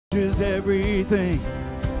Is everything,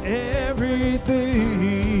 everything.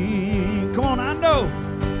 Come on, I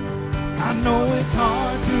know it's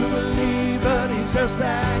hard to believe, but he's just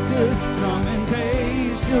that good. Come and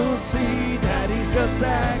taste, you'll see that he's just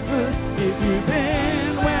that good. If you've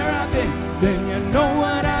been where I've been, then you know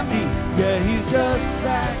what I mean. Yeah, he's just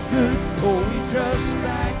that good. Oh, he's just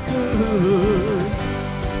that good.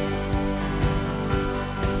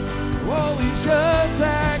 Oh, he's just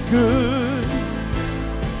that good.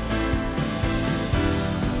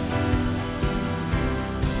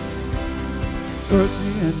 Mercy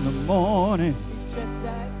in the morning, he's just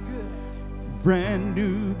that good. Brand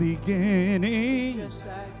new beginning, He's just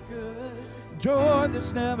that good. Joy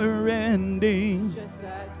that's never ending. He's just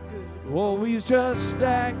that good. Oh, he's just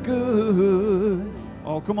that good.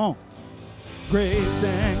 Oh, come on. Grace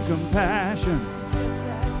and compassion, He's just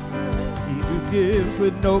that good. he who gives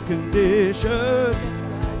with no condition. Just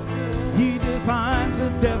that good. He defines a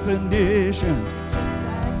definition.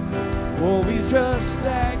 Oh, he's just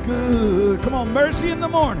that good. Come on, mercy in the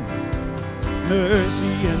morning.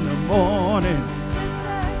 Mercy in the morning. Just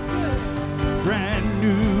that good. Brand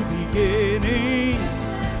new beginnings.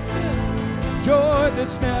 Joy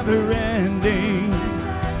that's never ending.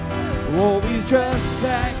 Oh, he's just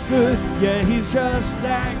that good. Yeah, he's just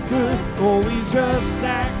that good. Oh, he's just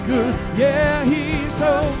that good. Yeah, he's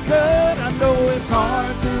so good. I know it's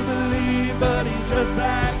hard to believe, but he's just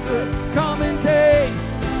that good. Come and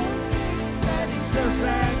taste. Just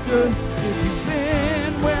that good. If you've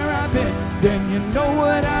been where I've been, then you know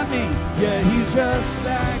what I mean. Yeah, he's just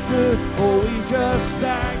that good. Oh, he's just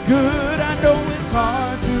that good. I know it's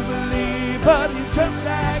hard to believe, but he's just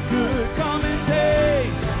that good. Come and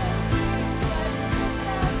taste.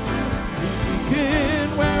 If you've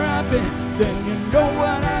been where I've been, then you know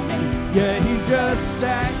what I mean. Yeah, he's just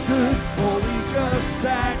that good. Oh, he's just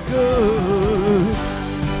that good.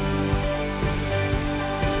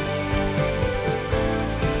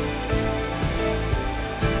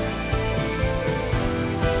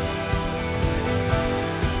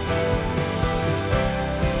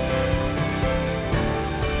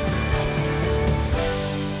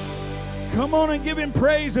 Come on and give him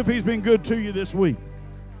praise if he's been good to you this week.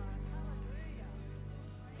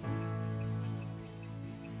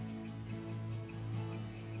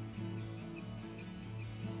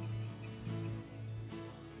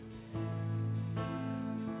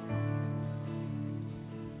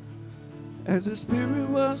 As the Spirit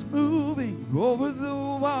was moving over the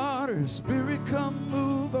water, Spirit, come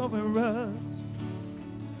move over us.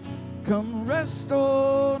 Come rest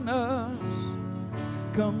on us.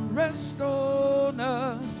 Come rest on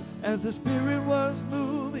us. As the Spirit was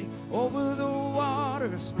moving over the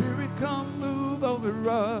water, Spirit, come move over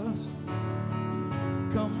us.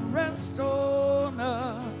 Come rest on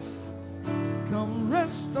us. Come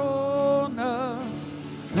rest on us.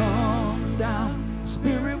 Come down.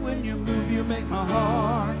 Spirit, when you move, you make my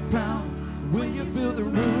heart pound. When you fill the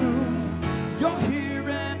room, you're here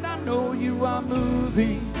and I know you are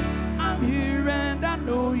moving. I'm here and I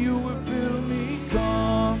know you will fill me.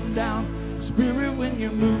 Come down. Spirit, when you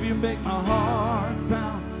move, you make my heart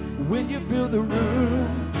pound. When you fill the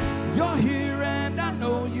room, you're here and I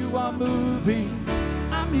know you are moving.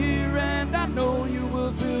 I'm here and I know you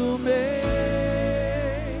will fill me.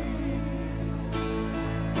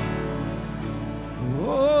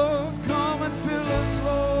 Oh, come and fill us,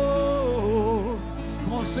 Lord.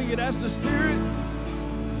 Come on, sing it. As the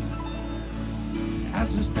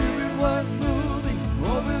Spirit was moving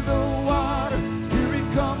over the water, Spirit,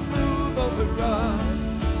 come move over us.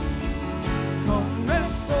 Come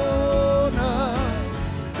rest on us.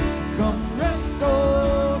 Come rest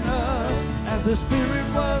on us. As the Spirit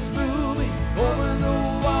was moving over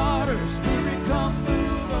the water, Spirit, come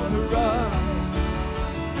move over us.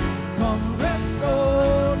 Come rest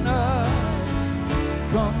on us.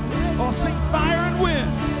 Come, oh, sing fire and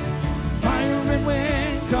wind. Fire and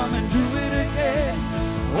wind, come and do it again.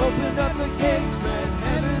 Open up the gates, let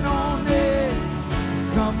heaven on in.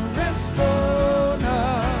 Come rest on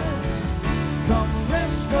us. Come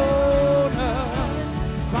rest on us.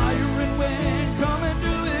 Fire and wind, come and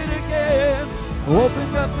do it again.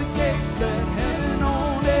 Open up the gates, let heaven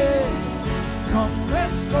on in. Come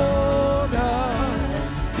rest on us.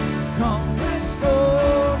 Come rest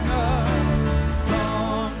on us.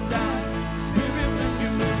 Come down. Spirit, when you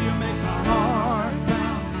move, you make my heart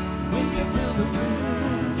pound. When you fill the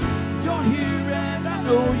room, you're here and I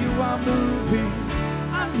know you are moving.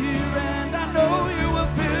 I'm here and I know you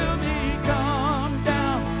will fill me. Come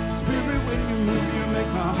down. Spirit, when you move, you make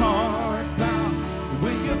my heart pound.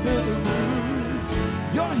 When you fill the room,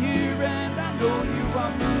 you're here and I know you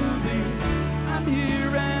are moving. I'm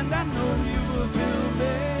here and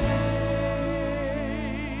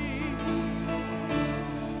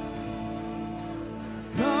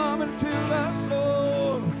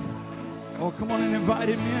Oh, come on and invite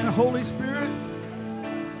him in, Holy Spirit.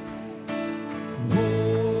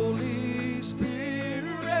 Holy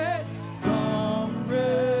Spirit, come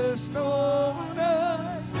rest on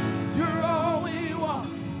us. You're all we want.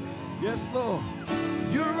 Yes, Lord.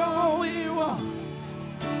 You're all we want.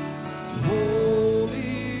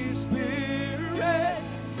 Holy Spirit,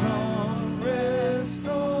 come rest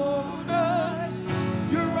on us.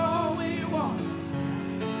 You're all we want.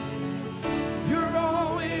 You're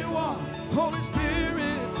all we want. Holy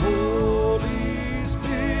Spirit, Holy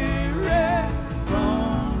Spirit,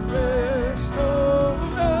 come rest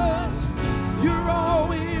on us. You're all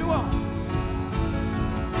we want.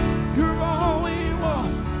 You're all we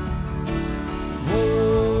want.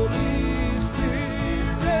 Holy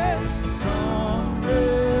Spirit, come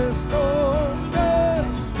rest on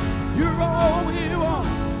us. You're all we want.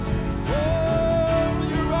 Oh,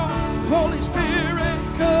 you're all. Holy Spirit,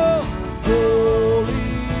 come.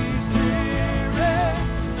 Holy Spirit,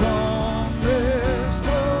 come rest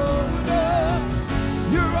on us.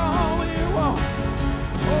 You're all we want.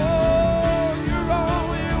 Oh, you're all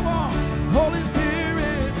we want. Holy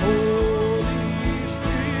Spirit, Holy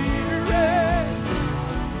Spirit.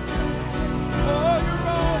 Oh, you're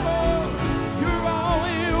all, Lord. You're all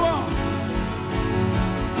we want.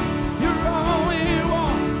 You're all we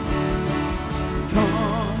want.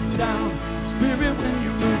 Come down, Spirit, when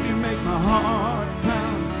you move, you make my heart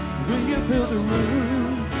pound. When you fill the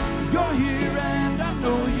room, you're here and I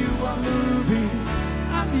know you are moving.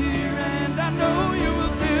 I'm here and I know you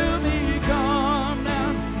will fill me. Come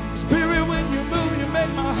down, Spirit, when you move, you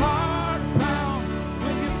make my heart pound.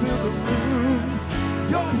 When you fill the room,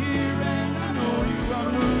 you're here and I know you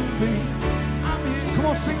are moving. I'm here. Come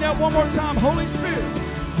on, sing that one more time. Holy Spirit,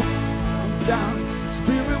 come down,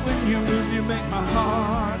 Spirit, when you move, you make my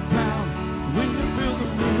heart pound. When you fill the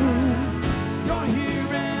room, you're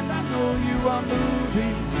here and I know you are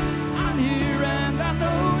moving. I'm here and I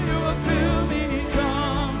know you will fill me.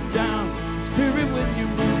 Come down, Spirit, when you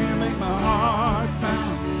move, you make my heart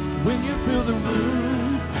pound. When you fill the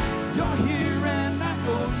room, you're here and I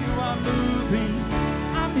know you are moving.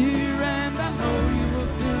 I'm here and I know you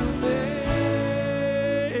will fill me.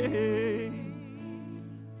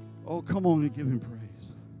 Oh, come on and give him praise.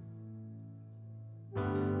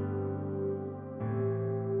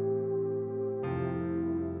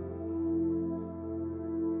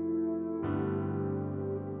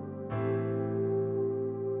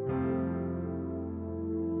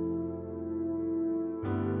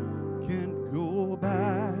 Can't go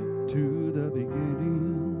back to the beginning.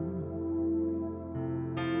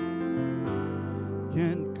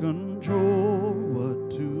 Can't control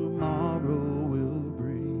what tomorrow will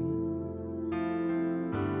bring.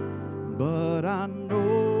 But I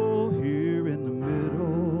know here in the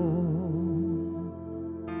middle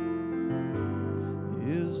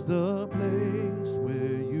is the place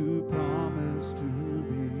where you promised to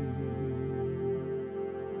be.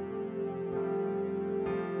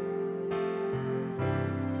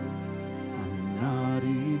 Not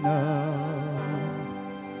enough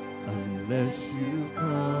unless you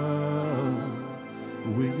come.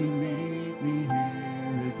 Will you meet me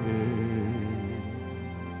here again?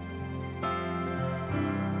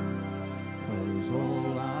 'Cause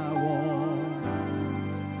all I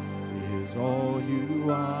want is all you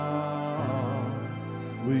are.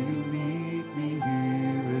 Will you meet me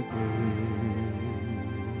here again?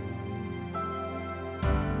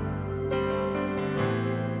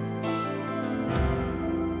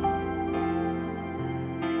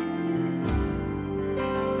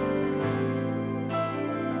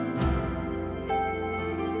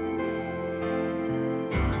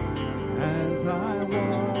 As I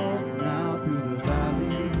walk now through the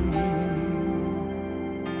valley,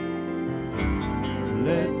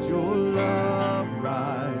 let your love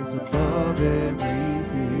rise above every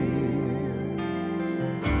fear,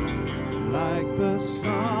 like the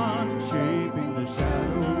sun shaping the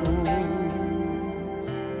shadows.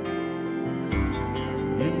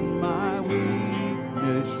 In my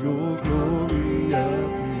weakness, your glory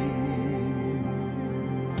appears.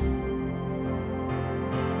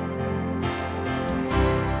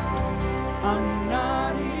 I'm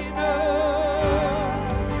not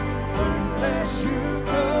enough unless you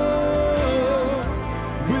come.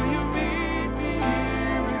 Will you meet me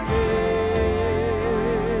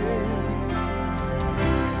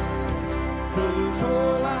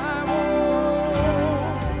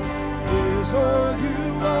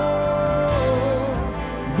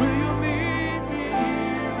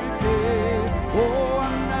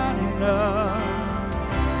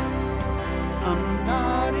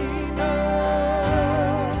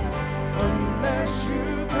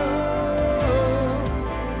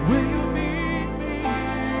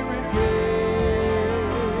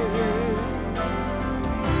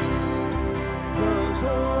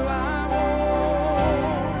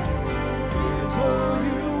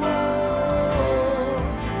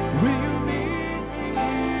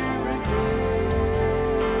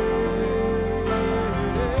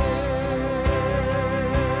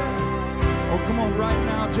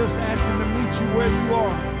just ask Him to meet you where you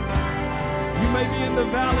are. You may be in the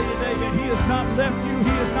valley today, but He has not left you.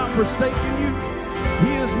 He has not forsaken you.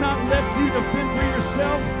 He has not left you to fend for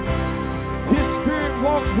yourself. His Spirit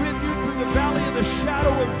walks with you through the valley of the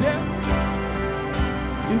shadow of death.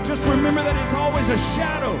 And just remember that it's always a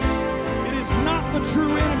shadow. It is not the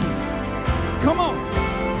true enemy. Come on.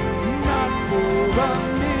 Not for a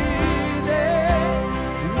minute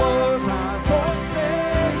was I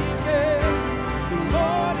forsaken. The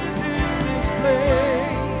Lord is in this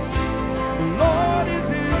place. The Lord is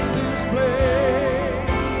in this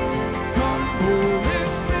place. Come, Holy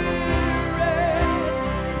Spirit,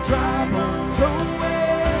 dry bones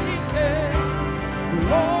awaken. The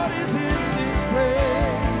Lord is in this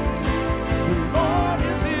place. The Lord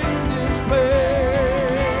is in this place.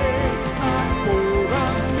 Not for a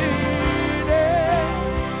minute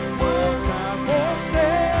was I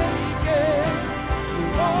forsaken. The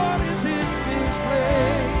Lord is in this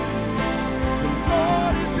place. The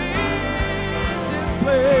Lord is in this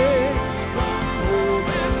place. Come,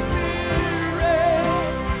 Holy Spirit,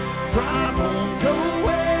 dry bones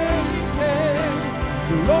awaken.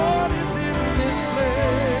 The Lord is in this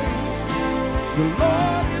place. The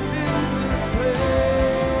Lord is in this place.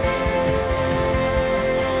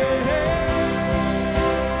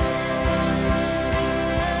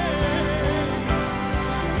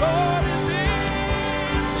 The Lord is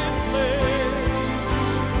in this place.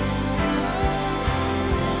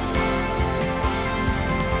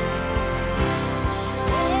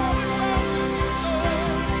 Oh, we welcome you, Lord.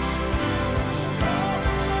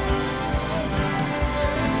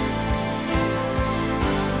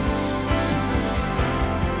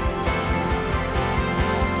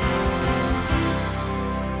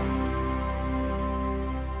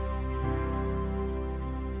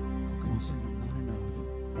 Come on, sing, I'm not enough.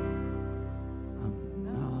 I'm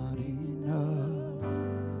not enough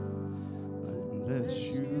unless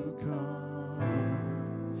you come.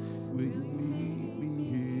 Will you meet me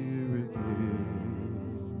here again?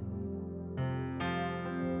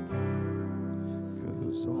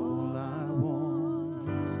 'Cause all I want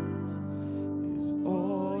is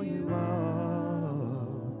all you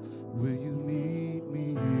are. Will you meet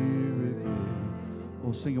me here again?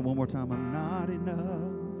 Oh, sing it one more time. I'm not enough.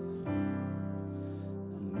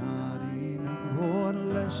 I'm not enough. Oh,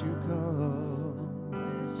 unless you come.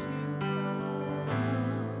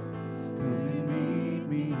 Come and meet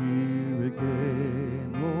me here again.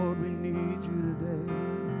 Lord, we need you today.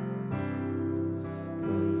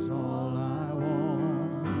 'Cause all I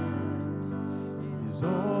want is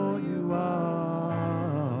all you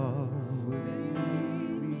are. Will you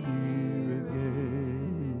meet me here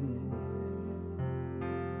again?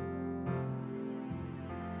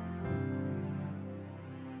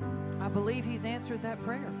 I believe He's answered that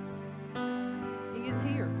prayer. He is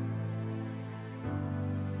here.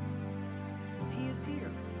 He is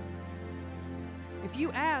here. If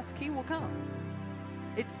you ask, He will come.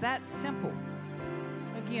 It's that simple.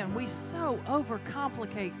 Again, we so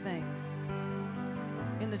overcomplicate things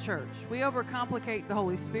in the church. We overcomplicate the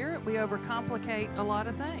Holy Spirit. We overcomplicate a lot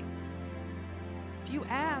of things. If you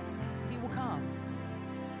ask, He will come.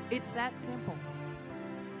 It's that simple.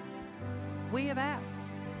 We have asked.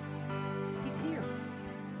 He's here.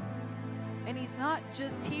 And He's not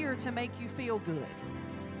just here to make you feel good.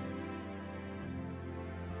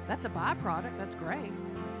 That's a byproduct. That's great.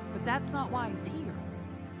 But that's not why He's here.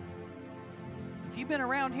 If you've been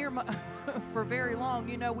around here for very long,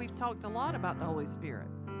 you know we've talked a lot about the Holy Spirit.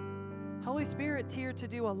 Holy Spirit's here to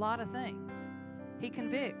do a lot of things. He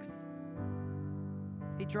convicts.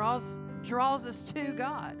 He draws us to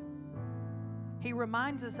God. He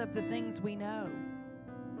reminds us of the things we know.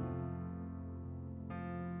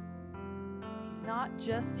 He's not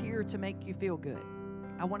just here to make you feel good.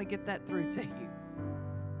 I want to get that through to you.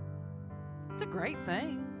 It's a great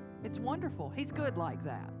thing. It's wonderful. He's good like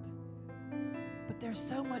that. But there's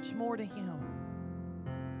so much more to Him.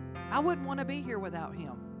 I wouldn't want to be here without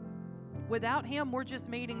Him. Without Him, we're just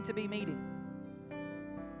meeting to be meeting.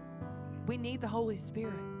 We need the Holy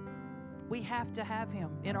Spirit. We have to have Him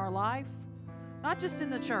in our life, not just in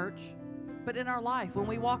the church, but in our life. When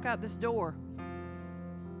we walk out this door,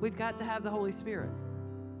 we've got to have the Holy Spirit.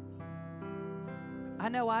 I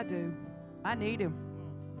know I do. I need Him.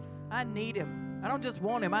 I need Him. I don't just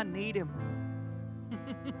want Him, I need Him.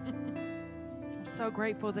 I'm so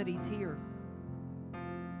grateful that He's here.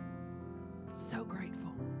 So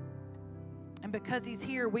grateful. And because He's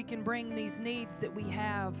here, we can bring these needs that we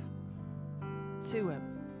have to Him.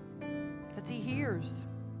 Because He hears.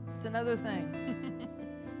 It's another thing.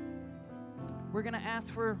 We're going to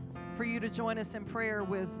ask for you to join us in prayer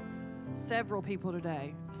with several people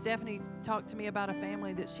today. Stephanie talked to me about a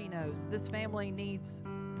family that she knows. This family needs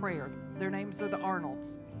prayer. Their names are the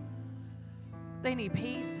Arnolds. They need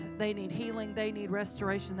peace, they need healing, they need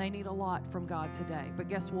restoration, they need a lot from God today. But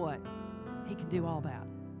guess what? He can do all that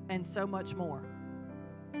and so much more.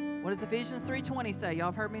 What does Ephesians 3:20 say? Y'all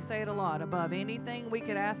have heard me say it a lot. Above anything we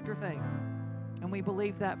could ask or think. And we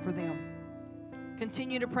believe that for them.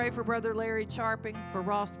 Continue to pray for Brother Larry Charping, for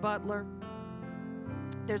Ross Butler.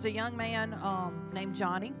 There's a young man named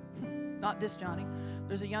Johnny. Not this Johnny.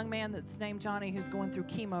 There's a young man that's named Johnny who's going through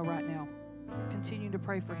chemo right now. Continue to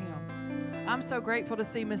pray for him. I'm so grateful to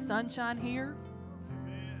see Miss Sunshine here.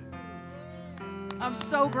 I'm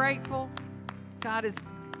so grateful. God is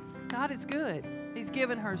good. He's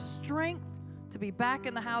given her strength to be back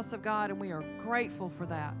in the house of God, and we are grateful for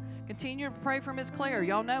that. Continue to pray for Miss Claire.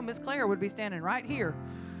 Y'all know Miss Claire would be standing right here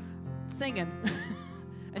singing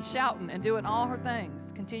and shouting and doing all her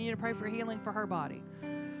things. Continue to pray for healing for her body.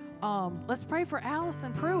 Let's pray for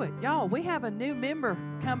Allison Pruitt. Y'all, we have a new member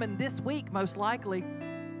coming this week, most likely.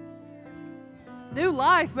 New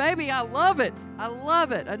life, baby. I love it. I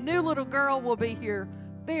love it. A new little girl will be here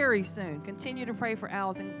very soon. Continue to pray for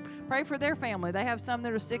Allison. Pray for their family. They have some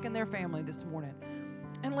that are sick in their family this morning.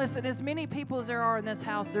 And listen, as many people as there are in this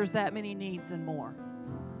house, there's that many needs and more.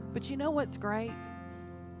 But you know what's great?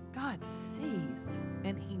 God sees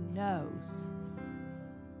and He knows.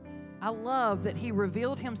 I love that He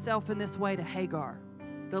revealed Himself in this way to Hagar,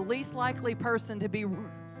 the least likely person to be,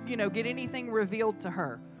 get anything revealed to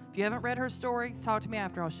her. If you haven't read her story, talk to me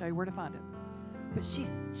after. I'll show you where to find it. But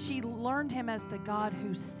she learned Him as the God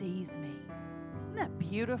who sees me. Isn't that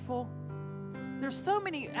beautiful? There's so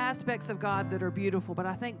many aspects of God that are beautiful, but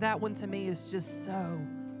I think that one to me is just so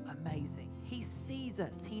amazing. He sees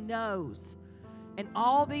us. He knows. And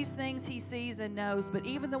all these things He sees and knows, but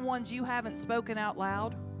even the ones you haven't spoken out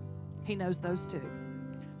loud, He knows those too.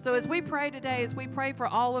 So as we pray today, as we pray for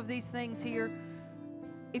all of these things here,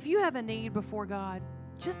 if you have a need before God,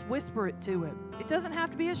 just whisper it to Him. It doesn't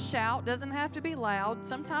have to be a shout, doesn't have to be loud.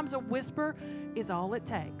 Sometimes a whisper is all it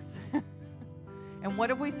takes. And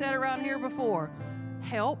what have we said around here before?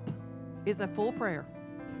 Help is a full prayer.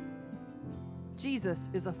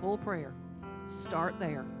 Jesus is a full prayer. Start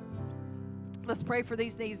there. Let's pray for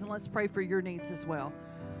these needs, and let's pray for your needs as well.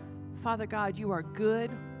 Father God, You are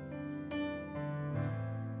good.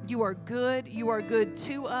 You are good. You are good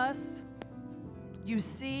to us. You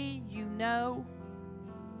see, You know.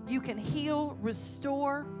 You can heal,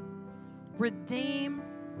 restore, redeem.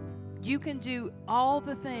 You can do all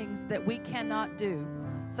the things that we cannot do.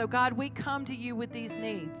 So God, we come to You with these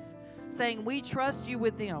needs, saying we trust You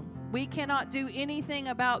with them. We cannot do anything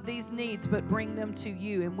about these needs but bring them to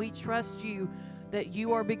You, and we trust You that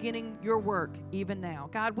You are beginning Your work even now.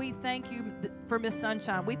 God, we thank You for Miss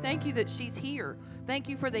Sunshine. We thank You that she's here. Thank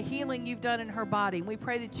You for the healing You've done in her body. And we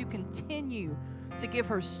pray that You continue to give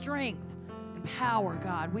her strength and power,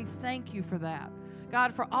 God. We thank You for that.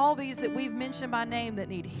 God, for all these that we've mentioned by name that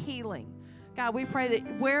need healing, God, we pray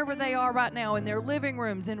that wherever they are right now, in their living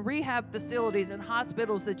rooms, in rehab facilities, in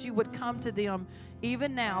hospitals, that You would come to them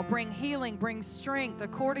even now. Bring healing, bring strength,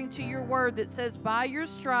 according to Your word that says, by Your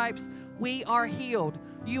stripes we are healed.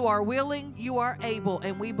 You are willing, You are able,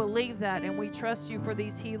 and we believe that, and we trust You for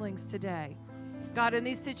these healings today. God, in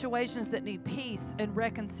these situations that need peace and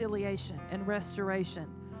reconciliation and restoration,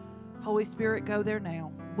 Holy Spirit, go there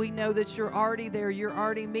now. We know that You're already there. You're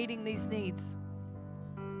already meeting these needs.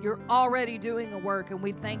 You're already doing a work, and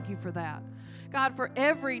we thank You for that. God, for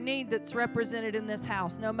every need that's represented in this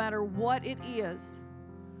house, no matter what it is,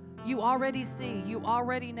 You already see, You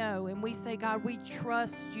already know, and we say, God, we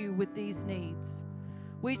trust You with these needs.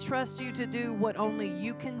 We trust You to do what only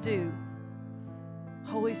You can do.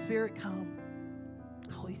 Holy Spirit, come.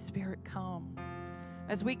 Holy Spirit, come.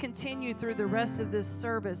 As we continue through the rest of this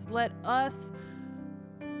service, let us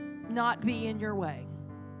not be in Your way.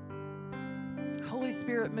 Holy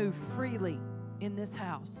Spirit, move freely in this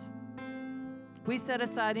house. We set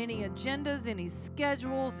aside any agendas, any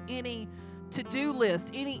schedules, any to-do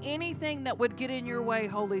lists, anything that would get in Your way,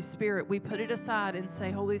 Holy Spirit. We put it aside and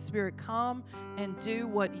say, Holy Spirit, come and do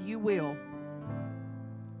what You will.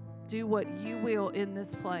 Do what You will in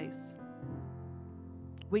this place.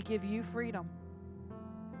 We give You freedom.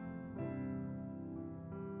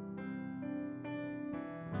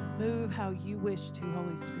 Move how You wish to,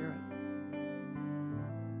 Holy Spirit.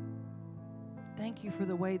 Thank You for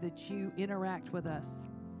the way that You interact with us.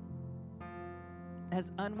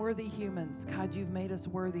 As unworthy humans, God, You've made us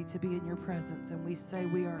worthy to be in Your presence, and we say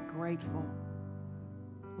we are grateful.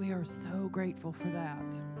 We are so grateful for that.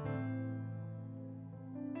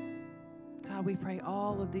 God, God, we pray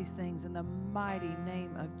all of these things in the mighty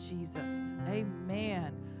name of Jesus.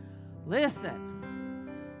 Amen.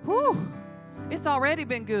 Listen, whew, it's already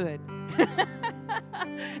been good.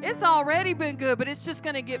 It's already been good, but it's just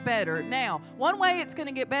going to get better. Now, one way it's going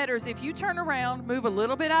to get better is if you turn around, move a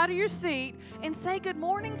little bit out of your seat, and say good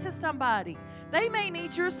morning to somebody. They may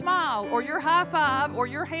need your smile or your high five or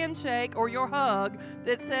your handshake or your hug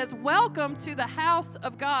that says, welcome to the house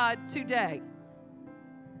of God today.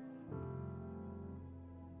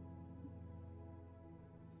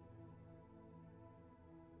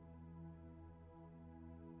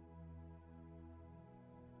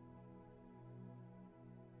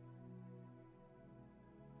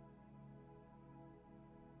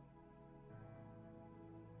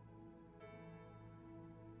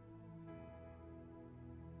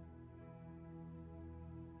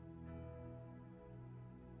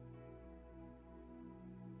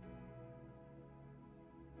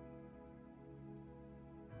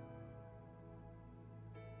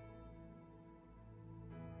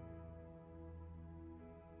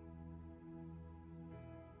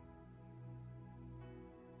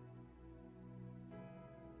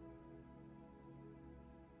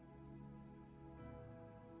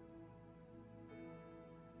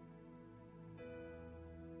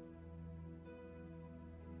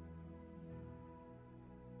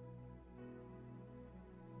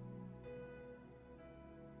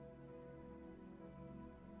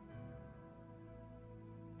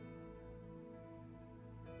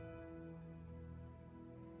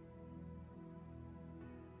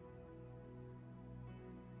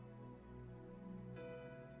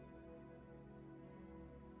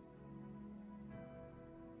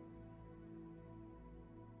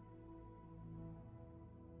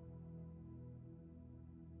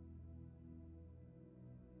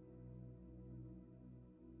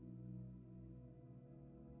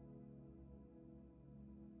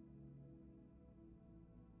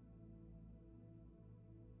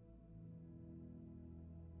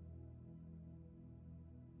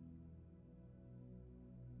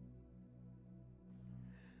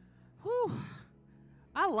 Whew.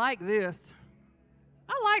 I like this.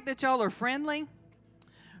 I like that y'all are friendly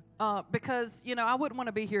because, you know, I wouldn't want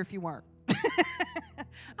to be here if you weren't.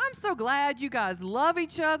 I'm so glad you guys love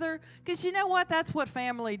each other because you know what? That's what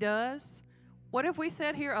family does. What if we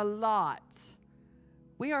sat here a lot?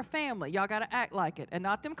 We are family. Y'all got to act like it. And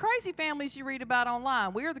not them crazy families you read about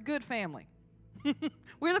online. We are the good family.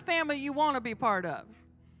 We're the family you want to be part of.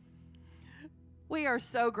 We are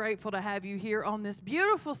so grateful to have you here on this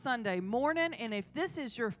beautiful Sunday morning. And if this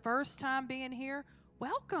is your first time being here,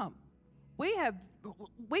 welcome.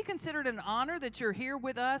 We consider it an honor that you're here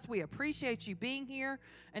with us. We appreciate you being here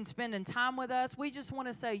and spending time with us. We just want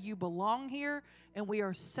to say you belong here, and we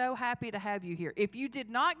are so happy to have you here. If you did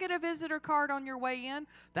not get a visitor card on your way in,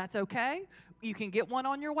 that's okay. You can get one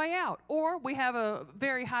on your way out. Or we have a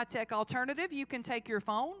very high-tech alternative. You can take your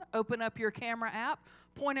phone, open up your camera app,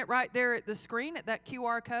 point it right there at the screen at that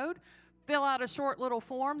QR code, fill out a short little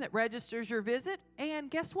form that registers your visit,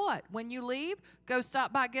 and guess what? When you leave, go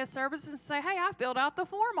stop by guest services and say, hey, I filled out the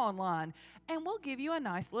form online, and we'll give you a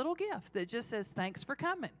nice little gift that just says, thanks for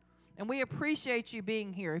coming. And we appreciate you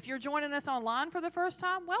being here. If you're joining us online for the first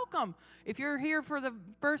time, welcome. If you're here for the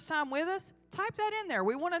first time with us, type that in there.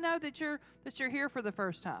 We want to know that you're here for the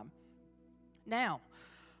first time. Now,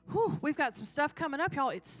 we've got some stuff coming up, y'all.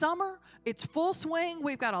 It's summer. It's full swing.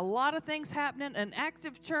 We've got a lot of things happening. An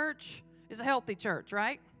active church is a healthy church,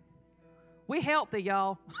 right? We healthy,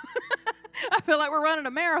 y'all. I feel like we're running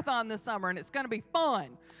a marathon this summer, and it's going to be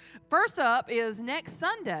fun. First up is next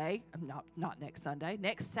Sunday. Not next Sunday.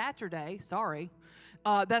 Next Saturday. Sorry.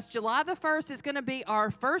 That's July the 1st. Is going to be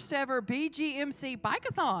our first ever BGMC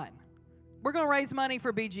Bike-a-thon. We're going to raise money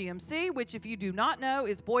for BGMC, which, if you do not know,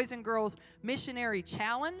 is Boys and Girls Missionary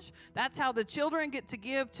Challenge. That's how the children get to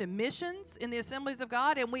give to missions in the Assemblies of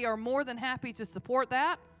God, and we are more than happy to support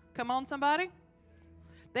that. Come on, somebody.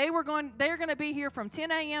 They're going to be here from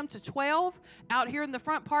 10 a.m. to 12 out here in the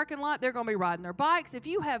front parking lot. They're going to be riding their bikes. If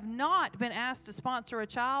you have not been asked to sponsor a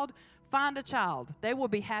child, find a child. They will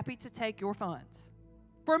be happy to take your funds.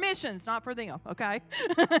 For missions, not for them, okay?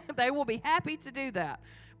 They will be happy to do that.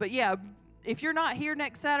 But yeah, if you're not here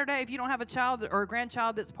next Saturday, if you don't have a child or a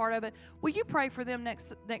grandchild that's part of it, will you pray for them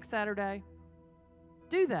next Saturday?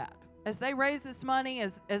 Do that. As they raise this money,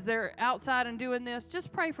 as they're outside and doing this,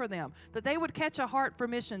 just pray for them, that they would catch a heart for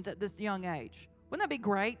missions at this young age. Wouldn't that be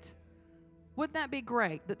great? Wouldn't that be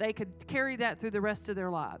great that they could carry that through the rest of their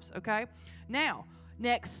lives, okay? Now,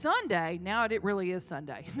 next Sunday, now it really is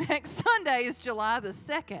Sunday. Next Sunday is July the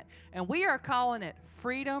 2nd, and we are calling it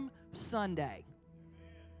Freedom Sunday.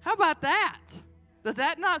 How about that? Does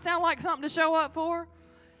that not sound like something to show up for?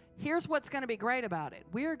 Here's what's going to be great about it.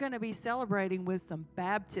 We're going to be celebrating with some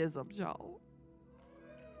baptisms, y'all.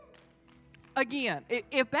 Again,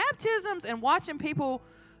 if baptisms and watching people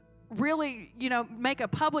really, make a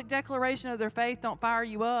public declaration of their faith don't fire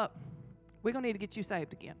you up, we're going to need to get you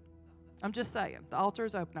saved again. I'm just saying. The altar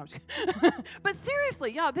is open. No, I'm just kidding. But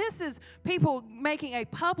seriously, y'all, this is people making a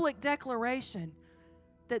public declaration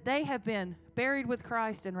that they have been buried with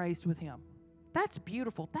Christ and raised with Him. That's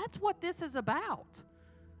beautiful. That's what this is about.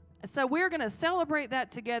 So we're going to celebrate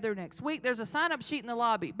that together next week. There's a sign-up sheet in the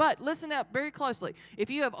lobby. But listen up very closely.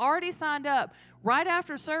 If you have already signed up right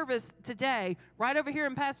after service today, right over here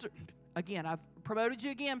in again, I've promoted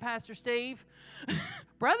you again, Pastor Steve.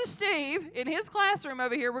 Brother Steve, in his classroom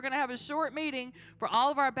over here, we're going to have a short meeting for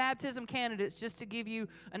all of our baptism candidates just to give you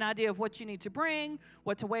an idea of what you need to bring,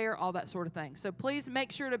 what to wear, all that sort of thing. So please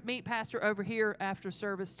make sure to meet Pastor over here after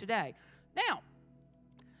service today. Now,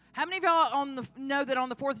 how many of y'all know that on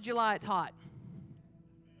the 4th of July it's hot?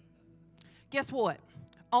 Guess what?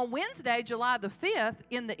 On Wednesday, July the 5th,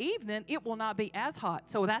 in the evening, it will not be as hot.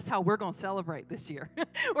 So that's how we're going to celebrate this year.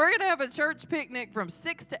 We're going to have a church picnic from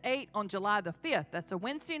 6 to 8 on July the 5th. That's a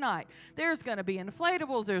Wednesday night. There's going to be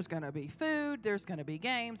inflatables. There's going to be food. There's going to be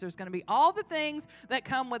games. There's going to be all the things that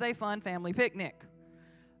come with a fun family picnic.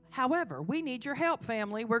 However, we need your help,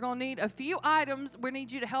 family. We're going to need a few items we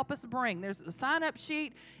need you to help us bring. There's a sign-up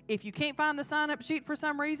sheet. If you can't find the sign-up sheet for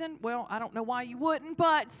some reason, well, I don't know why you wouldn't,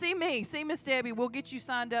 but see Miss Debbie. We'll get you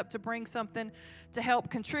signed up to bring something to help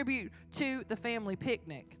contribute to the family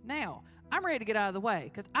picnic. Now, I'm ready to get out of the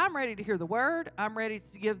way because I'm ready to hear the word. I'm ready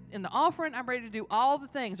to give in the offering. I'm ready to do all the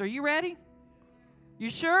things. Are you ready? You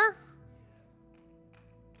sure?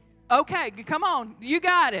 Okay, come on. You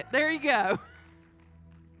got it. There you go.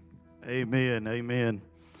 Amen, amen.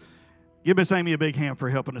 Give Miss Amy a big hand for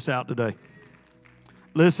helping us out today.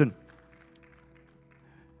 Listen,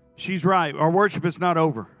 she's right. Our worship is not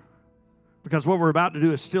over because what we're about to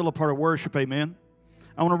do is still a part of worship, amen.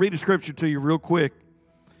 I want to read a scripture to you real quick.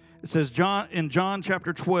 It says in John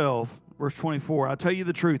chapter 12, verse 24, I tell you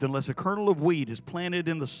the truth, unless a kernel of wheat is planted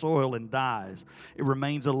in the soil and dies, it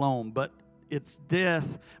remains alone, but its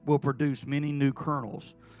death will produce many new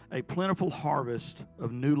kernels, a plentiful harvest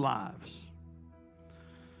of new lives.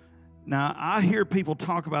 Now, I hear people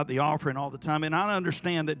talk about the offering all the time, and I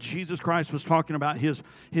understand that Jesus Christ was talking about his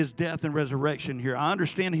death and resurrection here. I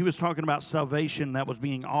understand he was talking about salvation that was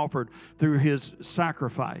being offered through his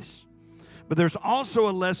sacrifice. But there's also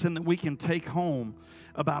a lesson that we can take home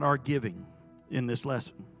about our giving in this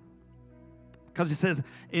lesson. Because it says,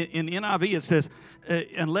 in NIV, it says,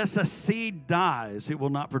 unless a seed dies, it will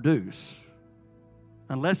not produce.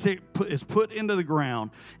 Unless it is put into the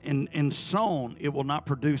ground and sown, it will not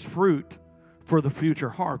produce fruit for the future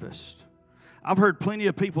harvest. I've heard plenty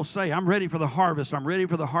of people say, I'm ready for the harvest,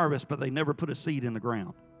 but they never put a seed in the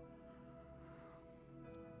ground.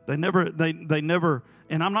 They never,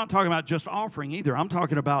 and I'm not talking about just offering either. I'm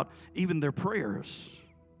talking about even their prayers.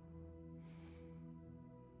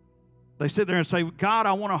 They sit there and say, God,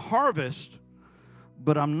 I want to harvest,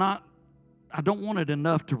 but I don't want it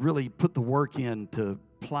enough to really put the work in to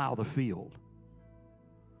plow the field.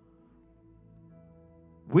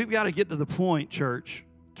 We've got to get to the point, church,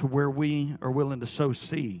 to where we are willing to sow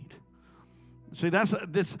seed. See, that's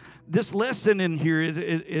this lesson in here.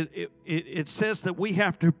 It says that we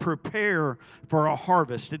have to prepare for a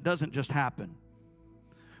harvest. It doesn't just happen.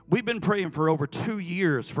 We've been praying for over 2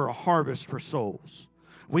 years for a harvest for souls.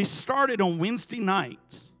 We started on Wednesday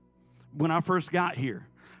nights when I first got here,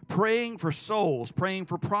 praying for souls, praying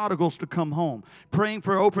for prodigals to come home, praying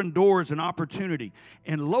for open doors and opportunity.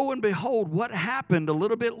 And lo and behold, what happened a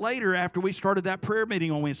little bit later after we started that prayer meeting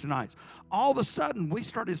on Wednesday nights? All of a sudden, we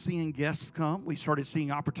started seeing guests come. We started seeing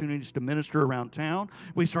opportunities to minister around town.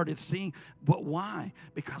 We started seeing, but why?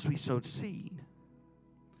 Because we sowed seed.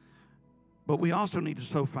 But we also need to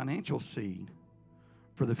sow financial seed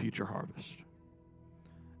for the future harvest.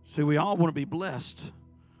 See, we all want to be blessed,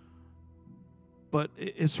 but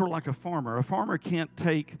it's sort of like a farmer. A farmer can't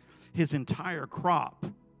take his entire crop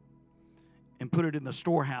and put it in the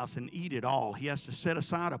storehouse and eat it all. He has to set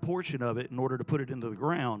aside a portion of it in order to put it into the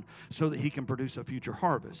ground so that he can produce a future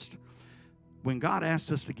harvest. When God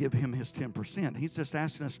asked us to give him his 10%, he's just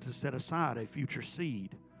asking us to set aside a future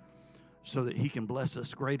seed so that he can bless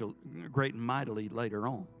us great and mightily later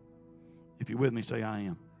on. If you're with me, say, I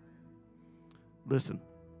am. Listen.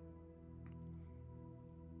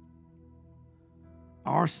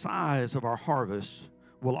 Our size of our harvest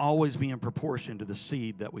will always be in proportion to the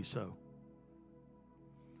seed that we sow.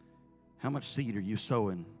 How much seed are you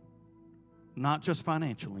sowing Not just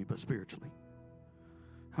financially, but spiritually.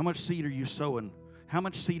 How much seed are you sowing? How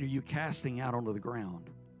much seed are you casting out onto the ground?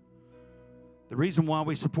 The reason why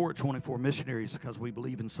we support 24 missionaries is because we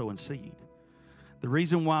believe in sowing seed. The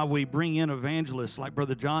reason why we bring in evangelists like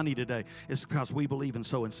Brother Johnny today is because we believe in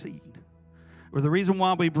sowing seed. Or the reason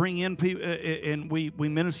why we bring in people and we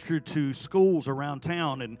minister to schools around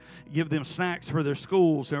town and give them snacks for their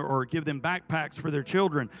schools or give them backpacks for their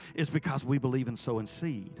children is because we believe in sowing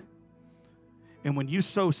seed. And when you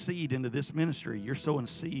sow seed into this ministry, you're sowing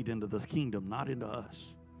seed into the kingdom, not into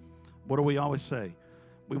us. What do we always say?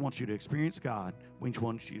 We want you to experience God. We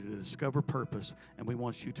want you to discover purpose, and we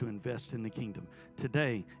want you to invest in the kingdom.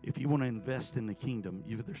 Today, if you want to invest in the kingdom,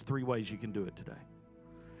 there's 3 ways you can do it today.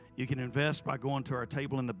 You can invest by going to our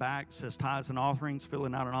table in the back. It says tithes and offerings,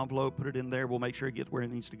 filling out an envelope, put it in there. We'll make sure it gets where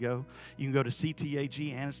it needs to go. You can go to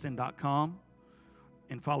ctaganiston.com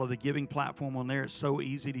and follow the giving platform on there. It's so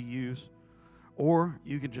easy to use. Or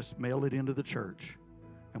you can just mail it into the church,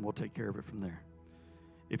 and we'll take care of it from there.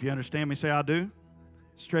 If you understand me, say, I do.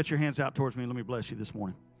 Stretch your hands out towards me. Let me bless you this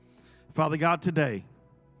morning. Father God, today,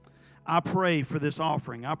 I pray for this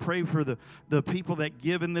offering. I pray for the people that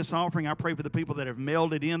give in this offering. I pray for the people that have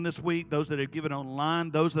mailed it in this week, those that have given online,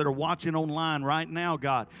 those that are watching online right now,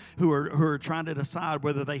 God, who are trying to decide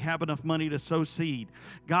whether they have enough money to sow seed.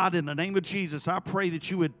 God, in the name of Jesus, I pray that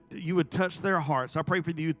you would touch their hearts. I pray for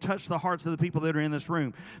you to touch the hearts of the people that are in this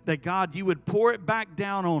room, that, God, you would pour it back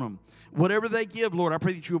down on them. Whatever they give, Lord, I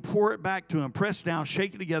pray that you would pour it back to them, pressed down,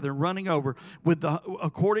 shaken together, and running over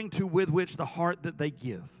according to with which the heart that they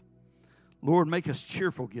give. Lord, make us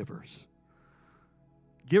cheerful givers.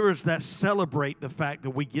 Givers that celebrate the fact that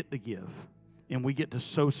we get to give and we get to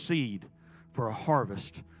sow seed for a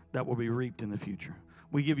harvest that will be reaped in the future.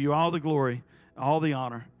 We give you all the glory, all the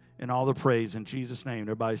honor, and all the praise in Jesus' name.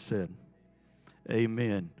 Everybody said,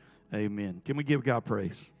 amen. Amen. Can we give God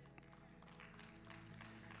praise?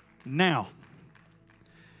 Now,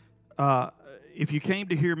 if you came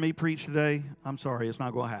to hear me preach today, I'm sorry, it's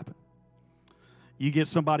not going to happen. You get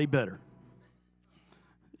somebody better.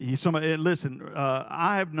 Listen,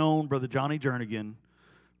 I have known Brother Johnny Jernigan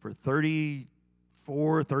for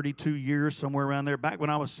 34, 32 years, somewhere around there. Back when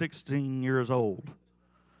I was 16 years old,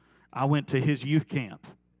 I went to his youth camp.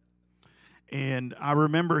 And I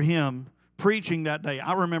remember him preaching that day.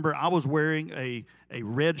 I remember I was wearing a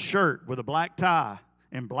red shirt with a black tie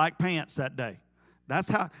and black pants that day. That's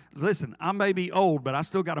how, listen, I may be old, but I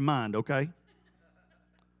still got a mind, okay?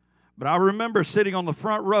 But I remember sitting on the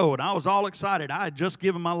front row, and I was all excited. I had just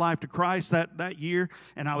given my life to Christ that year,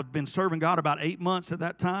 and I had been serving God about 8 months at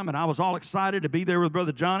that time, and I was all excited to be there with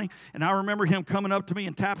Brother Johnny. And I remember him coming up to me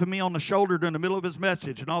and tapping me on the shoulder during the middle of his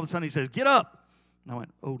message, and all of a sudden he says, "Get up." And I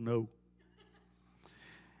went, "Oh, no."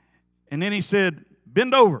 And then he said,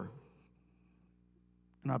 "Bend over."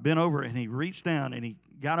 And I bent over, and he reached down, and he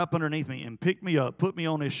got up underneath me and picked me up, put me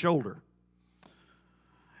on his shoulder,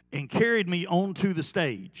 and carried me onto the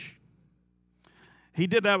stage. He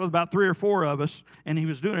did that with about 3 or 4 of us, and he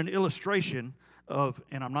was doing an illustration of,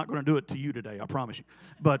 and I'm not going to do it to you today, I promise you.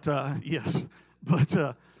 But, yes,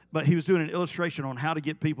 but he was doing an illustration on how to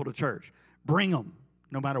get people to church. Bring them,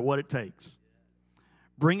 no matter what it takes.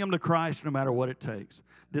 Bring them to Christ, no matter what it takes.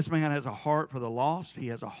 This man has a heart for the lost. He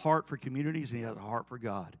has a heart for communities, and he has a heart for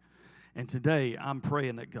God. And today, I'm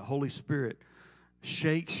praying that the Holy Spirit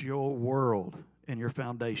shakes your world and your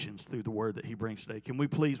foundations through the word that he brings today. Can we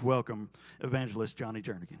please welcome Evangelist Johnny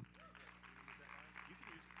Jernigan?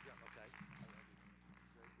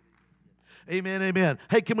 Amen, amen.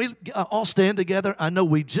 Hey, can we all stand together? I know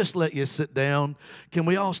we just let you sit down. Can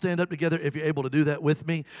we all stand up together if you're able to do that with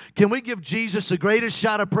me? Can we give Jesus the greatest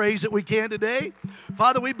shout of praise that we can today?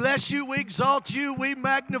 Father, we bless you, we exalt you, we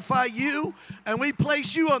magnify you, and we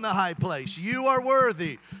place you on the high place. You are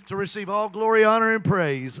worthy to receive all glory, honor, and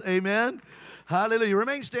praise. Amen. Hallelujah.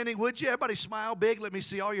 Remain standing, would you? Everybody smile big. Let me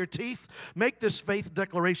see all your teeth. Make this faith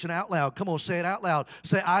declaration out loud. Come on, say it out loud.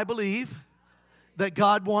 Say, I believe that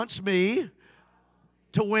God wants me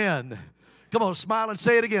to win. Come on, smile and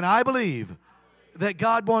say it again. I believe that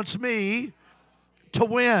God wants me to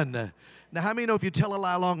win. Now, how many know if you tell a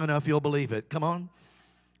lie long enough, you'll believe it? Come on.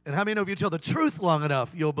 And how many know if you tell the truth long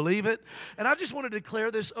enough, you'll believe it? And I just want to declare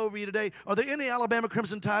this over you today. Are there any Alabama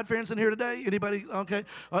Crimson Tide fans in here today? Anybody? Okay.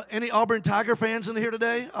 Any Auburn Tiger fans in here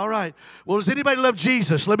today? All right. Well, does anybody love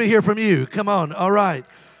Jesus? Let me hear from you. Come on. All right.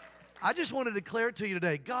 I just want to declare it to you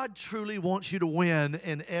today. God truly wants you to win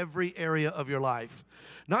in every area of your life.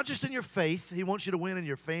 Not just in your faith. He wants you to win in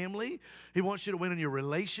your family. He wants you to win in your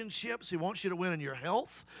relationships. He wants you to win in your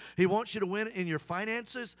health. He wants you to win in your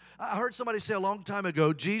finances. I heard somebody say a long time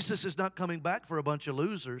ago, Jesus is not coming back for a bunch of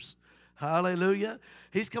losers. Hallelujah.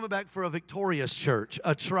 He's coming back for a victorious church,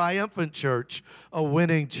 a triumphant church, a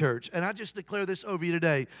winning church. And I just declare this over you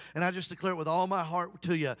today, and I just declare it with all my heart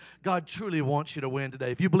to you. God truly wants you to win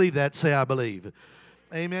today. If you believe that, say, I believe.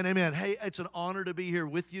 Amen, amen. Hey, it's an honor to be here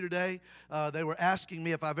with you today. They were asking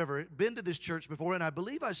me if I've ever been to this church before, and I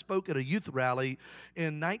believe I spoke at a youth rally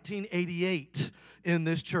in 1988 in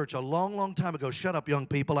this church, a long, long time ago. Shut up, young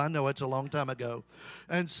people. I know it's a long time ago.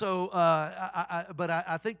 And so,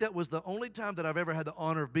 I think that was the only time that I've ever had the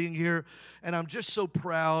honor of being here, and I'm just so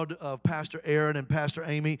proud of Pastor Aaron and Pastor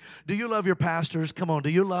Amy. Do you love your pastors? Come on, do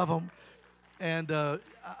you love them? And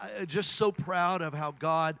just so proud of how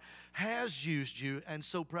God has used you, and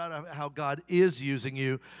so proud of how God is using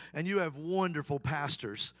you. And you have wonderful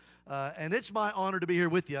pastors. And it's my honor to be here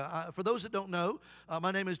with you. For those that don't know,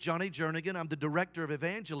 my name is Johnny Jernigan. I'm the Director of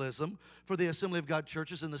Evangelism for the Assembly of God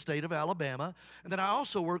Churches in the state of Alabama. And then I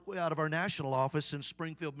also work out of our national office in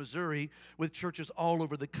Springfield, Missouri, with churches all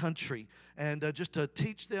over the country. And just to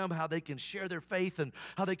teach them how they can share their faith and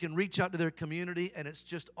how they can reach out to their community. And it's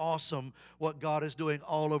just awesome what God is doing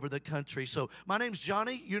all over the country. So my name's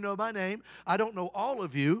Johnny. You know my name. I don't know all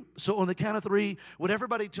of you. So on the count of three, would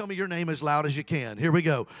everybody tell me your name as loud as you can? Here we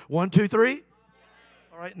go. 1, 2, 3.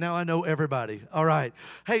 All right, now I know everybody. All right.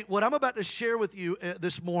 Hey, what I'm about to share with you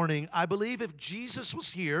this morning, I believe if Jesus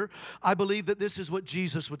was here, I believe that this is what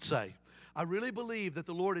Jesus would say. I really believe that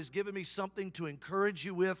the Lord has given me something to encourage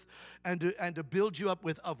you with and to build you up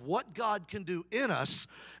with of what God can do in us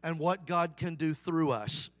and what God can do through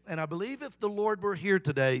us. And I believe if the Lord were here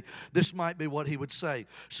today, this might be what He would say.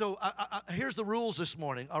 So here's the rules this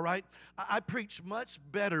morning, all right? I preach much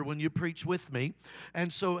better when you preach with me.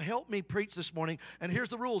 And so help me preach this morning. And here's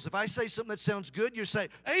the rules. If I say something that sounds good, you say,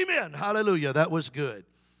 amen, hallelujah, that was good.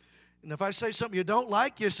 And if I say something you don't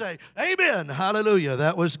like, you say, amen, hallelujah,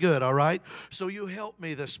 that was good, all right? So you help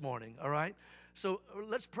me this morning, all right? So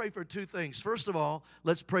let's pray for two things. First of all,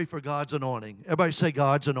 let's pray for God's anointing. Everybody say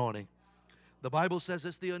God's anointing. The Bible says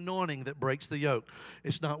it's the anointing that breaks the yoke.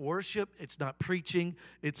 It's not worship. It's not preaching.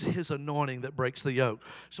 It's His anointing that breaks the yoke.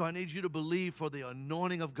 So I need you to believe for the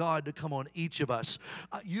anointing of God to come on each of us.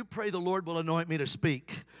 You pray the Lord will anoint me to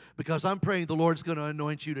speak because I'm praying the Lord's going to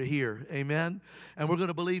anoint you to hear. Amen? And we're going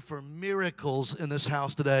to believe for miracles in this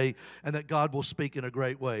house today and that God will speak in a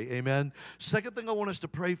great way. Amen? Second thing I want us to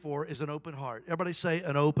pray for is an open heart. Everybody say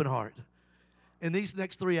an open heart. In these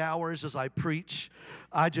next 3 hours as I preach,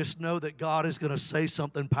 I just know that God is going to say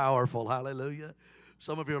something powerful. Hallelujah.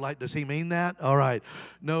 Some of you are like, does he mean that? All right.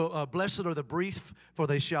 No, blessed are the brief, for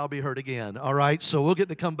they shall be heard again. All right. So we'll get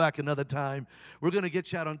to come back another time. We're going to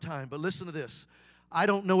get you out on time. But listen to this. I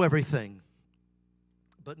don't know everything,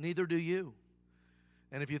 but neither do you.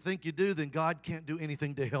 And if you think you do, then God can't do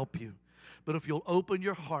anything to help you. But if you'll open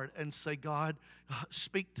your heart and say, God,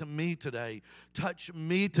 speak to me today, touch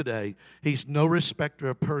me today. He's no respecter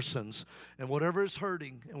of persons. And whatever is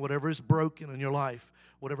hurting and whatever is broken in your life,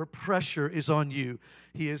 whatever pressure is on you,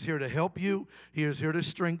 He is here to help you. He is here to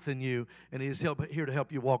strengthen you. And He is here to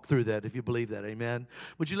help you walk through that if you believe that. Amen.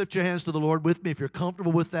 Would you lift your hands to the Lord with me if you're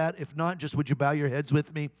comfortable with that? If not, just would you bow your heads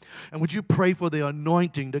with me? And would you pray for the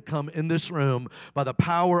anointing to come in this room by the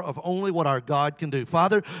power of only what our God can do?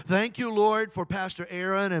 Father, thank you, Lord, for Pastor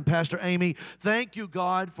Aaron and Pastor Amy. Thank you,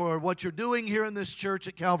 God, for what you're doing here in this church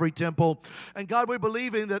at Calvary Temple. And God, we're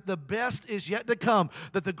believing that the best is yet to come,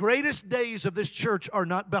 that the greatest days of this church are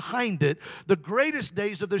not behind it. The greatest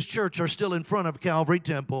days of this church are still in front of Calvary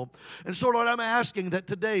Temple. And so, Lord, I'm asking that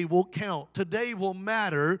today will count, today will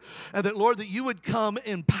matter, and that, Lord, that you would come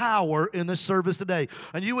in power in this service today.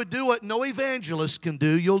 And you would do what no evangelist can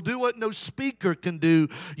do. You'll do what no speaker can do.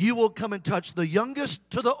 You will come and touch the youngest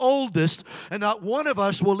to the oldest, and not one of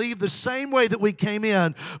us will leave the same way that we came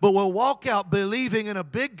in, but we'll walk out believing in a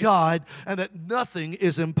big God and that nothing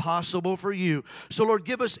is impossible for you. So, Lord,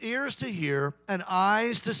 give us ears to hear and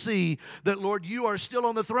eyes to see that, Lord, you are still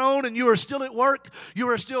on the throne and you are still at work. You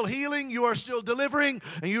are still healing. You are still delivering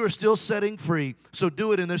and you are still setting free. So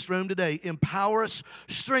do it in this room today. Empower us,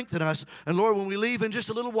 strengthen us. And Lord, when we leave in just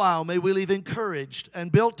a little while, may we leave encouraged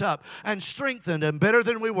and built up and strengthened and better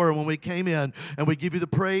than we were when we came in. And we give you the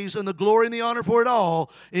praise and the glory and the honor for it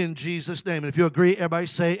all in Jesus' name. And if you agree, everybody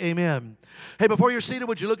say amen. Hey, before you're seated,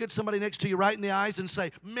 would you look at somebody next to you right in the eyes and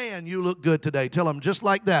say, man, you look good today. Tell them just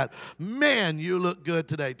like that. Man, you look good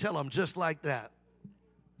today. Tell them just like that.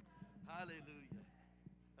 Hallelujah.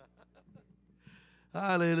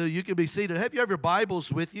 Hallelujah. You can be seated. Have you have your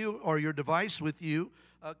Bibles with you or your device with you?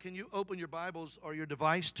 Can you open your Bibles or your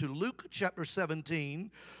device to Luke chapter 17?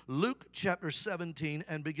 Luke chapter 17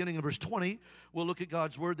 and beginning in verse 20. We'll look at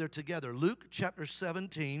God's Word there together. Luke chapter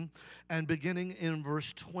 17 and beginning in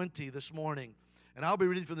verse 20 this morning. And I'll be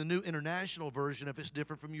reading from the New International Version if it's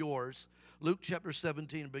different from yours. Luke chapter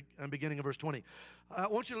 17 and beginning of verse 20. I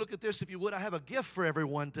want you to look at this if you would. I have a gift for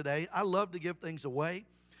everyone today. I love to give things away.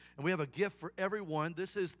 And we have a gift for everyone.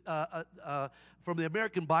 This is from the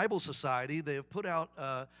American Bible Society. They have put out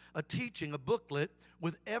a teaching, a booklet,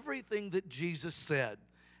 with everything that Jesus said.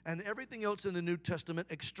 And everything else in the New Testament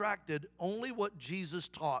extracted only what Jesus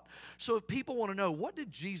taught. So if people want to know, what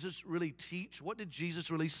did Jesus really teach? What did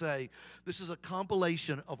Jesus really say? This is a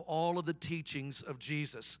compilation of all of the teachings of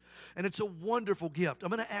Jesus. And it's a wonderful gift. I'm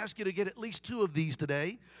going to ask you to get at least 2 of these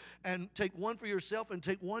today. And take one for yourself and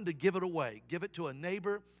take one to give it away. Give it to a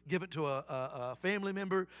neighbor. Give it to a family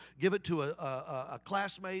member. Give it to a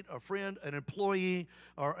classmate, a friend, an employee,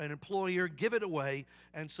 or an employer. Give it away.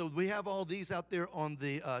 And so we have all these out there on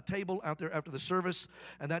the table out there after the service,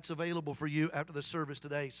 and that's available for you after the service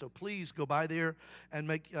today. So please go by there and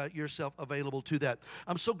make yourself available to that.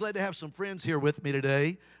 I'm so glad to have some friends here with me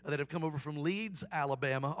today that have come over from Leeds,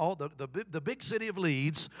 Alabama, the big city of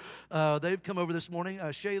Leeds. They've come over this morning.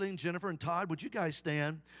 Shailene, Jennifer, and Todd, would you guys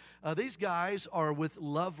stand? These guys are with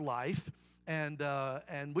Love Life, and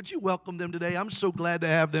would you welcome them today? I'm so glad to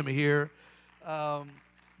have them here.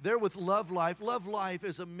 They're with Love Life. Love Life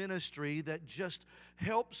is a ministry that just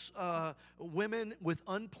helps women with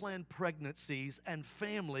unplanned pregnancies and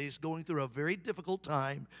families going through a very difficult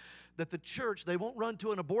time. That the church, they won't run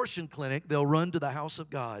to an abortion clinic, they'll run to the house of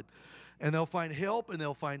God. And they'll find help, and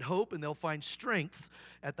they'll find hope, and they'll find strength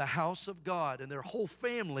at the house of God. And their whole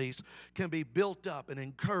families can be built up and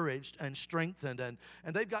encouraged and strengthened. And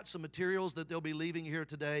they've got some materials that they'll be leaving here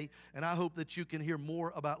today. And I hope that you can hear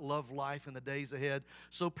more about Love Life in the days ahead.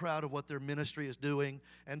 So proud of what their ministry is doing.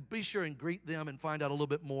 And be sure and greet them and find out a little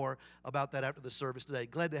bit more about that after the service today.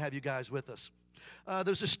 Glad to have you guys with us.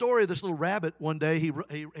 There's a story of this little rabbit. One day he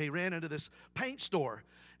ran into this paint store.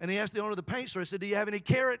 And he asked the owner of the paint store, he said, "Do you have any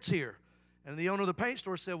carrots here?" And the owner of the paint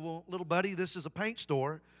store said, "Well, little buddy, this is a paint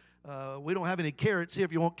store. We don't have any carrots here.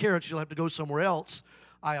 If you want carrots, you'll have to go somewhere else.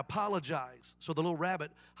 I apologize." So the little rabbit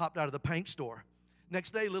hopped out of the paint store. Next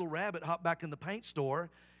day, little rabbit hopped back in the paint store,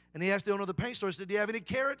 and he asked the owner of the paint store, he said, "Do you have any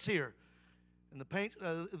carrots here?" And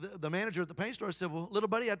the manager at the paint store said, "Well, little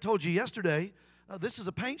buddy, I told you yesterday, this is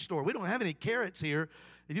a paint store. We don't have any carrots here.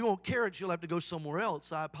 If you want carrots, you'll have to go somewhere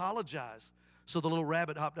else. I apologize." So the little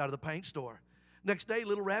rabbit hopped out of the paint store. Next day,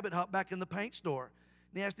 little rabbit hopped back in the paint store.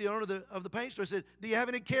 And he asked the owner of the paint store, said, "Do you have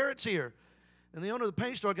any carrots here?" And the owner of the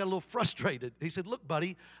paint store got a little frustrated. He said, "Look,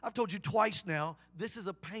 buddy, I've told you twice now, this is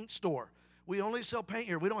a paint store. We only sell paint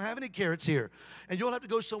here. We don't have any carrots here. And you'll have to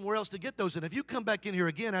go somewhere else to get those. And if you come back in here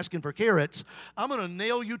again asking for carrots, I'm going to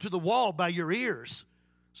nail you to the wall by your ears."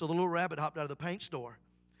 So the little rabbit hopped out of the paint store.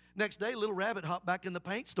 Next day, little rabbit hopped back in the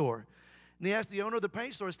paint store. And he asked the owner of the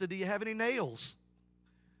paint store, he said, "Do you have any nails?"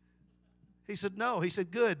 He said, "No." He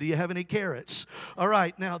said, "Good. Do you have any carrots?" All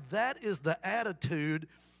right. Now, that is the attitude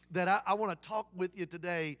that I want to talk with you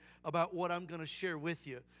today about what I'm going to share with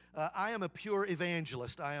you. I am a pure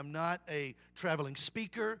evangelist. I am not a traveling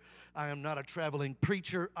speaker. I am not a traveling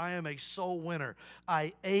preacher. I am a soul winner.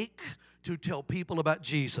 I ache to tell people about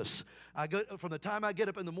Jesus. From the time I get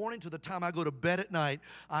up in the morning to the time I go to bed at night,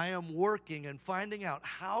 I am working and finding out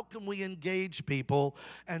how can we engage people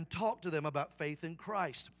and talk to them about faith in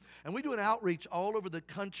Christ. And we do an outreach all over the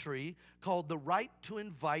country called the Right to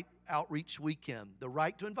Invite Outreach Weekend. The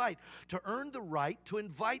right to invite. To earn the right to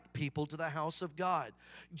invite people to the house of God.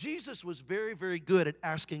 Jesus was very, very good at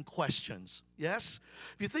asking questions. Yes?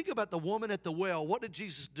 If you think about the woman at the well, what did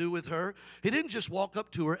Jesus do with her? He didn't just walk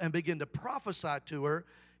up to her and begin to prophesy to her.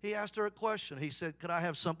 He asked her a question. He said, "Could I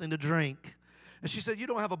have something to drink?" And she said, "You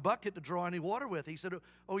don't have a bucket to draw any water with." He said,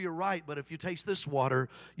 "Oh, you're right, but if you taste this water,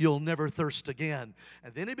 you'll never thirst again."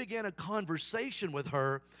 And then he began a conversation with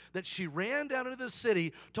her that she ran down into the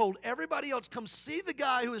city, told everybody else, "Come see the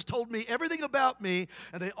guy who has told me everything about me."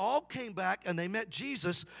 And they all came back and they met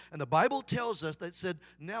Jesus. And the Bible tells us that said,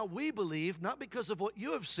 "Now we believe, not because of what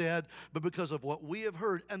you have said, but because of what we have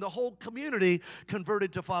heard." And the whole community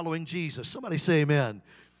converted to following Jesus. Somebody say amen.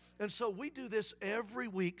 And so we do this every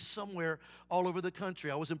week somewhere all over the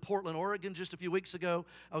country. I was in Portland, Oregon just a few weeks ago.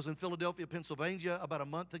 I was in Philadelphia, Pennsylvania about a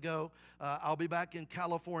month ago. I'll be back in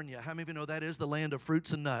California. How many of you know that is the land of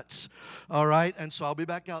fruits and nuts? All right, and so I'll be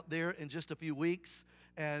back out there in just a few weeks.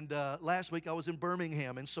 And last week I was in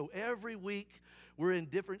Birmingham. And so every week we're in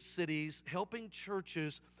different cities helping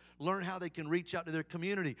churches learn how they can reach out to their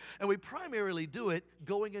community. And we primarily do it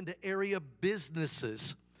going into area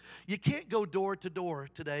businesses. You can't go door to door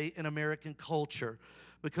today in American culture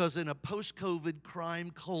because in a post-COVID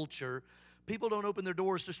crime culture, people don't open their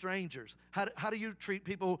doors to strangers. How do you treat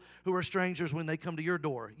people who are strangers when they come to your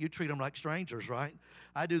door? You treat them like strangers, right?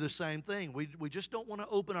 I do the same thing. We just don't want to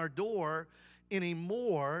open our door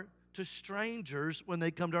anymore to strangers when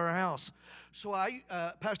they come to our house. So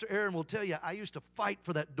Pastor Aaron will tell you, I used to fight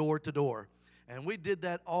for that door to door. And we did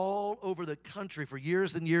that all over the country for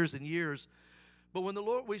years and years and years. But when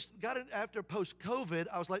we got in after post-COVID,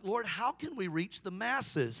 I was like, Lord, how can we reach the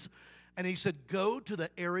masses? And he said, go to the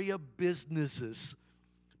area businesses.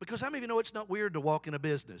 Because how many of you know it's not weird to walk in a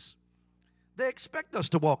business? They expect us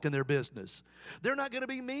to walk in their business. They're not going to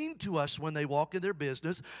be mean to us when they walk in their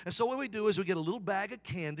business. And so what we do is we get a little bag of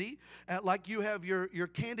candy, like you have your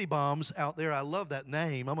candy bombs out there. I love that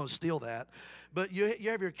name. I'm going to steal that. But you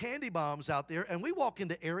have your candy bombs out there, and we walk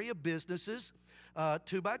into area businesses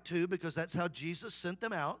 2 by 2 because that's how Jesus sent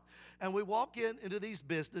them out. And we walk into these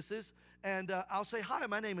businesses, and I'll say, hi,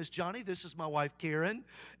 my name is Johnny. This is my wife, Karen,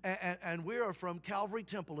 and we are from Calvary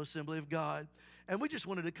Temple Assembly of God. And we just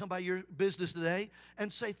wanted to come by your business today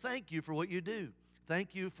and say thank you for what you do.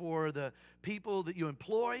 Thank you for the people that you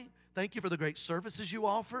employ. Thank you for the great services you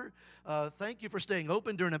offer. Thank you for staying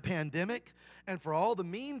open during a pandemic. And for all the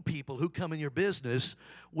mean people who come in your business,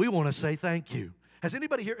 we want to say thank you. Has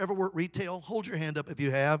anybody here ever worked retail? Hold your hand up if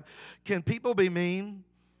you have. Can people be mean?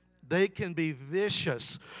 They can be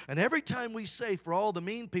vicious. And every time we say for all the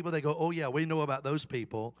mean people, they go, oh, yeah, we know about those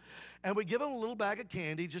people. And we give them a little bag of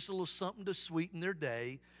candy, just a little something to sweeten their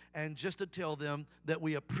day, and just to tell them that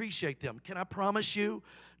we appreciate them. Can I promise you,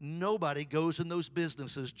 nobody goes in those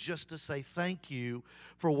businesses just to say thank you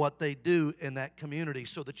for what they do in that community.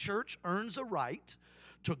 So the church earns a right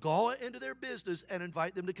to go into their business and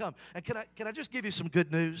invite them to come. And can I just give you some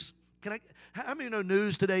good news? How many know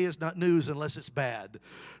news today is not news unless it's bad?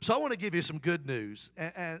 So I want to give you some good news.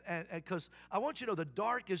 And because I want you to know the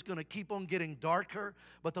dark is going to keep on getting darker,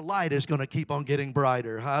 but the light is going to keep on getting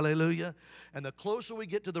brighter. Hallelujah. And the closer we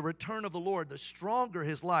get to the return of the Lord, the stronger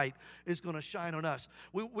His light is going to shine on us.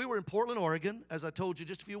 We were in Portland, Oregon, as I told you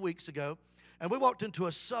just a few weeks ago, and we walked into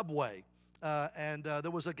a Subway. And there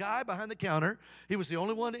was a guy behind the counter. He was the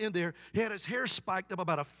only one in there. He had his hair spiked up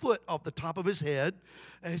about a foot off the top of his head,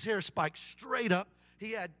 and his hair spiked straight up.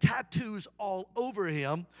 He had tattoos all over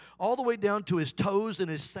him, all the way down to his toes and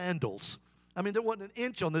his sandals. I mean, there wasn't an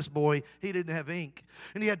inch on this boy he didn't have ink.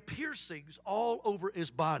 And he had piercings all over his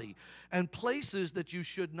body. And places that you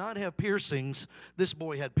should not have piercings, this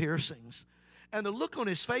boy had piercings. And the look on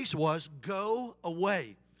his face was, go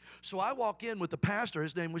away. So I walk in with the pastor.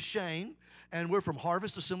 His name was Shane, and we're from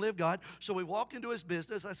Harvest Assembly of God. So we walk into his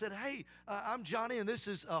business. I said, hey, I'm Johnny, and this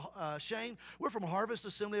is Shane. We're from Harvest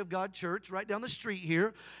Assembly of God Church right down the street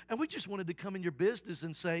here, and we just wanted to come in your business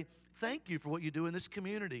and say thank you for what you do in this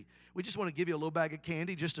community. We just want to give you a little bag of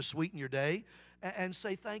candy just to sweeten your day and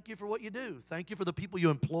say thank you for what you do. Thank you for the people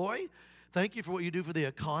you employ. Thank you for what you do for the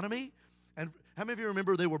economy. And how many of you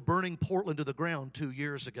remember they were burning Portland to the ground 2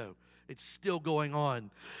 years ago? It's still going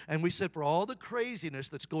on. And we said, for all the craziness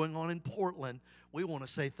that's going on in Portland, we want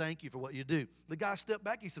to say thank you for what you do. The guy stepped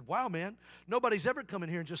back. He said, wow, man, nobody's ever come in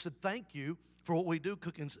here and just said thank you for what we do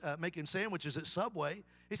making sandwiches at Subway.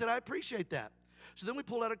 He said, I appreciate that. So then we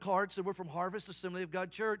pulled out a card, said, we're from Harvest Assembly of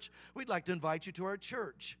God Church. We'd like to invite you to our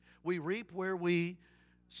church. We reap where we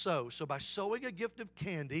sow. So by sowing a gift of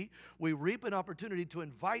candy, we reap an opportunity to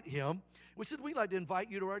invite him. We said, we'd like to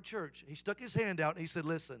invite you to our church. He stuck his hand out and he said,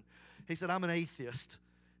 listen, he said, I'm an atheist.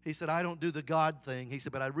 He said, I don't do the God thing. He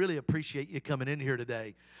said, but I really appreciate you coming in here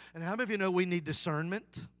today. And how many of you know we need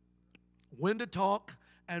discernment? When to talk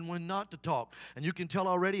and when not to talk. And you can tell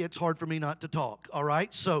already it's hard for me not to talk, all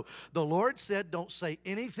right? So the Lord said, don't say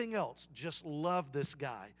anything else. Just love this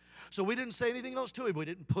guy. So we didn't say anything else to him. We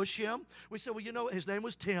didn't push him. We said, well, you know what? His name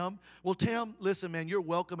was Tim. Well, Tim, listen, man, you're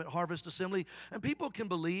welcome at Harvest Assembly. And people can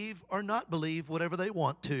believe or not believe whatever they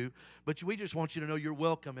want to, but we just want you to know you're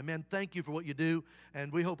welcome. And, man, thank you for what you do,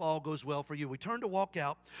 and we hope all goes well for you. We turned to walk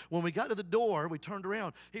out. When we got to the door, we turned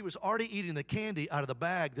around. He was already eating the candy out of the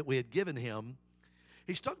bag that we had given him.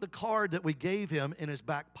 He stuck the card that we gave him in his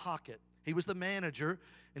back pocket. He was the manager,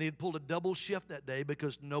 and he had pulled a double shift that day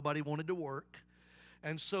because nobody wanted to work.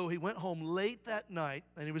 And so he went home late that night,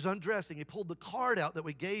 and he was undressing. He pulled the card out that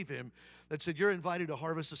we gave him that said, you're invited to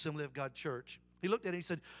Harvest Assembly of God Church. He looked at it and he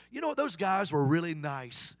said, you know what, those guys were really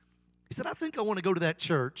nice. He said, I think I want to go to that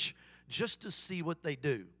church just to see what they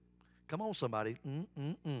do. Come on, somebody.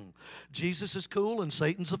 Jesus is cool and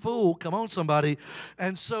Satan's a fool. Come on, somebody.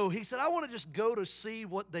 And so he said, I want to just go to see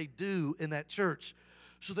what they do in that church.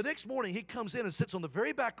 So the next morning, he comes in and sits on the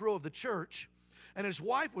very back row of the church, and his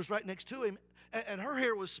wife was right next to him, and her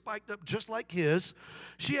hair was spiked up just like his.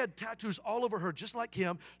 She had tattoos all over her just like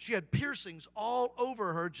him. She had piercings all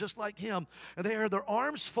over her just like him. And they had their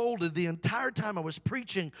arms folded the entire time I was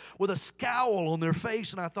preaching with a scowl on their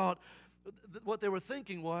face. And I thought, what they were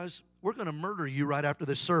thinking was, we're going to murder you right after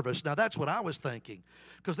this service. Now, that's what I was thinking,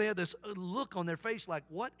 because they had this look on their face like,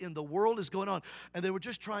 what in the world is going on? And they were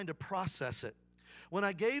just trying to process it. When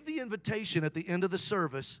I gave the invitation at the end of the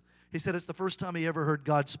service, he said it's the first time he ever heard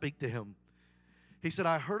God speak to him. He said,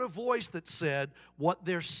 I heard a voice that said, what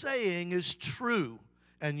they're saying is true,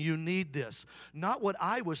 and you need this. Not what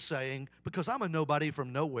I was saying, because I'm a nobody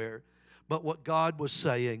from nowhere, but what God was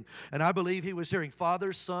saying. And I believe he was hearing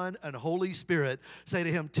Father, Son, and Holy Spirit say to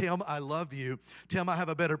him, Tim, I love you. Tim, I have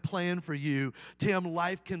a better plan for you. Tim,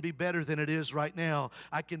 life can be better than it is right now.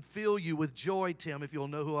 I can fill you with joy, Tim, if you'll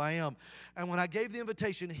know who I am. And when I gave the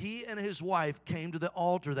invitation, he and his wife came to the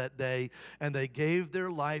altar that day, and they gave their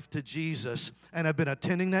life to Jesus, and have been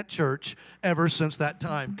attending that church ever since that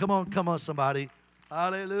time. Come on, somebody.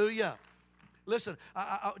 Hallelujah. Listen,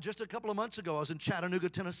 just a couple of months ago, I was in Chattanooga,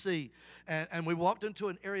 Tennessee, and we walked into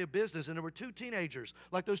an area of business, and there were two teenagers,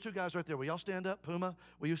 like those two guys right there. Will y'all stand up? Puma,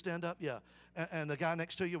 will you stand up? Yeah. And the guy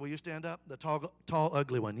next to you, will you stand up? The tall,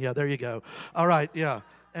 ugly one. Yeah, there you go. All right, yeah.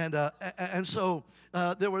 And so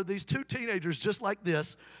there were these two teenagers just like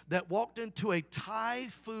this that walked into a Thai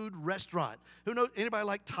food restaurant. Who knows? Anybody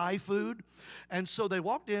like Thai food? And so they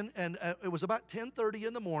walked in, and it was about 10:30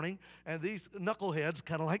 in the morning, and these knuckleheads,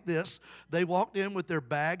 kind of like this, they walked in with their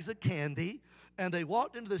bags of candy, and they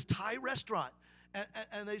walked into this Thai restaurant,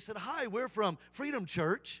 and they said, hi, we're from Freedom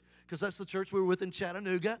Church, because that's the church we were with in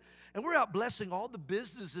Chattanooga, and we're out blessing all the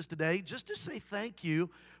businesses today just to say thank you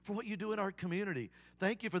for what you do in our community.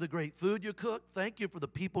 Thank you for the great food you cook. Thank you for the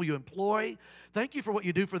people you employ. Thank you for what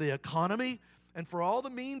you do for the economy. And for all the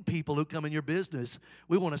mean people who come in your business,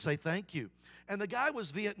 we want to say thank you. And the guy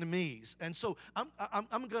was Vietnamese. And so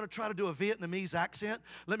I'm going to try to do a Vietnamese accent.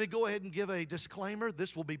 Let me go ahead and give a disclaimer.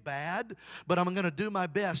 This will be bad, but I'm going to do my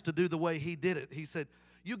best to do the way he did it. He said,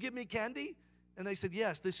 you give me candy? And they said,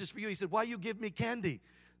 yes, this is for you. He said, why you give me candy?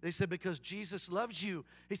 They said, because Jesus loves you.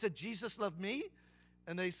 He said, Jesus loved me?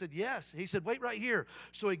 And they said, yes. He said, wait right here.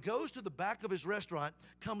 So he goes to the back of his restaurant,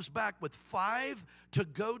 comes back with 5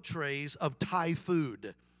 to-go trays of Thai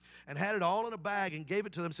food, and had it all in a bag and gave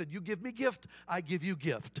it to them, said, you give me gift, I give you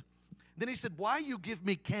gift. Then he said, why you give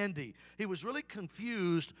me candy? He was really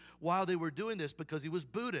confused while they were doing this because he was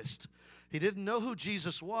Buddhist. He didn't know who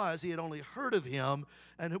Jesus was. He had only heard of him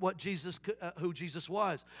and who Jesus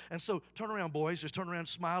was. And so turn around, boys. Just turn around,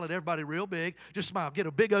 smile at everybody real big. Just smile. Get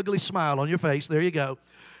a big, ugly smile on your face. There you go.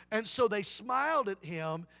 And so they smiled at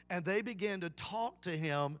him, and they began to talk to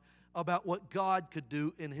him about what God could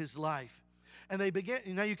do in his life. And they began,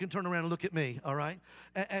 now you can turn around and look at me, all right?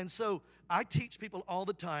 And so I teach people all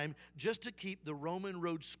the time just to keep the Roman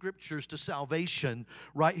road scriptures to salvation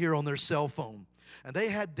right here on their cell phone. And they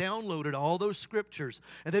had downloaded all those scriptures,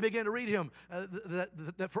 and they began to read him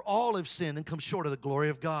that for all have sinned and come short of the glory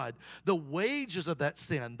of God. The wages of that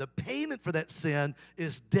sin, the payment for that sin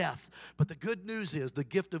is death. But the good news is the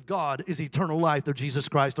gift of God is eternal life through Jesus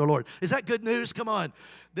Christ our Lord. Is that good news? Come on.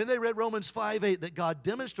 Then they read Romans 5:8, that God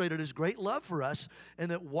demonstrated his great love for us,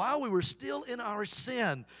 and that while we were still in our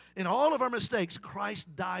sin, in all of our mistakes,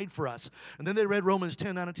 Christ died for us. And then they read Romans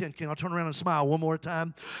 10:9 and 10. Can I turn around and smile one more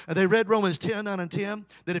time? And they read Romans 10:9 and 10,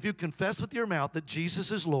 that if you confess with your mouth that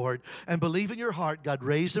Jesus is Lord and believe in your heart God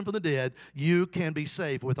raised him from the dead, you can be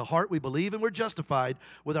saved. With the heart we believe and we're justified.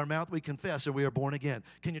 With our mouth we confess and we are born again.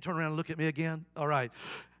 Can you turn around and look at me again? All right.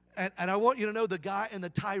 And I want you to know the guy in the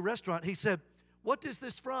Thai restaurant, he said, what is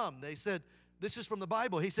this from? They said, this is from the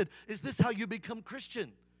Bible. He said, is this how you become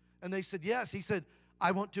Christian? And they said, yes. He said,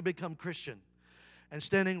 I want to become Christian. And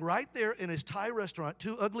standing right there in his Thai restaurant,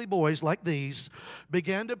 2 ugly boys like these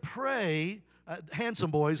began to pray.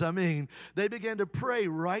 Handsome boys, I mean. They began to pray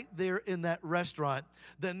right there in that restaurant.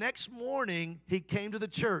 The next morning, he came to the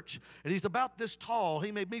church, and he's about this tall.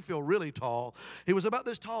 He made me feel really tall. He was about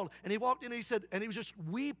this tall, and he walked in, and he said, and he was just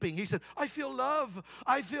weeping. He said, I feel love.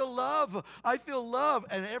 I feel love. I feel love.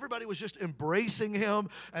 And everybody was just embracing him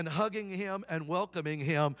and hugging him and welcoming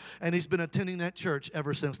him, and he's been attending that church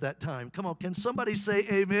ever since that time. Come on, can somebody say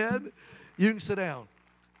amen? You can sit down.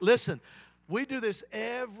 Listen. We do this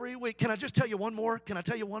every week. Can I just tell you one more? Can I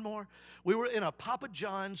tell you one more? We were in a Papa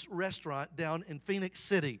John's restaurant down in Phoenix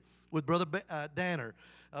City. with Brother Danner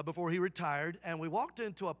before he retired, and we walked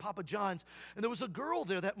into a Papa John's, and there was a girl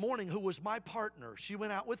there that morning who was my partner. She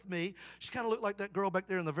went out with me. She kind of looked like that girl back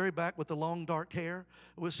there in the very back with the long, dark hair.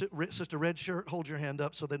 With Sister Red Shirt. Hold your hand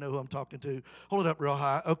up so they know who I'm talking to. Hold it up real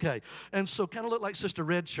high. Okay. And so kind of looked like Sister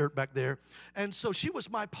Red Shirt back there. And so she was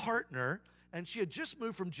my partner, and she had just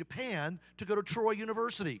moved from Japan to go to Troy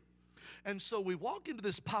University. And so we walk into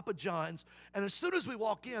this Papa John's, and as soon as we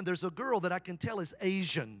walk in, there's a girl that I can tell is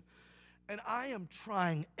Asian. And I am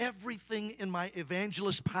trying everything in my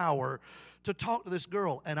evangelist power to talk to this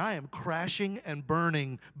girl, and I am crashing and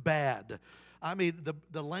burning bad. I mean,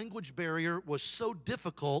 the language barrier was so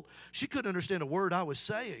difficult, she couldn't understand a word I was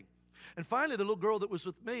saying. And finally, the little girl that was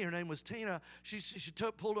with me, her name was Tina, she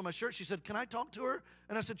pulled on my shirt. She said, "Can I talk to her?"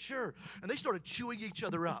 And I said, "Sure." And they started chewing each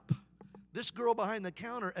other up. This girl behind the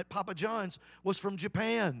counter at Papa John's was from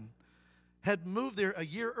Japan, had moved there a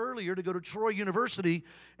year earlier to go to Troy University,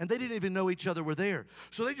 and they didn't even know each other were there.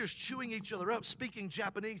 So they're just chewing each other up, speaking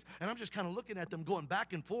Japanese, and I'm just kind of looking at them going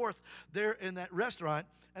back and forth there in that restaurant.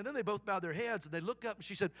 And then they both bowed their heads, and they look up, and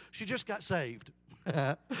she said, she just got saved.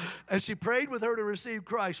 And she prayed with her to receive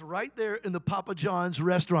Christ right there in the Papa John's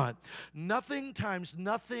restaurant. Nothing times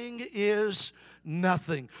nothing is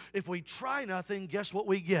nothing. If we try nothing, guess what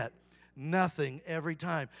we get? Nothing every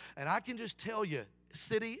time. And I can just tell you,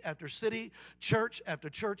 city after city, church after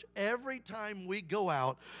church, every time we go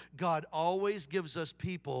out, God always gives us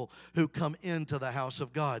people who come into the house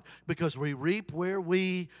of God because we reap where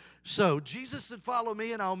we sow. Jesus said, "Follow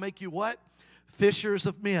me and I'll make you" what? Fishers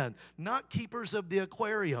of men, not keepers of the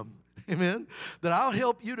aquarium. Amen. That I'll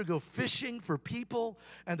help you to go fishing for people,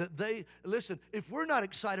 and that they, listen, if we're not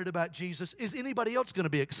excited about Jesus, is anybody else going to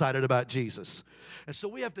be excited about Jesus? And so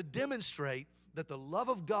we have to demonstrate that the love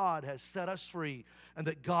of God has set us free and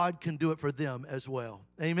that God can do it for them as well.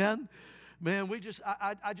 Amen? Man,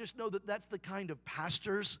 I just know that that's the kind of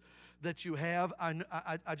pastors that you have.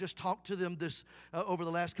 I just talked to them this over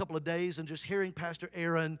the last couple of days, and just hearing Pastor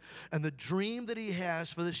Aaron and the dream that he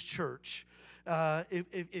has for this church.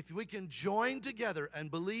 If we can join together and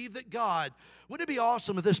believe that God, wouldn't it be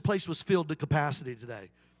awesome if this place was filled to capacity today?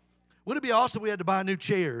 Wouldn't it be awesome if we had to buy new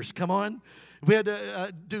chairs? Come on. If we had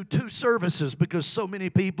to do 2 services because so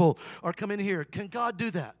many people are coming here. Can God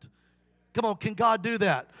do that? Come on, can God do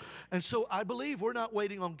that? And so I believe we're not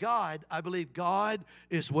waiting on God. I believe God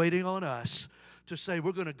is waiting on us to say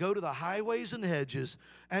we're going to go to the highways and hedges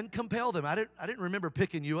and compel them. I didn't remember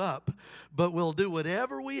picking you up, but we'll do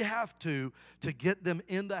whatever we have to get them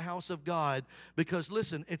in the house of God, because,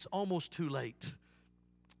 listen, it's almost too late.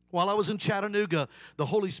 While I was in Chattanooga, the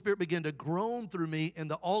Holy Spirit began to groan through me in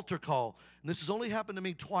the altar call. And this has only happened to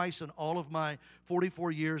me twice in all of my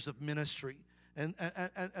 44 years of ministry. And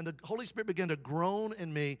the Holy Spirit began to groan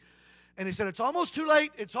in me. And he said, "It's almost too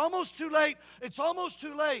late. It's almost too late. It's almost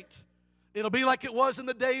too late. It'll be like it was in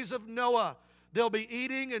the days of Noah. They'll be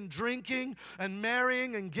eating and drinking and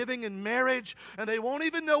marrying and giving in marriage, and they won't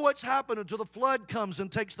even know what's happened until the flood comes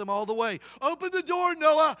and takes them all the way. Open the door,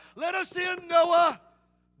 Noah. Let us in, Noah."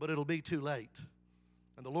 But it'll be too late.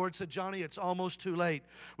 And the Lord said, "Johnny, it's almost too late.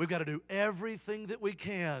 We've got to do everything that we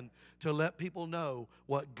can to let people know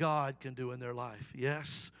what God can do in their life."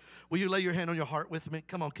 Yes? Will you lay your hand on your heart with me?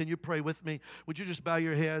 Come on, can you pray with me? Would you just bow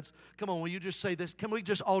your heads? Come on, will you just say this? Can we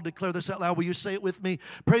just all declare this out loud? Will you say it with me?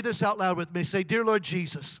 Pray this out loud with me. Say, "Dear Lord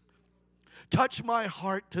Jesus, touch my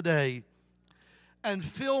heart today and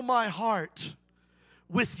fill my heart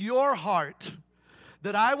with your heart,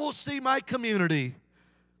 that I will see my community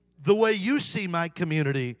the way you see my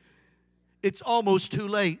community. It's almost too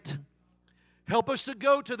late. Help us to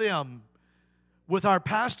go to them with our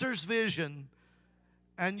pastor's vision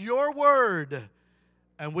and your word.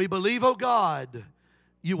 And we believe, oh God,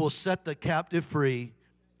 you will set the captive free.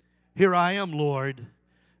 Here I am, Lord.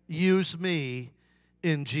 Use me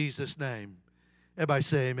in Jesus' name." Everybody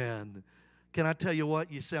say amen. Can I tell you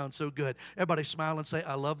what? You sound so good. Everybody smile and say,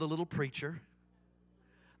 "I love the little preacher.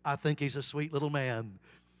 I think he's a sweet little man."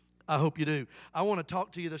 I hope you do. I want to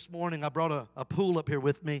talk to you this morning. I brought a pool up here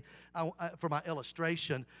with me for my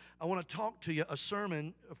illustration. I want to talk to you a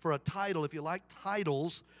sermon for a title. If you like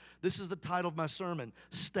titles, this is the title of my sermon,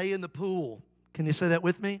 "Stay in the Pool." Can you say that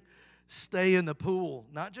with me? Stay in the pool.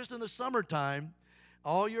 Not just in the summertime,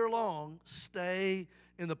 all year long, stay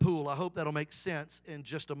in the pool. I hope that'll make sense in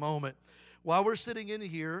just a moment. While we're sitting in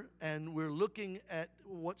here and we're looking at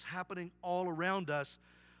what's happening all around us,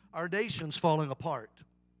 our nation's falling apart.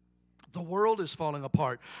 The world is falling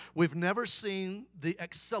apart. We've never seen the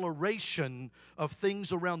acceleration of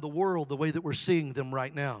things around the world the way that we're seeing them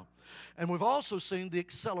right now. And we've also seen the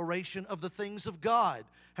acceleration of the things of God.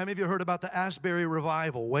 How many of you heard about the Asbury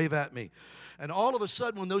revival? Wave at me. And all of a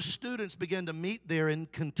sudden, when those students began to meet there in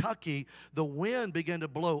Kentucky, the wind began to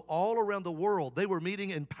blow all around the world. They were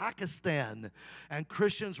meeting in Pakistan, and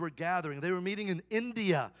Christians were gathering. They were meeting in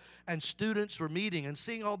India, and students were meeting and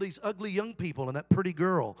seeing all these ugly young people and that pretty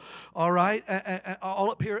girl, all right, and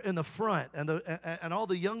all up here in the front, and all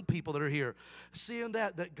the young people that are here, seeing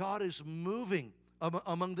that God is moving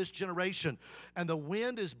among this generation, and the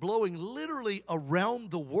wind is blowing literally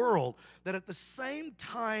around the world, that at the same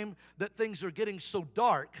time that things are getting so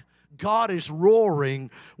dark, God is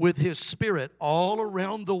roaring with His Spirit all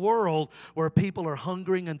around the world, where people are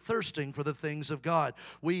hungering and thirsting for the things of God.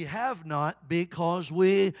 We have not because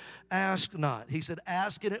we ask not. He said,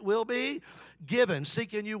 ask and it will be given.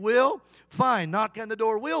 Seek and you will find. Knock and the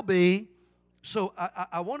door will be. So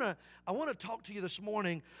I want to talk to you this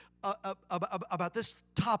morning about this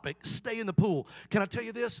topic, stay in the pool. Can I tell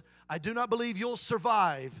you this? I do not believe you'll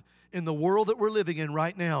survive in the world that we're living in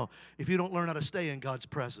right now if you don't learn how to stay in God's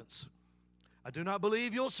presence. I do not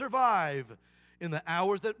believe you'll survive in the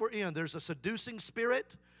hours that we're in. There's a seducing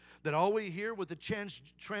spirit that all we hear with the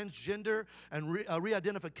transgender and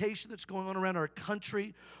re-identification that's going on around our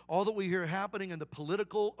country, all that we hear happening in the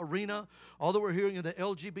political arena, all that we're hearing in the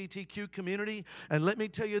LGBTQ community. And let me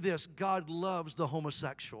tell you this, God loves the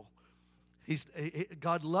homosexual.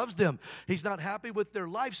 God loves them. He's not happy with their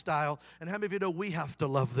lifestyle. And how many of you know we have to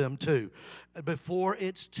love them too before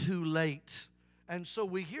it's too late? And so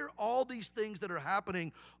we hear all these things that are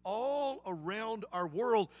happening all around our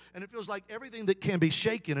world, and it feels like everything that can be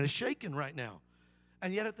shaken is shaken right now.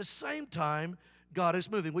 And yet at the same time, God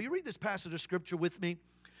is moving. Will you read this passage of Scripture with me?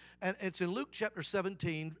 And it's in Luke chapter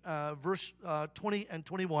 17, verse 20 and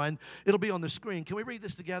 21. It'll be on the screen. Can we read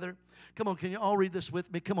this together? Come on, can you all read this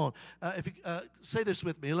with me? Come on. If you say this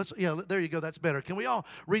with me. Yeah, there you go. That's better. Can we all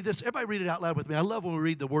read this? Everybody read it out loud with me. I love when we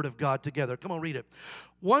read the Word of God together. Come on, read it.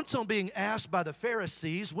 Once on being asked by the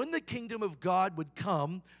Pharisees when the kingdom of God would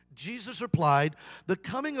come, Jesus replied, the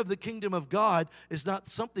coming of the kingdom of God is not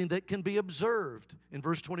something that can be observed. In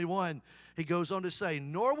verse 21, he goes on to say,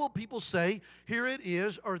 nor will people say, here it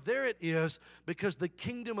is, or there it is, because the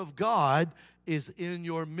kingdom of God is in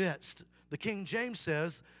your midst. The King James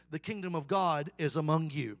says, the kingdom of God is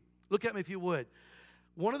among you. Look at me if you would.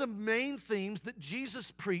 One of the main themes that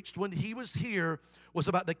Jesus preached when he was here was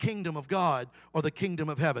about the kingdom of God or the kingdom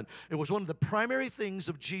of heaven. It was one of the primary things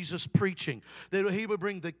of Jesus' preaching, that he would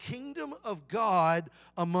bring the kingdom of God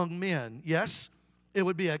among men. Yes, it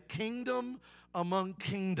would be a kingdom among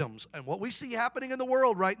kingdoms. And what we see happening in the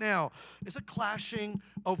world right now is a clashing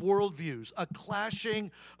of worldviews, a clashing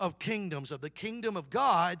of kingdoms, of the kingdom of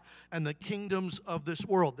God and the kingdoms of this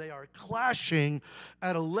world. They are clashing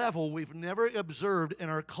at a level we've never observed in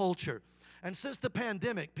our culture. And since the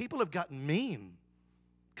pandemic, people have gotten mean.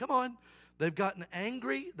 Come on. They've gotten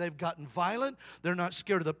angry. They've gotten violent. They're not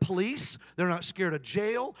scared of the police. They're not scared of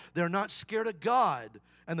jail. They're not scared of God.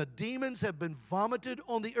 And the demons have been vomited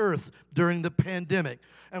on the earth during the pandemic.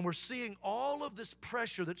 And we're seeing all of this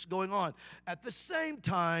pressure that's going on. At the same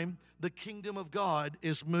time, the kingdom of God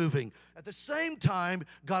is moving. At the same time,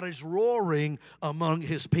 God is roaring among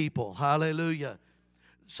His people. Hallelujah.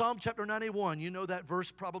 Psalm chapter 91, you know that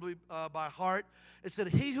verse probably by heart. It said,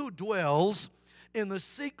 he who dwells in the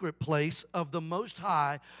secret place of the Most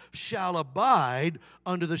High shall abide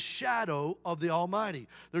under the shadow of the Almighty.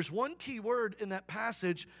 There's one key word in that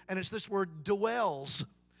passage, and it's this word dwells.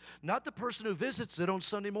 Not the person who visits it on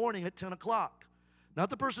Sunday morning at 10 o'clock. Not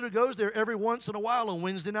the person who goes there every once in a while on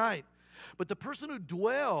Wednesday night. But the person who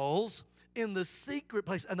dwells in the secret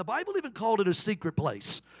place. And the Bible even called it a secret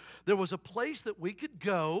place. There was a place that we could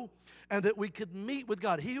go and that we could meet with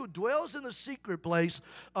God. He who dwells in the secret place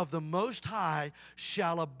of the Most High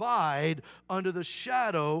shall abide under the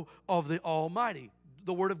shadow of the Almighty.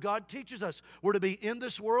 The Word of God teaches us we're to be in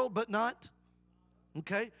this world, but not.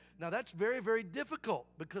 Okay? Now that's very, very difficult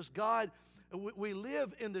because God, we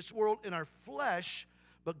live in this world in our flesh,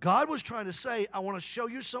 but God was trying to say, I want to show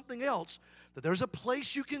you something else, that there's a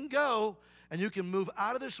place you can go and you can move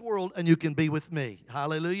out of this world and you can be with me.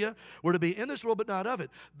 Hallelujah. We're to be in this world but not of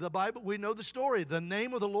it. The Bible, we know the story. The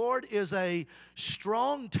name of the Lord is a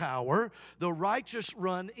strong tower. The righteous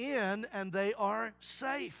run in and they are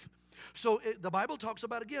safe. So the Bible talks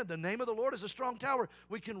about, again, the name of the Lord is a strong tower.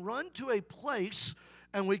 We can run to a place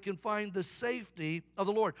and we can find the safety of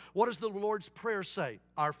the Lord. What does the Lord's Prayer say?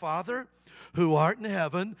 Our Father, who art in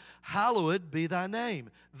heaven, hallowed be thy name.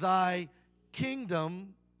 Thy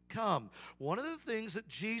kingdom come. One of the things that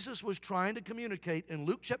Jesus was trying to communicate in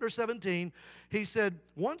Luke chapter 17, he said,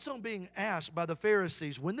 once on being asked by the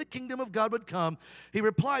Pharisees when the kingdom of God would come, he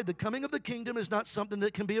replied, the coming of the kingdom is not something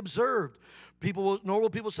that can be observed. Nor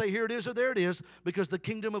will people say, here it is or there it is, because the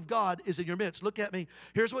kingdom of God is in your midst. Look at me.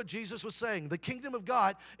 Here's what Jesus was saying. The kingdom of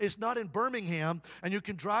God is not in Birmingham, and you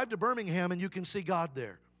can drive to Birmingham and you can see God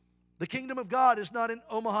there. The kingdom of God is not in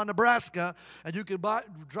Omaha, Nebraska, and you can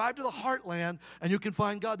drive to the heartland and you can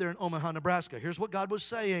find God there in Omaha, Nebraska. Here's what God was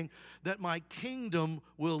saying, that my kingdom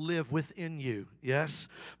will live within you. Yes?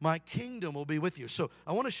 My kingdom will be with you. So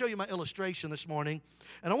I want to show you my illustration this morning,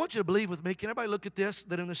 and I want you to believe with me. Can everybody look at this?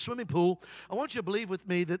 That in the swimming pool, I want you to believe with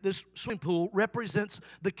me that this swimming pool represents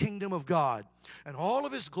the kingdom of God and all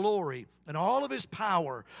of His glory and all of His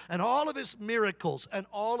power and all of His miracles and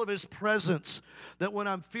all of His presence. That when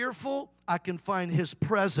I'm fearful, I can find His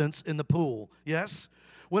presence in the pool. Yes?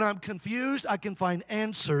 When I'm confused, I can find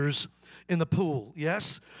answers in the pool.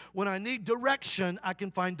 Yes? When I need direction, I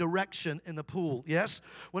can find direction in the pool. Yes?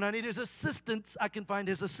 When I need His assistance, I can find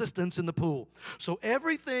His assistance in the pool. So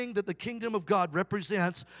everything that the kingdom of God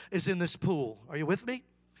represents is in this pool. Are you with me?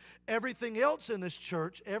 Everything else in this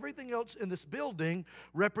church, everything else in this building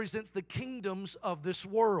represents the kingdoms of this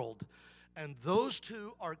world. And those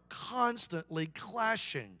two are constantly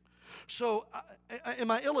clashing. So in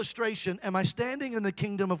my illustration, am I standing in the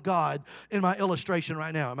kingdom of God in my illustration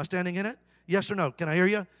right now? Am I standing in it? Yes or no? Can I hear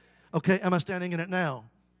you? Okay, am I standing in it now?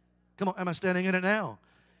 Come on, am I standing in it now?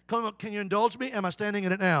 Come on, can you indulge me? Am I standing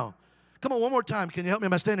in it now? Come on, one more time. Can you help me?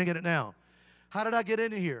 Am I standing in it now? How did I get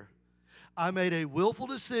into here? I made a willful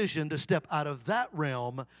decision to step out of that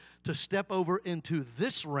realm to step over into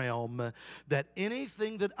this realm, that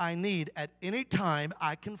anything that I need at any time,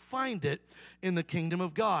 I can find it in the kingdom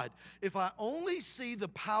of God. If I only see the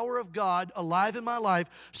power of God alive in my life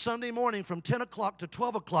Sunday morning from 10 o'clock to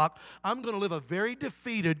 12 o'clock, I'm going to live a very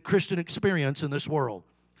defeated Christian experience in this world.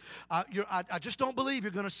 I just don't believe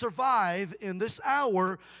you're going to survive in this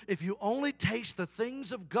hour if you only taste the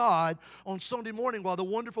things of God on Sunday morning while the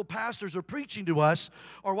wonderful pastors are preaching to us,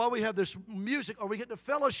 or while we have this music, or we get to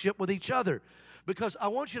fellowship with each other. Because I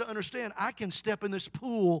want you to understand, I can step in this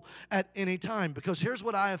pool at any time. Because here's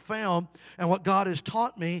what I have found, and what God has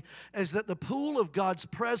taught me, is that the pool of God's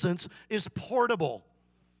presence is portable.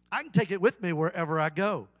 I can take it with me wherever I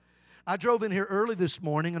go. I drove in here early this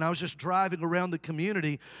morning, and I was just driving around the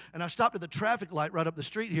community, and I stopped at the traffic light right up the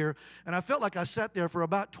street here, and I felt like I sat there for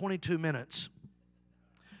about 22 minutes.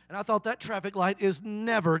 And I thought, that traffic light is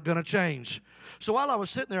never going to change. So while I was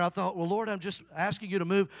sitting there, I thought, well, Lord, I'm just asking you to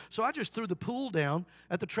move. So I just threw the pool down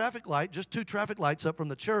at the traffic light, just 2 traffic lights up from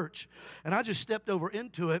the church. And I just stepped over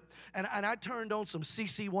into it, and I turned on some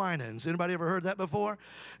CeCe Winans. Anybody ever heard that before?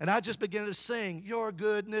 And I just began to sing, your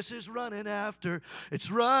goodness is running after,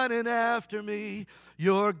 it's running after me.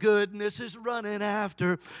 Your goodness is running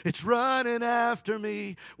after, it's running after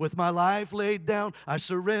me. With my life laid down, I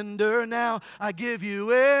surrender now. I give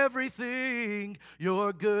you everything.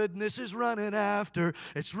 Your goodness is running after,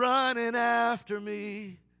 it's running after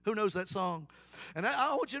me. Who knows that song? And I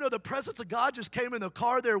want you to know, the presence of God just came in the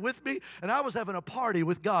car there with me, and I was having a party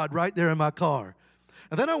with God right there in my car.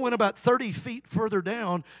 And then I went about 30 feet further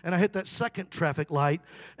down, and I hit that second traffic light,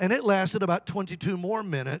 and it lasted about 22 more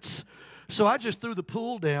minutes. So I just threw the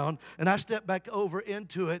pool down, and I stepped back over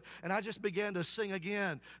into it, and I just began to sing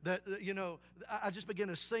again. I just began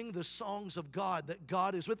to sing the songs of God, that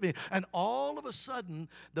God is with me. And all of a sudden,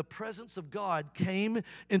 the presence of God came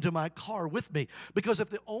into my car with me. Because if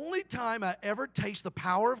the only time I ever taste the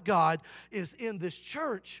power of God is in this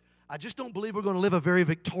church, I just don't believe we're going to live a very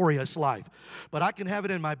victorious life. But I can have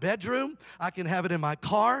it in my bedroom. I can have it in my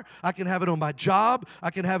car. I can have it on my job. I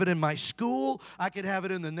can have it in my school. I can have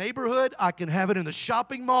it in the neighborhood. I can have it in the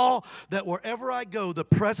shopping mall. That wherever I go, the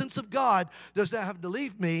presence of God does not have to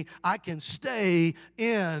leave me. I can stay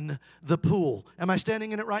in the pool. Am I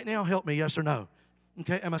standing in it right now? Help me, yes or no?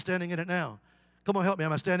 Okay, am I standing in it now? Come on, help me.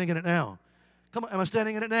 Am I standing in it now? Come on, am I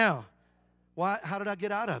standing in it now? Why? How did I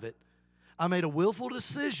get out of it? I made a willful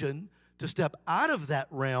decision to step out of that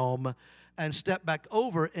realm and step back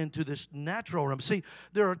over into this natural realm. See,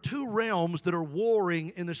 there are 2 realms that are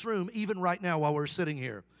warring in this room, even right now while we're sitting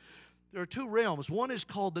here. There are 2 realms. One is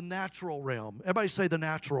called the natural realm. Everybody say the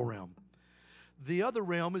natural realm. The other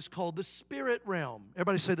realm is called the spirit realm.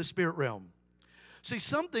 Everybody say the spirit realm. See,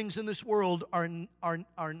 some things in this world are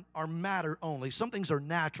matter only. Some things are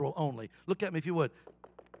natural only. Look at me if you would.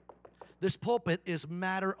 This pulpit is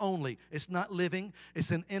matter only. It's not living.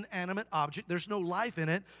 It's an inanimate object. There's no life in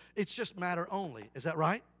it. It's just matter only. Is that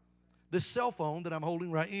right? This cell phone that I'm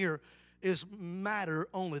holding right here is matter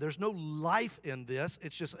only. There's no life in this.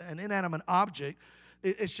 It's just an inanimate object.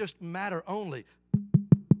 It's just matter only.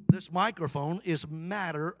 This microphone is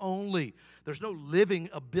matter only. There's no living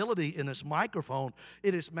ability in this microphone.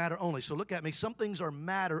 It is matter only. So look at me. Some things are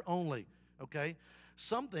matter only, okay?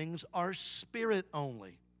 Some things are spirit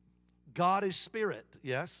only. God is spirit,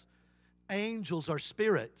 yes. Angels are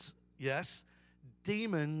spirits, yes.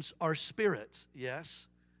 Demons are spirits, yes.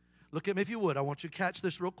 Look at me if you would. I want you to catch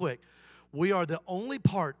this real quick. We are the only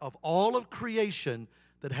part of all of creation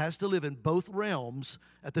that has to live in both realms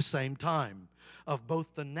at the same time, of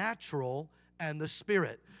both the natural and the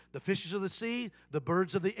spirit. The fishes of the sea, the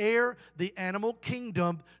birds of the air, the animal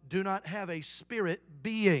kingdom do not have a spirit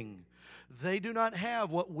being. They do not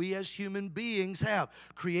have what we as human beings have.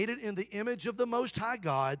 Created in the image of the Most High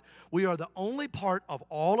God, we are the only part of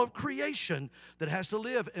all of creation that has to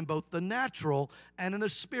live in both the natural and in the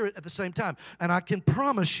spirit at the same time. And I can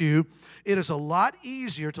promise you, it is a lot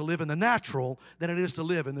easier to live in the natural than it is to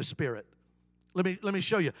live in the spirit. Let me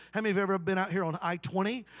show you. How many of you have ever been out here on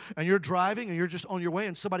I-20 and you're driving and you're just on your way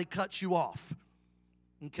and somebody cuts you off?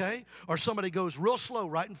 Okay? Or somebody goes real slow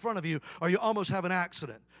right in front of you, or you almost have an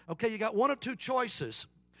accident. Okay, you got one of two choices.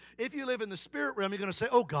 If you live in the spirit realm, you're going to say,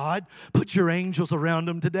 oh, God, put your angels around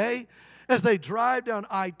them today. As they drive down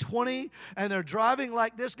I-20 and they're driving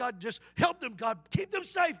like this, God, just help them, God. Keep them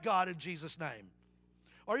safe, God, in Jesus' name.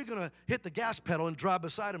 Or you're going to hit the gas pedal and drive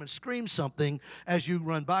beside them and scream something as you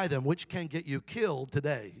run by them, which can get you killed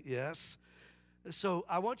today, yes? So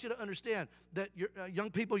I want you to understand that young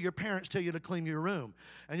people, your parents tell you to clean your room.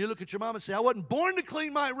 And you look at your mom and say, I wasn't born to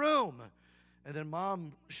clean my room. And then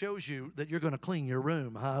mom shows you that you're going to clean your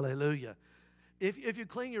room. Hallelujah. If you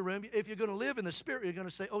clean your room, if you're going to live in the spirit, you're going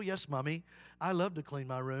to say, oh, yes, Mommy, I love to clean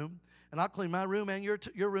my room. And I'll clean my room and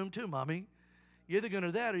your room too, Mommy. You're either going to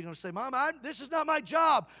do that or you're going to say, Mom, this is not my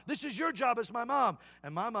job. This is your job as my mom.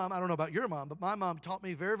 And my mom, I don't know about your mom, but my mom taught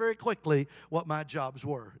me very, very quickly what my jobs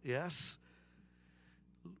were. Yes?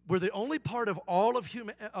 We're the only part of all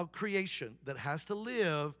of creation that has to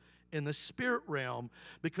live in the spirit realm,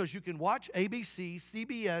 because you can watch ABC,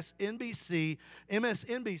 CBS, NBC,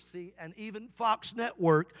 MSNBC, and even Fox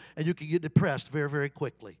Network, and you can get depressed very, very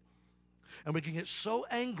quickly. And we can get so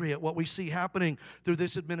angry at what we see happening through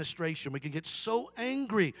this administration. We can get so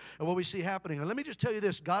angry at what we see happening. And let me just tell you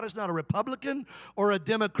this, God is not a Republican or a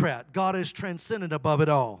Democrat. God is transcendent above it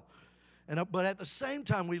all. But at the same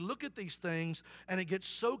time, we look at these things, and it gets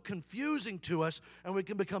so confusing to us, and we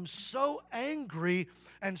can become so angry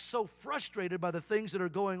and so frustrated by the things that are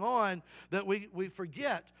going on that we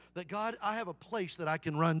forget that, God, I have a place that I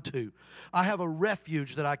can run to. I have a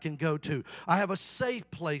refuge that I can go to. I have a safe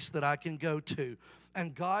place that I can go to.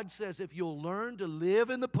 And God says, if you'll learn to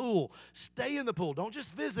live in the pool, stay in the pool. Don't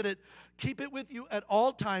just visit it. Keep it with you at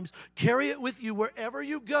all times. Carry it with you wherever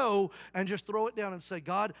you go, and just throw it down and say,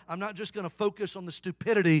 God, I'm not just going to focus on the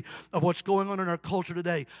stupidity of what's going on in our culture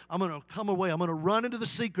today. I'm going to come away. I'm going to run into the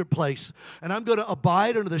secret place, and I'm going to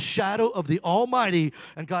abide under the shadow of the Almighty.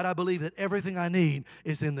 And God, I believe that everything I need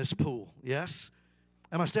is in this pool. Yes?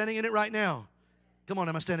 Am I standing in it right now? Come on,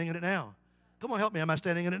 am I standing in it now? Come on, help me. Am I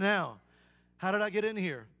standing in it now? How did I get in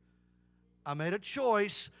here? I made a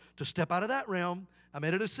choice to step out of that realm. I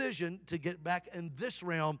made a decision to get back in this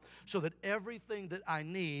realm so that everything that I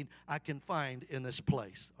need, I can find in this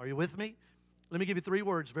place. Are you with me? Let me give you 3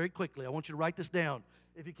 words very quickly. I want you to write this down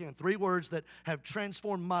if you can. 3 words that have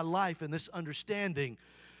transformed my life in this understanding.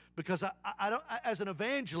 Because I don't, as an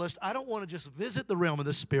evangelist, I don't want to just visit the realm of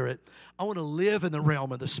the Spirit. I want to live in the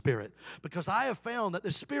realm of the Spirit. Because I have found that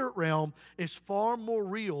the Spirit realm is far more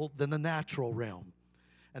real than the natural realm.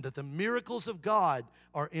 And that the miracles of God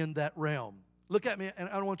are in that realm. Look at me, and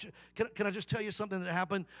I don't want you. Can I just tell you something that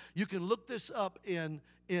happened? You can look this up on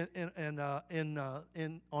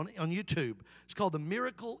YouTube. It's called The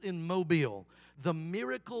Miracle in Mobile. The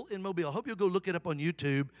Miracle in Mobile. I hope you'll go look it up on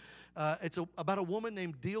YouTube. It's about a woman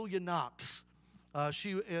named Delia Knox.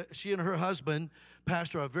 She and her husband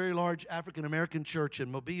pastor a very large African-American church in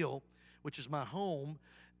Mobile, which is my home.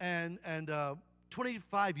 And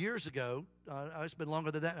 25 years ago, it's been longer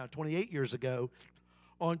than that now, 28 years ago,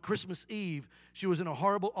 on Christmas Eve, she was in a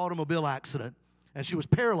horrible automobile accident, and she was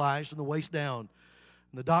paralyzed from the waist down.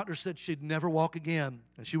 And the doctor said she'd never walk again,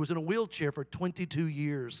 and she was in a wheelchair for 22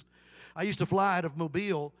 years. I used to fly out of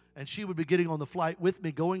Mobile, and she would be getting on the flight with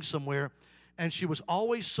me going somewhere, and she was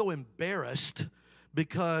always so embarrassed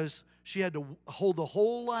because she had to hold the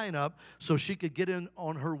whole line up so she could get in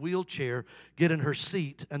on her wheelchair, get in her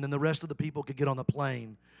seat, and then the rest of the people could get on the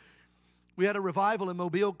plane. We had a revival in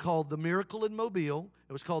Mobile called The Miracle in Mobile.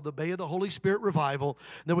 It was called the Bay of the Holy Spirit Revival.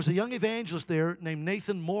 There was a young evangelist there named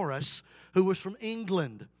Nathan Morris who was from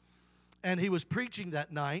England. And he was preaching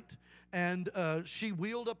that night. And she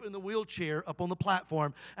wheeled up in the wheelchair up on the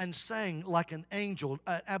platform and sang like an angel,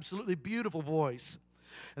 an absolutely beautiful voice.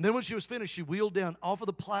 And then when she was finished, she wheeled down off of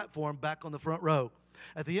the platform back on the front row.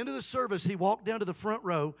 At the end of the service, he walked down to the front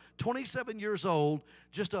row, 27 years old,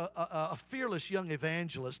 just a fearless young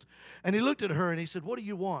evangelist. And he looked at her and he said, "What do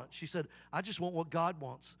you want?" She said, "I just want what God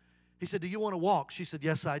wants." He said, "Do you want to walk?" She said,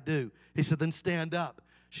 "Yes, I do." He said, "Then stand up."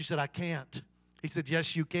 She said, "I can't." He said,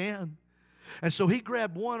 "Yes, you can." And so he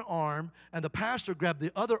grabbed one arm, and the pastor grabbed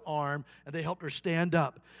the other arm, and they helped her stand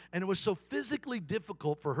up. And it was so physically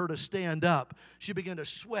difficult for her to stand up, she began to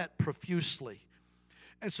sweat profusely.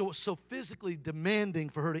 And so it was so physically demanding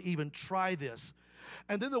for her to even try this.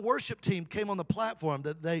 And then the worship team came on the platform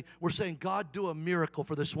that they were saying, "God, do a miracle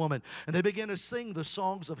for this woman." And they began to sing the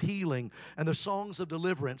songs of healing and the songs of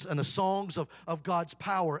deliverance and the songs of God's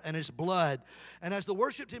power and His blood. And as the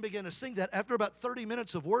worship team began to sing that, after about 30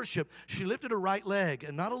 minutes of worship, she lifted her right leg,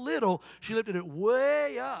 and not a little, she lifted it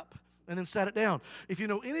way up and then sat it down. If you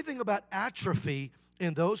know anything about atrophy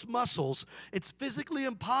in those muscles, it's physically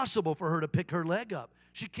impossible for her to pick her leg up.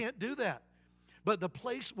 She can't do that. But the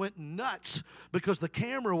place went nuts because the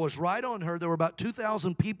camera was right on her. There were about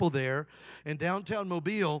 2,000 people there in downtown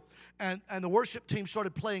Mobile, and the worship team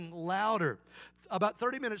started playing louder. About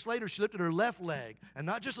 30 minutes later, she lifted her left leg, and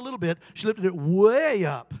not just a little bit, she lifted it way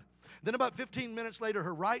up. Then about 15 minutes later,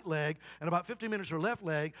 her right leg, and about 15 minutes her left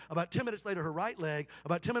leg, about 10 minutes later her right leg,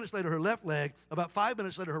 about 10 minutes later her left leg, about 5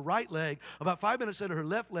 minutes later her right leg, about 5 minutes later her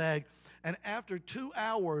left leg. And after 2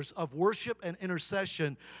 hours of worship and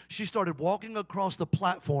intercession, she started walking across the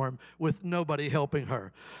platform with nobody helping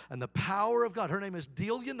her. And the power of God, her name is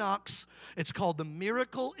Delia Knox. It's called The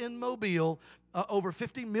Miracle in Mobile. Over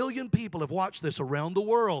 50 million people have watched this around the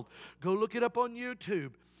world. Go look it up on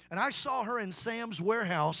YouTube. And I saw her in Sam's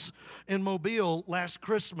Warehouse in Mobile last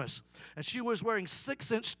Christmas. And she was wearing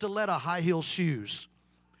 6-inch stiletto high heel shoes.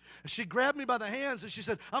 And she grabbed me by the hands and she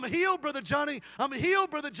said, "I'm healed, Brother Johnny. I'm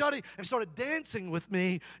healed, Brother Johnny." And started dancing with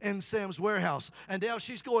me in Sam's Warehouse. And now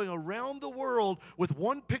she's going around the world with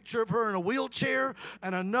one picture of her in a wheelchair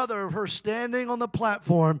and another of her standing on the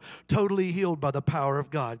platform, totally healed by the power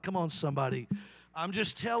of God. Come on, somebody. I'm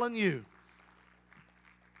just telling you.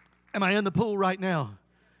 Am I in the pool right now?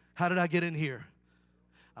 How did I get in here?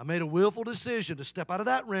 I made a willful decision to step out of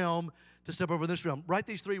that realm to step over this realm. Write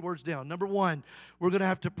these 3 words down. Number 1, we're going to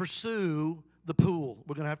have to pursue the pool.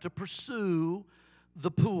 We're going to have to pursue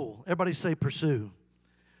the pool. Everybody say pursue.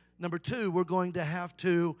 Number 2, we're going to have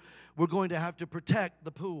to protect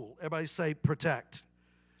the pool. Everybody say protect.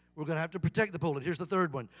 We're going to have to protect the pool. And here's the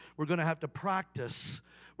 3rd one. We're going to have to practice.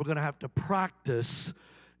 We're going to have to practice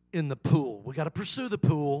in the pool. We've got to pursue the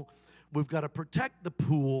pool. We've got to protect the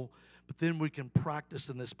pool. But then we can practice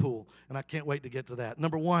in this pool. And I can't wait to get to that.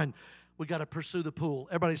 Number 1, we got to pursue the pool.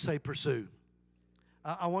 Everybody say pursue.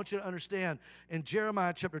 I want you to understand, in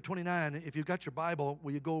Jeremiah chapter 29, if you've got your Bible,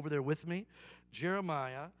 will you go over there with me?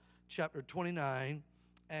 Jeremiah chapter 29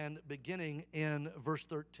 and beginning in verse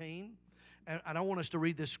 13. And I want us to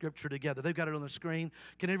read this scripture together. They've got it on the screen.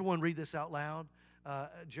 Can everyone read this out loud?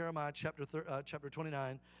 Jeremiah chapter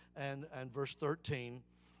 29 and verse 13.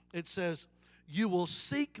 It says, "You will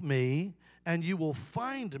seek me and you will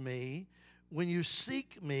find me when you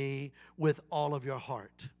seek me with all of your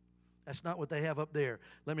heart." That's not what they have up there.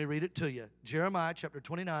 Let me read it to you. Jeremiah chapter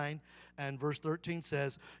 29 and verse 13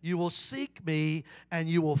 says, "You will seek me and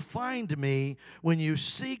you will find me when you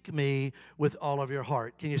seek me with all of your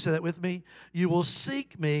heart." Can you say that with me? You will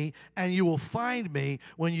seek me and you will find me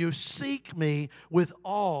when you seek me with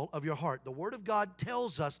all of your heart. The Word of God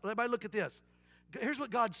tells us, everybody look at this. Here's what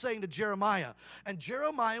God's saying to Jeremiah. And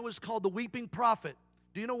Jeremiah was called the weeping prophet.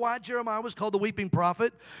 Do you know why Jeremiah was called the weeping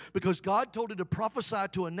prophet? Because God told him to prophesy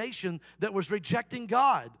to a nation that was rejecting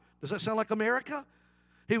God. Does that sound like America?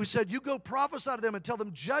 He said, "You go prophesy to them and tell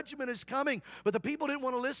them judgment is coming." But the people didn't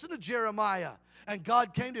want to listen to Jeremiah. And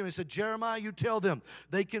God came to him and said, "Jeremiah, you tell them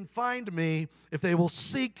they can find me if they will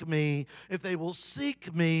seek me,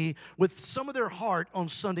 with some of their heart on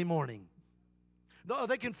Sunday morning.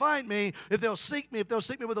 They can find me if they'll seek me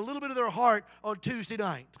with a little bit of their heart on Tuesday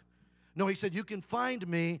night." No, he said, "You can find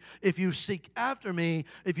me if you seek after me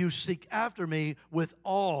with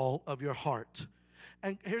all of your heart."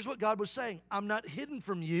 And here's what God was saying. I'm not hidden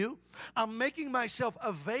from you. I'm making myself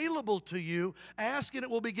available to you. Ask and it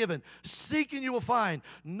will be given. Seek and you will find.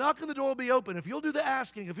 Knock and the door will be open. If you'll do the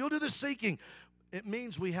asking, if you'll do the seeking, it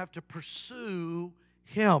means we have to pursue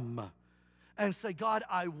Him. and say, God,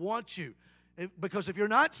 I want you. Because if you're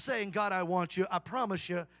not saying, God, I want you, I promise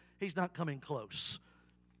you, he's not coming close.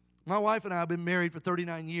 My wife and I have been married for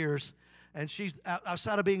 39 years, and she's,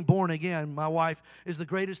 outside of being born again, my wife is the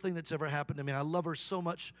greatest thing that's ever happened to me. I love her so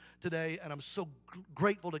much today, and I'm so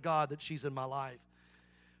grateful to God that she's in my life.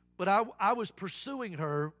 But I was pursuing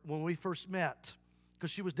her when we first met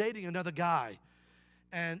because she was dating another guy,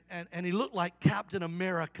 and he looked like Captain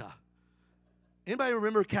America. Anybody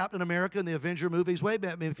remember Captain America in the Avenger movies? Wave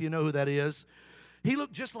at me if you know who that is. He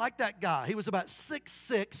looked just like that guy. He was about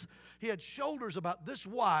 6'6". He had shoulders about this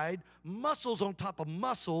wide, muscles on top of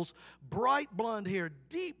muscles, bright blonde hair,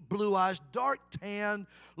 deep blue eyes, dark tan,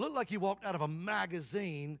 looked like he walked out of a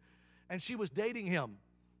magazine, and she was dating him.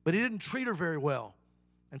 But he didn't treat her very well.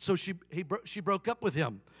 And so she broke up with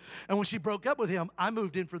him. And when she broke up with him, I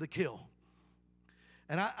moved in for the kill.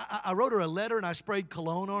 And I wrote her a letter, and I sprayed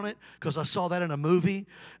cologne on it because I saw that in a movie,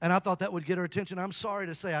 and I thought that would get her attention. I'm sorry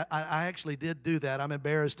to say I actually did do that. I'm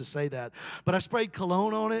embarrassed to say that. But I sprayed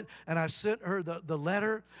cologne on it, and I sent her the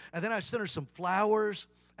letter, and then I sent her some flowers,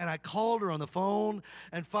 and I called her on the phone,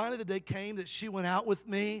 and finally the day came that she went out with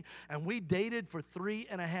me, and we dated for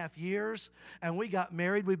 3.5 years, and we got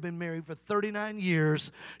married. We've been married for 39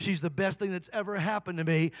 years. She's the best thing that's ever happened to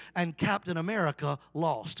me, and Captain America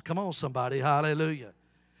lost. Come on, somebody. Hallelujah.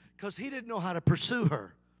 Because he didn't know how to pursue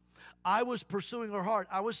her. I was pursuing her heart.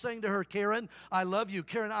 I was saying to her, Karen, I love you.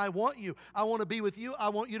 Karen, I want you. I want to be with you. I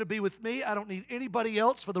want you to be with me. I don't need anybody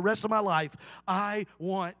else for the rest of my life. I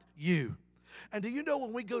want you. And do you know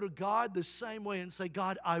when we go to God the same way and say,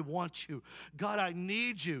 God, I want you. God, I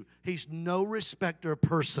need you. He's no respecter of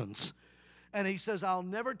persons. And he says, I'll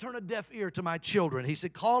never turn a deaf ear to my children. He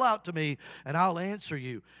said, call out to me, and I'll answer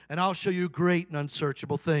you, and I'll show you great and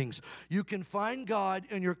unsearchable things. You can find God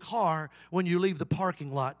in your car when you leave the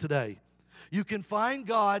parking lot today. You can find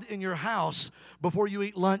God in your house before you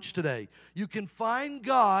eat lunch today. You can find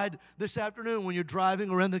God this afternoon when you're driving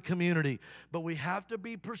around the community. But we have to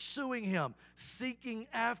be pursuing Him, seeking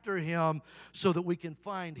after Him so that we can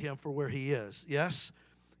find Him for where He is. Yes?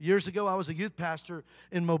 Years ago, I was a youth pastor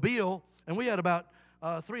in Mobile, and we had about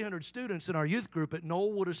 300 students in our youth group at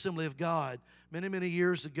Knollwood Assembly of God many, many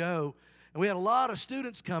years ago. And we had a lot of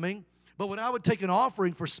students coming. But when I would take an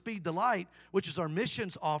offering for Speed the Light, which is our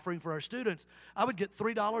missions offering for our students, I would get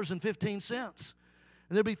 $3.15.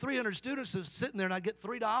 And there'd be 300 students sitting there, and I'd get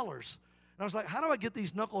 $3. And I was like, how do I get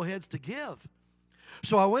these knuckleheads to give?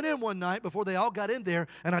 So I went in one night before they all got in there,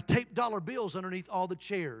 and I taped dollar bills underneath all the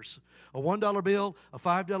chairs. A $1 bill, a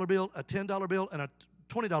 $5 bill, a $10 bill, and a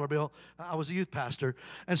 $20 bill. I was a youth pastor.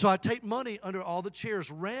 And so I taped money under all the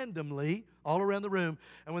chairs randomly all around the room.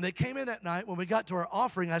 And when they came in that night, when we got to our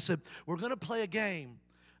offering, I said, we're going to play a game.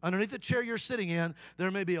 Underneath the chair you're sitting in,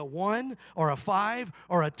 there may be a 1 or a 5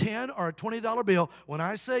 or a 10 or a $20 bill. When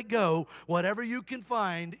I say go, whatever you can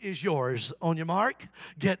find is yours. On your mark,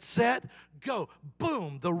 get set, go.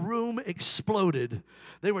 Boom, the room exploded.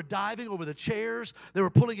 They were diving over the chairs. They were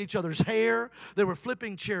pulling each other's hair. They were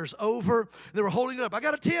flipping chairs over. They were holding it up. I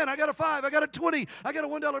got a 10, I got a 5, I got a 20, I got a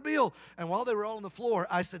 $1 bill. And while they were all on the floor,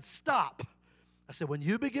 I said, stop. I said, when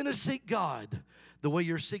you begin to seek God the way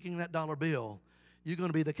you're seeking that dollar bill, you're going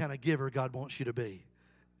to be the kind of giver God wants you to be.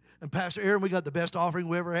 And Pastor Aaron, we got the best offering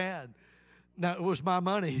we ever had. Now, it was my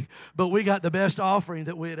money, but we got the best offering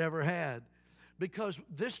that we had ever had. Because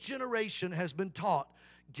this generation has been taught,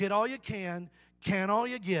 get all you can all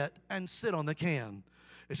you get, and sit on the can.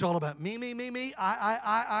 It's all about me, me, me, me,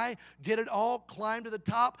 I, get it all, climb to the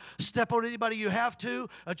top, step on anybody you have to,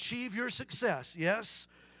 achieve your success, yes?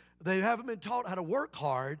 They haven't been taught how to work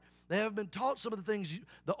hard. They haven't been taught some of the things,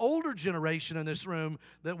 the older generation in this room,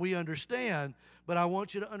 that we understand. But I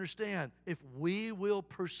want you to understand, if we will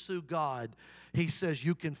pursue God, He says,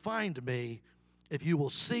 you can find me if you will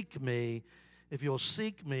seek me. If you'll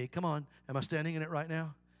seek me. Come on. Am I standing in it right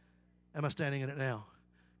now? Am I standing in it now?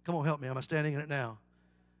 Come on, help me. Am I standing in it now?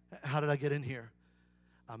 How did I get in here?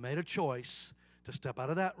 I made a choice to step out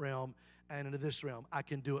of that realm and into this realm. I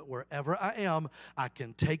can do it wherever I am. I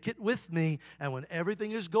can take it with me, and when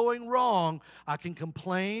everything is going wrong, I can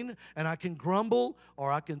complain and I can grumble,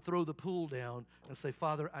 or I can throw the pool down and say,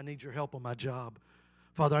 Father, I need your help on my job.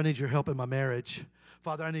 Father, I need your help in my marriage.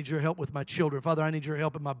 Father, I need your help with my children. Father, I need your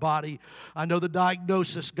help in my body. I know the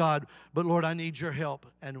diagnosis, God, but Lord, I need your help.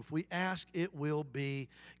 And if we ask, it will be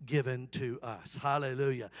given to us.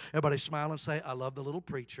 Hallelujah. Everybody smile and say, I love the little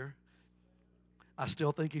preacher. I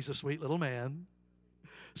still think he's a sweet little man.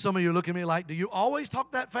 Some of you look at me like, do you always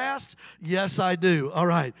talk that fast? Yes, I do. All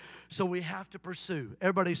right. So we have to pursue.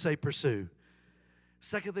 Everybody say pursue.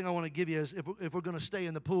 Second thing I want to give you is if we're going to stay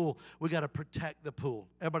in the pool, we got to protect the pool.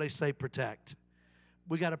 Everybody say protect.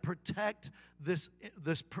 We got to protect this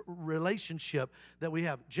relationship that we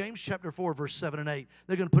have. James chapter 4, verse 7 and 8.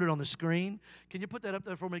 They're going to put it on the screen. Can you put that up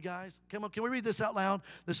there for me, guys? Come on, can we read this out loud?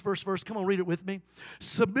 This first verse. Come on, read it with me.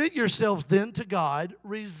 Submit yourselves then to God.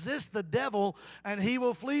 Resist the devil, and he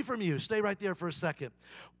will flee from you. Stay right there for a second.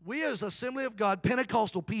 We as Assembly of God,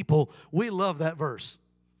 Pentecostal people, we love that verse.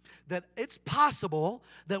 That it's possible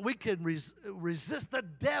that we can resist the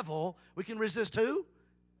devil. We can resist who?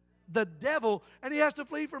 The devil, and he has to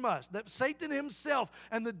flee from us. That Satan himself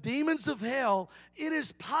and the demons of hell, it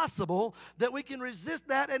is possible that we can resist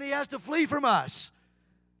that and he has to flee from us.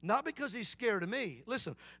 Not because he's scared of me.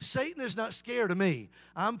 Listen, Satan is not scared of me.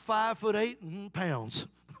 I'm 5'8" pounds.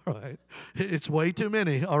 All right. It's way too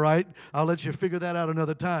many, all right? I'll let you figure that out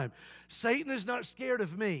another time. Satan is not scared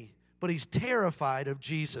of me, but he's terrified of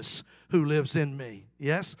Jesus who lives in me.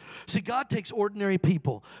 Yes? See, God takes ordinary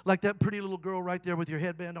people, like that pretty little girl right there with your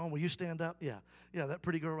headband on. Will you stand up? Yeah, that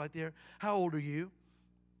pretty girl right there. How old are you?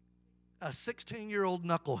 A 16-year-old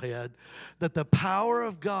knucklehead that the power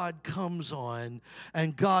of God comes on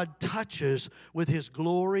and God touches with his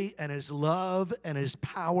glory and his love and his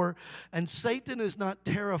power. And Satan is not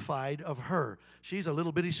terrified of her. She's a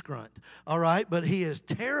little bitty scrunt, all right? But he is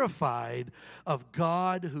terrified of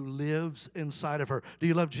God who lives inside of her. Do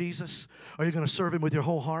you love Jesus? Are you going to serve him with your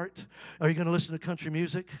whole heart? Are you going to listen to country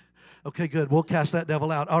music? Okay, good. We'll cast that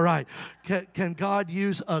devil out. All right. Can God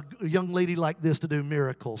use a young lady like this to do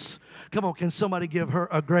miracles? Come on, can somebody give her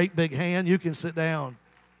a great big hand? You can sit down.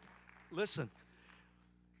 Listen,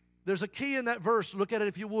 there's a key in that verse. Look at it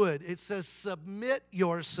if you would. It says, submit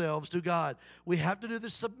yourselves to God. We have to do the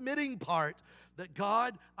submitting part. That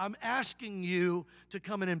God, I'm asking you to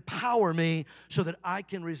come and empower me so that I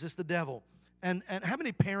can resist the devil. And how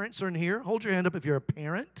many parents are in here? Hold your hand up if you're a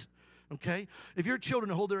parent. Okay? If your children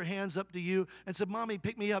hold their hands up to you and say, Mommy,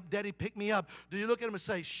 pick me up, Daddy, pick me up, do you look at them and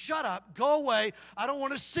say, shut up, go away, I don't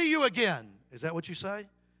want to see you again? Is that what you say?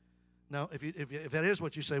 No, if that is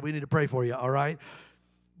what you say, we need to pray for you, all right?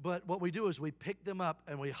 But what we do is we pick them up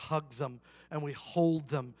and we hug them and we hold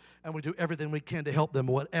them and we do everything we can to help them,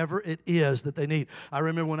 whatever it is that they need. I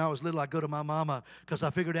remember when I was little, I'd go to my mama because I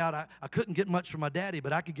figured out I couldn't get much from my daddy,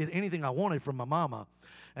 but I could get anything I wanted from my mama.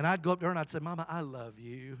 And I'd go up to her and I'd say, Mama, I love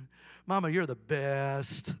you. Mama, you're the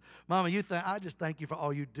best. Mama, I just thank you for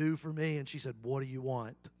all you do for me. And she said, what do you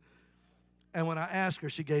want? And when I asked her,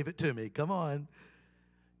 she gave it to me. Come on.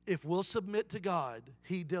 If we'll submit to God,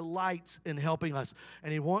 he delights in helping us.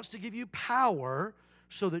 And he wants to give you power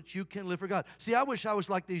so that you can live for God. See, I wish I was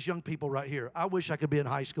like these young people right here. I wish I could be in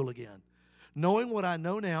high school again. Knowing what I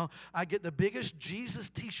know now, I get the biggest Jesus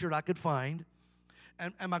t-shirt I could find.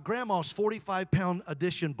 And my grandma's 45-pound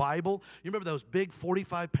edition Bible. You remember those big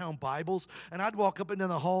 45-pound Bibles? And I'd walk up and down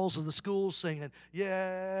the halls of the schools singing,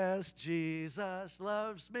 yes, Jesus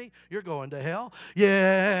loves me. You're going to hell.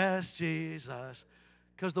 Yes, Jesus.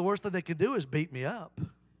 Because the worst thing they can do is beat me up.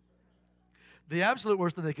 The absolute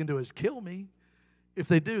worst thing they can do is kill me. If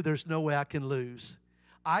they do, there's no way I can lose.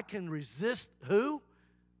 I can resist who?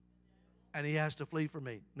 And he has to flee from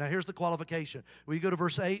me. Now, here's the qualification. Will you go to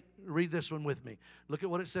verse 8? Read this one with me. Look at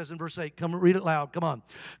what it says in verse 8. Come read it loud. Come on.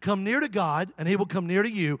 Come near to God, and he will come near to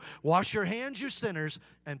you. Wash your hands, you sinners,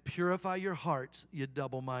 and purify your hearts, you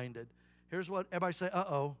double-minded. Here's what everybody say,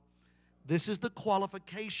 uh-oh. This is the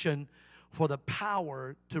qualification for the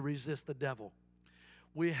power to resist the devil.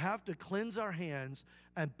 We have to cleanse our hands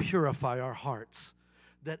and purify our hearts.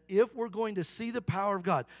 That if we're going to see the power of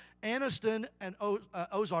God, Anniston and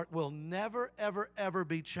Ozark will never, ever, ever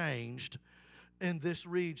be changed in this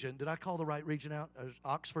region. Did I call the right region out?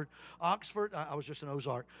 Oxford. Oxford, I was just in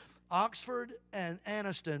Ozark. Oxford and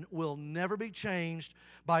Anniston will never be changed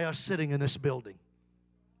by us sitting in this building.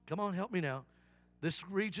 Come on, help me now. This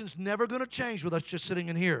region's never going to change with us just sitting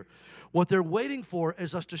in here. What they're waiting for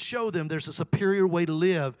is us to show them there's a superior way to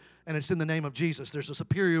live, and it's in the name of Jesus. There's a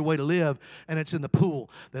superior way to live, and it's in the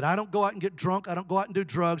pool. That I don't go out and get drunk. I don't go out and do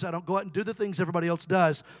drugs. I don't go out and do the things everybody else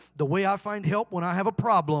does. The way I find help when I have a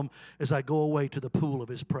problem is I go away to the pool of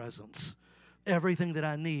his presence. Everything that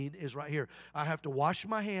I need is right here. I have to wash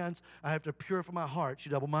my hands. I have to purify my heart.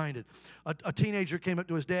 You double-minded. A teenager came up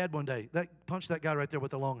to his dad one day. Punch that guy right there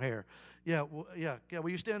with the long hair. Yeah. Will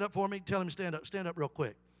you stand up for me? Tell him to stand up. Stand up real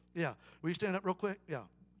quick. Yeah. Will you stand up real quick?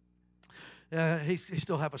 Yeah. He's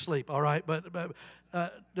still half asleep, all right? But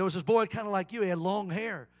there was this boy kind of like you. He had long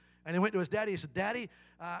hair. And he went to his daddy. He said, Daddy,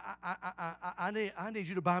 I need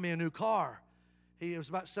you to buy me a new car. He was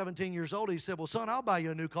about 17 years old. He said, well, son, I'll buy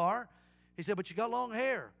you a new car. He said, but you got long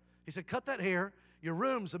hair. He said, cut that hair, Your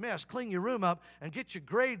room's a mess. Clean your room up and get your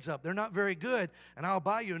grades up. They're not very good, and I'll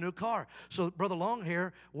buy you a new car. So Brother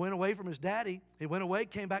Longhair went away from his daddy. He went away,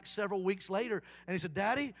 came back several weeks later, and he said,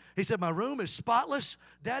 Daddy, he said, my room is spotless.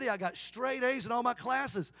 Daddy, I got straight A's in all my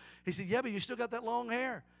classes. He said, yeah, but you still got that long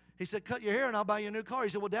hair. He said, cut your hair and I'll buy you a new car. He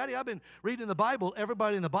said, well, Daddy, I've been reading the Bible.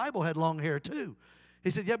 Everybody in the Bible had long hair too.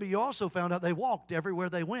 He said, yeah, but you also found out they walked everywhere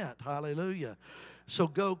they went. Hallelujah. So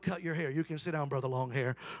go cut your hair. You can sit down, Brother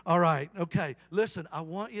Longhair. All right, okay. Listen, I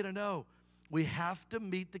want you to know we have to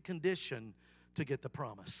meet the condition to get the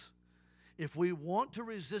promise. If we want to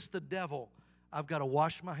resist the devil, I've got to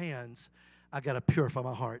wash my hands. I've got to purify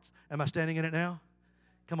my hearts. Am I standing in it now?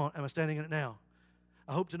 Come on, am I standing in it now?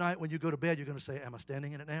 I hope tonight when you go to bed, you're going to say, am I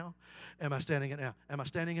standing in it now? Am I standing in it now? Am I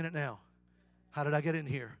standing in it now? How did I get in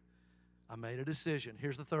here? I made a decision.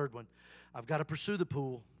 Here's the third one. I've got to pursue the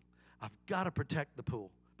pool. I've got to protect the pool.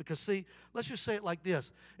 Because, see, let's just say it like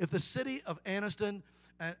this. If the city of Anniston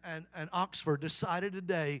and Oxford decided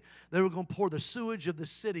today they were going to pour the sewage of the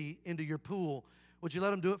city into your pool, would you let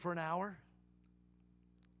them do it for an hour?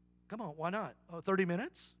 Come on, why not? 30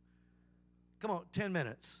 minutes? Come on, 10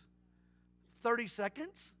 minutes? 30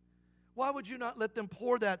 seconds? Why would you not let them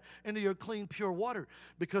pour that into your clean, pure water?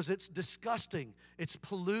 Because it's disgusting. It's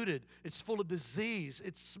polluted. It's full of disease.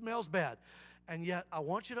 It smells bad. And yet, I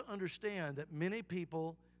want you to understand that many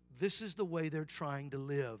people, this is the way they're trying to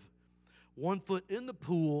live. 1 foot in the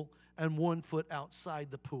pool and 1 foot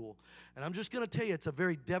outside the pool. And I'm just going to tell you, it's a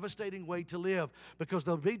very devastating way to live because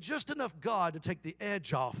there'll be just enough God to take the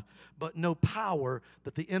edge off, but no power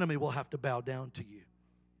that the enemy will have to bow down to you.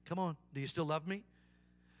 Come on, do you still love me?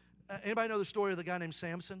 Anybody know the story of the guy named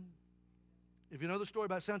Samson? If you know the story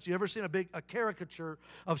about Samson, you ever seen a caricature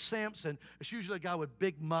of Samson? It's usually a guy with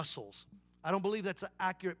big muscles. I don't believe that's an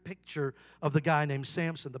accurate picture of the guy named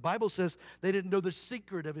Samson. The Bible says they didn't know the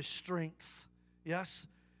secret of his strength. Yes?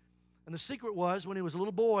 And the secret was when he was a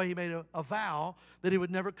little boy, he made a vow that he would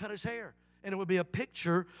never cut his hair. And it would be a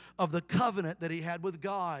picture of the covenant that he had with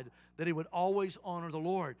God, that he would always honor the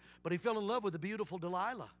Lord. But he fell in love with the beautiful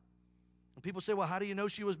Delilah. And people say, well, how do you know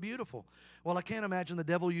she was beautiful? Well, I can't imagine the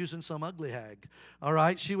devil using some ugly hag. All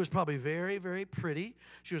right? She was probably very, very pretty.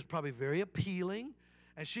 She was probably very appealing.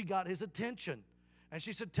 And she got his attention. And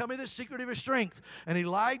she said, tell me the secret of your strength. And he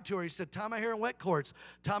lied to her. He said, tie my hair in wet cords,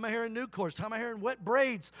 tie my hair in new cords, tie my hair in wet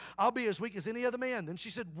braids. I'll be as weak as any other man. Then she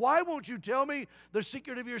said, why won't you tell me the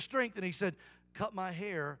secret of your strength? And he said, cut my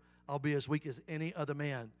hair. I'll be as weak as any other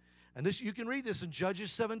man. And this, you can read this in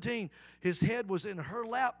Judges 17. His head was in her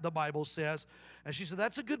lap, the Bible says. And she said,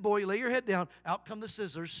 that's a good boy. Lay your head down. Out come the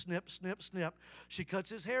scissors. Snip, snip, snip. She cuts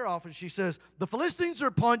his hair off, and she says, the Philistines are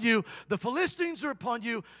upon you. The Philistines are upon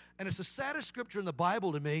you. And it's the saddest scripture in the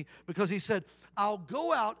Bible to me because he said, I'll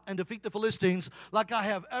go out and defeat the Philistines like I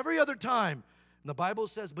have every other time. And the Bible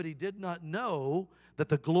says, but he did not know that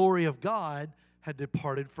the glory of God had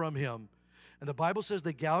departed from him. And the Bible says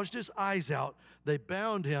they gouged his eyes out, they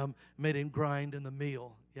bound him, made him grind in the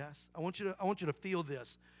meal. Yes? I want you to feel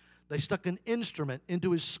this. They stuck an instrument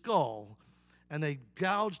into his skull, and they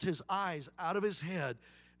gouged his eyes out of his head,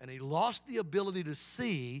 and he lost the ability to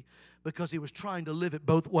see because he was trying to live it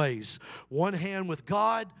both ways. One hand with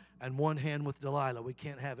God and one hand with Delilah. We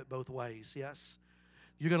can't have it both ways. Yes?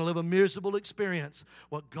 You're going to live a miserable experience.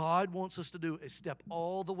 What God wants us to do is step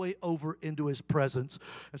all the way over into his presence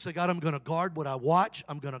and say, God, I'm going to guard what I watch.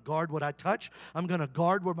 I'm going to guard what I touch. I'm going to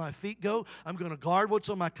guard where my feet go. I'm going to guard what's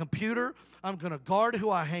on my computer. I'm going to guard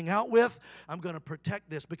who I hang out with. I'm going to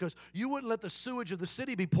protect this because you wouldn't let the sewage of the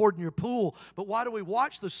city be poured in your pool. But why do we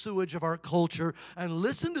watch the sewage of our culture and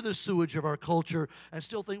listen to the sewage of our culture and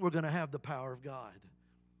still think we're going to have the power of God?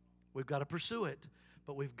 We've got to pursue it.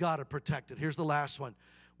 But we've got to protect it. Here's the last one.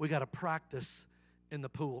 We got to practice in the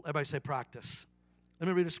pool. Everybody say practice. Let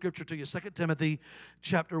me read a scripture to you. 2 Timothy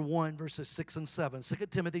chapter 1, verses 6 and 7. 2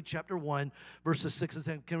 Timothy chapter 1, verses 6 and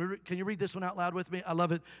 7. Can you read this one out loud with me? I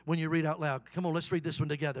love it when you read out loud. Come on, let's read this one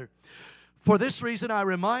together. For this reason I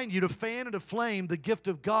remind you to fan into flame the gift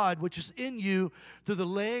of God which is in you through the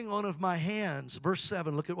laying on of my hands. Verse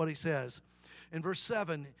 7, look at what he says. In verse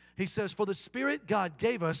 7, he says, for the Spirit God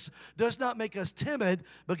gave us does not make us timid,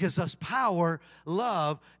 but gives us power,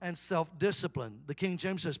 love, and self-discipline. The King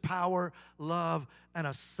James says power, love, and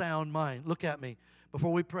a sound mind. Look at me.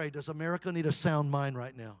 Before we pray, does America need a sound mind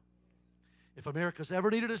right now? If America's ever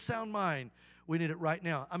needed a sound mind, we need it right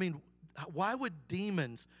now. I mean, why would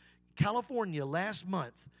demons... California last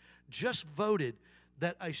month just voted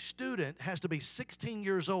that a student has to be 16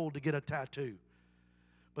 years old to get a tattoo.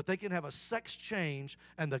 But they can have a sex change,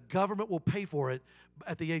 and the government will pay for it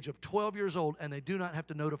at the age of 12 years old, and they do not have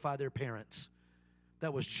to notify their parents.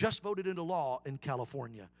 that was just voted into law in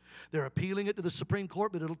California. They're appealing it to the Supreme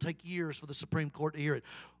Court, but it'll take years for the Supreme Court to hear it.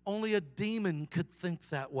 Only a demon could think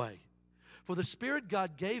that way. For the Spirit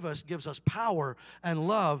God gave us gives us power and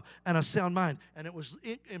love and a sound mind. And it was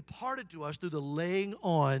imparted to us through the laying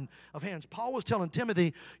on of hands. Paul was telling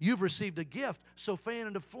Timothy, you've received a gift, so fan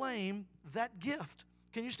into flame that gift.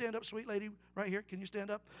 Can you stand up, sweet lady, right here? Can you stand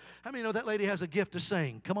up? How many know that lady has a gift to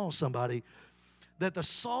sing? Come on, somebody. That the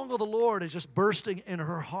song of the Lord is just bursting in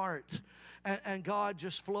her heart. And God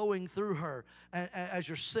just flowing through her as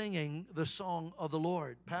you're singing the song of the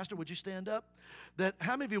Lord. Pastor, would you stand up? That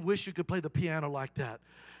how many of you wish you could play the piano like that?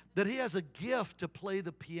 That he has a gift to play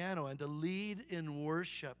the piano and to lead in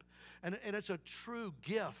worship. And it's a true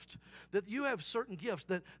gift. That you have certain gifts.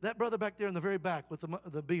 That brother back there in the very back with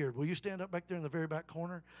the beard, will you stand up back there in the very back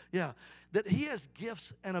corner? Yeah. That he has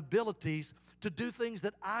gifts and abilities to do things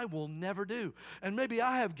that I will never do. And maybe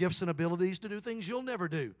I have gifts and abilities to do things you'll never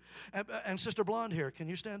do. And Sister Blonde here, can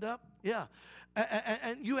you stand up? Yeah.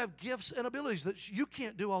 And you have gifts and abilities that you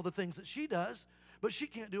can't do all the things that she does, but she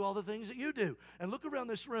can't do all the things that you do. And look around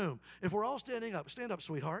this room. If we're all standing up, stand up,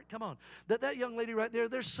 sweetheart. Come on. That young lady right there,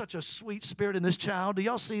 there's such a sweet spirit in this child. Do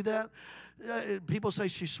y'all see that? People say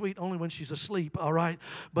she's sweet only when she's asleep, all right?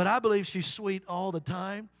 But I believe she's sweet all the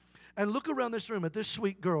time. And look around this room at this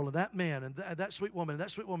sweet girl and that man and that sweet woman and that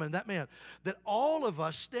sweet woman and that man. That all of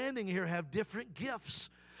us standing here have different gifts.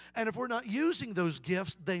 And if we're not using those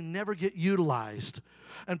gifts, they never get utilized.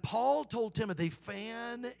 And Paul told Timothy,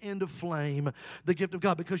 fan into flame the gift of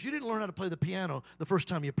God. Because you didn't learn how to play the piano the first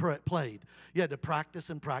time you played. You had to practice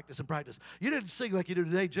and practice and practice. You didn't sing like you do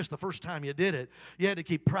today just the first time you did it. You had to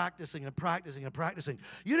keep practicing and practicing and practicing.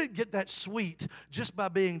 You didn't get that sweet just by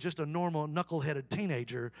being just a normal knuckle-headed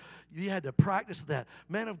teenager. You had to practice that.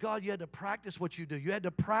 Man of God, you had to practice what you do. You had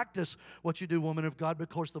to practice what you do, woman of God,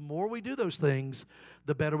 because the more we do those things,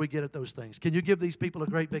 the better we get at those things. Can you give these people a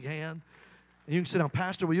great big hand? And you can sit down.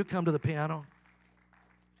 Pastor, will you come to the piano?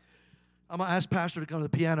 I'm going to ask Pastor to come to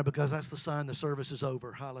the piano because that's the sign the service is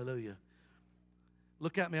over. Hallelujah.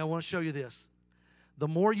 Look at me. I want to show you this. The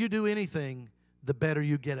more you do anything, the better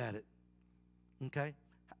you get at it. Okay?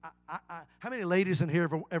 How many ladies in here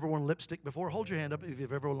have ever worn lipstick before? Hold your hand up if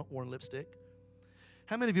you've ever worn lipstick.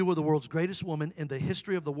 How many of you were the world's greatest woman in the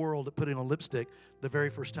history of the world at putting on lipstick the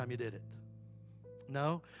very first time you did it?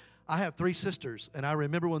 No? I have 3 sisters, and I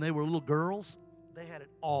remember when they were little girls, they had it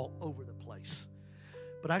all over the place.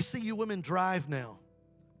 But I see you women drive now.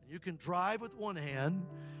 You can drive with one hand,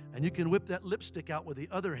 and you can whip that lipstick out with the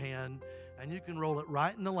other hand, and you can roll it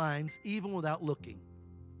right in the lines, even without looking.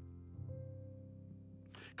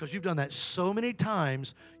 Because you've done that so many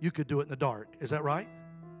times, you could do it in the dark. Is that right?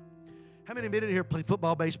 How many men in here play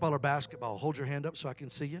football, baseball, or basketball? Hold your hand up so I can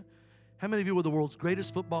see you. How many of you were the world's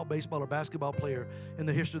greatest football, baseball, or basketball player in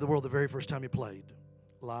the history of the world the very first time you played?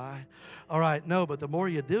 Lie. All right, no, but the more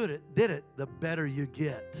you did it, the better you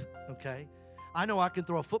get, okay? I know I can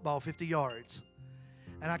throw a football 50 yards,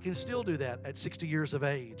 and I can still do that at 60 years of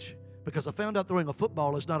age because I found out throwing a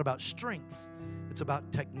football is not about strength. It's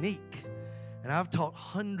about technique. And I've taught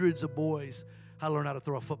hundreds of boys how to learn how to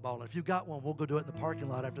throw a football. And if you've got one, we'll go do it in the parking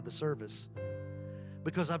lot after the service.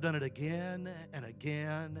 Because I've done it again and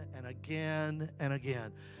again and again and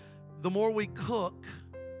again. The more we cook,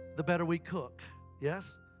 the better we cook.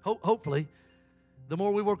 Yes? Hopefully. The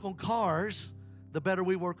more we work on cars, the better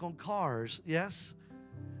we work on cars. Yes?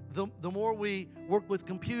 The more we work with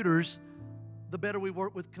computers, the better we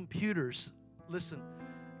work with computers. Listen,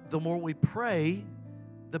 the more we pray,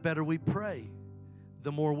 the better we pray.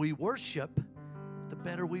 The more we worship, the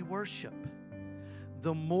better we worship.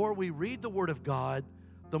 The more we read the Word of God,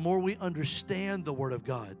 the more we understand the Word of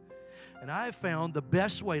God. And I have found the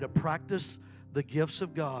best way to practice the gifts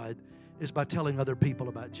of God is by telling other people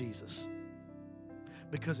about Jesus.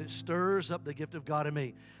 Because it stirs up the gift of God in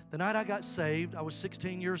me. The night I got saved, I was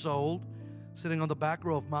 16 years old, sitting on the back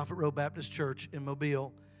row of Moffett Road Baptist Church in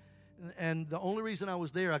Mobile. And the only reason I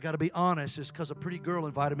was there, I got to be honest, is because a pretty girl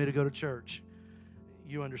invited me to go to church.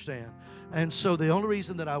 You understand? And so the only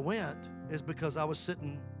reason that I went is because I was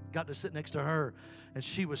got to sit next to her, and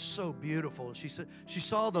she was so beautiful. She said she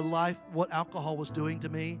saw the life, what alcohol was doing to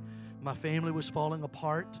me. My family was falling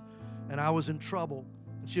apart, and I was in trouble.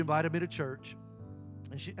 And she invited me to church,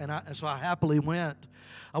 and so I happily went.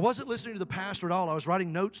 I wasn't listening to the pastor at all. I was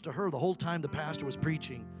writing notes to her the whole time the pastor was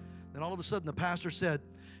preaching. Then all of a sudden the pastor said,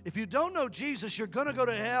 "If you don't know Jesus, you're going to go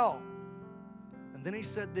to hell." And then he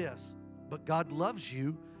said this, "But God loves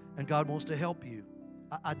you, and God wants to help you."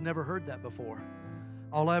 I'd never heard that before.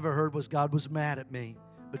 All I ever heard was God was mad at me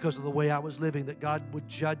because of the way I was living, that God would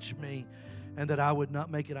judge me and that I would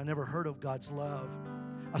not make it. I never heard of God's love.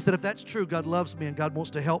 I said, if that's true, God loves me and God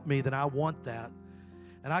wants to help me, then I want that.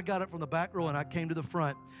 And I got up from the back row and I came to the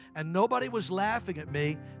front. And nobody was laughing at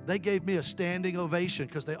me. They gave me a standing ovation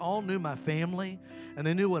because they all knew my family and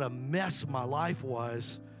they knew what a mess my life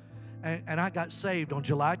was. And I got saved on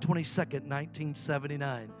July 22nd,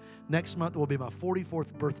 1979. Next month will be my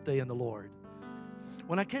 44th birthday in the Lord.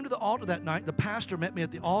 When I came to the altar that night, the pastor met me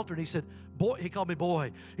at the altar and he said, boy, he called me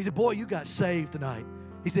boy. He said, boy, you got saved tonight.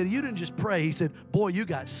 He said, you didn't just pray. He said, boy, you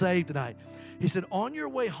got saved tonight. He said, on your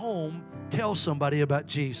way home, tell somebody about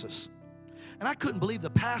Jesus. And I couldn't believe the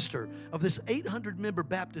pastor of this 800-member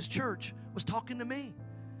Baptist church was talking to me.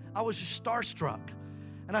 I was just starstruck.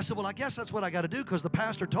 And I said, well, I guess that's what I got to do because the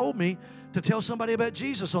pastor told me to tell somebody about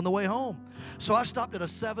Jesus on the way home. So I stopped at a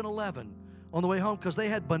 7-Eleven on the way home because they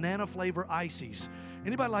had banana flavor ices.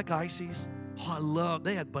 Anybody like ices? Oh,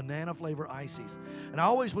 they had banana flavor ices. And I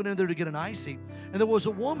always went in there to get an icy. And there was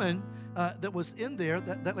a woman that was in there,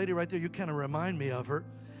 that lady right there, you kind of remind me of her.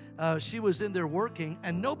 She was in there working,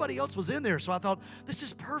 and nobody else was in there. So I thought, this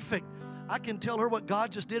is perfect. I can tell her what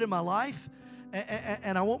God just did in my life,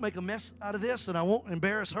 and I won't make a mess out of this, and I won't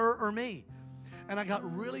embarrass her or me. And I got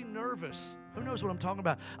really nervous. Who knows what I'm talking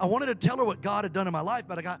about? I wanted to tell her what God had done in my life,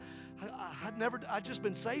 but I'd just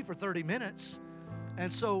been saved for 30 minutes.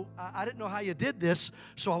 And so I didn't know how you did this.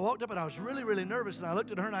 So I walked up and I was really, really nervous. And I looked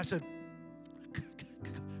at her and I said,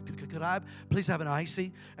 could I please have an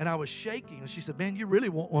icy? And I was shaking. And she said, man, you really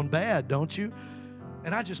want one bad, don't you?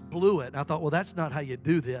 And I just blew it. And I thought, well, that's not how you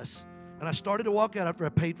do this. And I started to walk out after I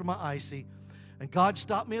paid for my icy. And God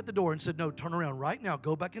stopped me at the door and said, no, turn around right now.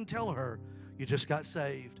 Go back and tell her you just got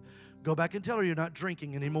saved. Go back and tell her you're not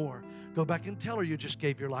drinking anymore. Go back and tell her you just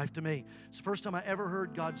gave your life to me. It's the first time I ever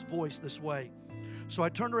heard God's voice this way. So I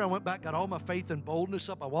turned around, went back, got all my faith and boldness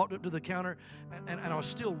up. I walked up to the counter, and I was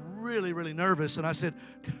still really, really nervous. And I said,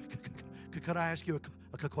 could I ask you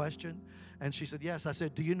a question? And she said, yes. I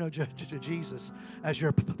said, do you know Jesus as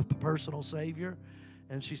your personal Savior?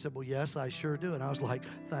 And she said, well, yes, I sure do. And I was like,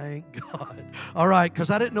 thank God. All right, because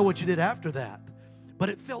I didn't know what you did after that. But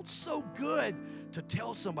it felt so good to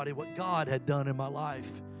tell somebody what God had done in my life.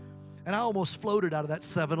 And I almost floated out of that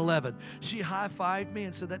 7-Eleven. She high-fived me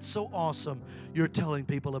and said, that's so awesome. You're telling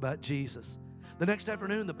people about Jesus. The next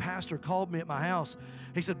afternoon, the pastor called me at my house.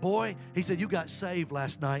 He said, boy, he said, you got saved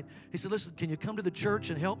last night. He said, listen, can you come to the church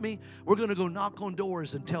and help me? We're going to go knock on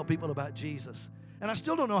doors and tell people about Jesus. And I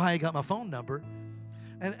still don't know how he got my phone number.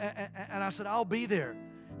 And I said, I'll be there.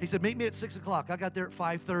 He said, meet me at 6 o'clock. I got there at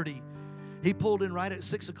 5:30. He pulled in right at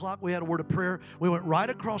 6 o'clock. We had a word of prayer. We went right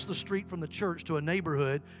across the street from the church to a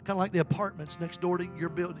neighborhood, kind of like the apartments next door to your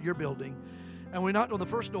building. And we knocked on the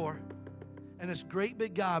first door, and this great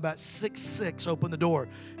big guy, about 6'6", opened the door.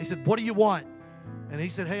 He said, what do you want? And he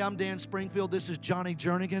said, hey, I'm Dan Springfield. This is Johnny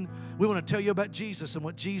Jernigan. We want to tell you about Jesus and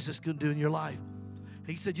what Jesus can do in your life.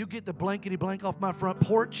 He said, you get the blankety-blank off my front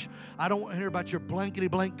porch. I don't want to hear about your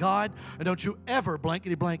blankety-blank God. And don't you ever,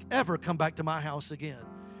 blankety-blank, ever come back to my house again.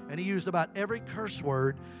 And he used about every curse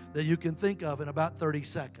word that you can think of in about 30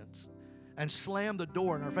 seconds and slammed the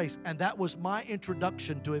door in our face. And that was my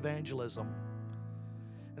introduction to evangelism.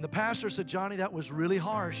 And the pastor said, Johnny, that was really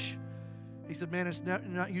harsh. He said, man, it's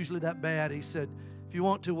not usually that bad. He said, if you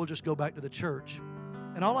want to, we'll just go back to the church.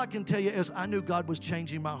 And all I can tell you is I knew God was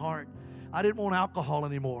changing my heart. I didn't want alcohol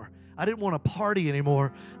anymore. I didn't want to party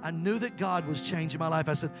anymore. I knew that God was changing my life.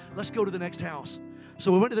 I said, let's go to the next house.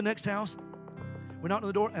 So we went to the next house. We knocked on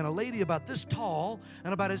the door, and a lady about this tall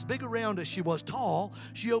and about as big around as she was tall,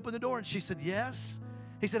 she opened the door, and she said, yes.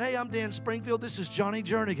 He said, hey, I'm Dan Springfield. This is Johnny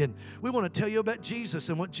Jernigan. We want to tell you about Jesus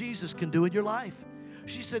and what Jesus can do in your life.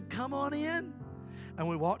 She said, come on in. And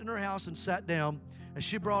we walked in her house and sat down, and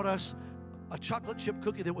she brought us a chocolate chip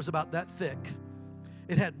cookie that was about that thick.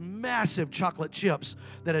 It had massive chocolate chips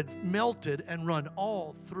that had melted and run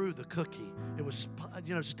all through the cookie. It was,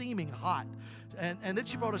 steaming hot. And then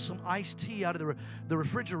she brought us some iced tea out of the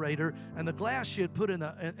refrigerator, and the glass she had put in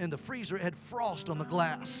the freezer, it had frost on the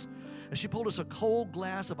glass. And she pulled us a cold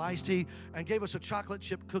glass of iced tea and gave us a chocolate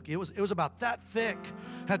chip cookie. It was about that thick,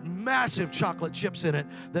 had massive chocolate chips in it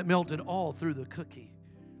that melted all through the cookie.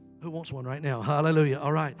 Who wants one right now? Hallelujah.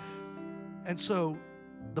 All right. And so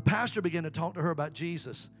the pastor began to talk to her about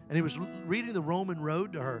Jesus, and he was reading the Roman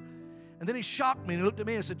Road to her. And then he shocked me and he looked at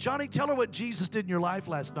me and said, Johnny, tell her what Jesus did in your life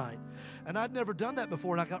last night. And I'd never done that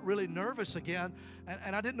before, and I got really nervous again,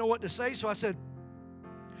 and I didn't know what to say, so I said,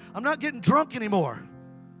 I'm not getting drunk anymore.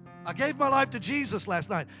 I gave my life to Jesus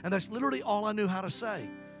last night, and that's literally all I knew how to say.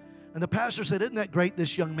 And the pastor said, isn't that great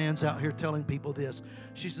this young man's out here telling people this?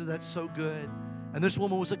 She said, that's so good. And this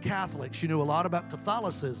woman was a Catholic. She knew a lot about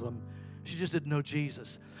Catholicism. She just didn't know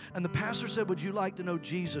Jesus. And the pastor said, would you like to know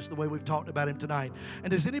Jesus the way we've talked about him tonight?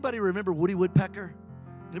 And does anybody remember Woody Woodpecker?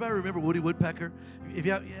 Anybody remember Woody Woodpecker? If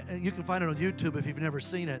you can find it on YouTube if you've never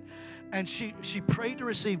seen it. And she prayed to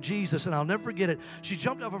receive Jesus, and I'll never forget it. She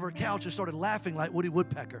jumped off of her couch and started laughing like Woody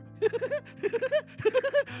Woodpecker.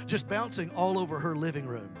 Just bouncing all over her living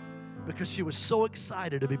room because she was so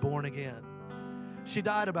excited to be born again. She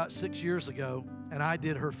died about 6 years ago, and I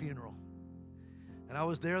did her funeral. And I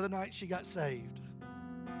was there the night she got saved.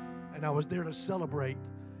 And I was there to celebrate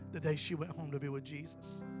the day she went home to be with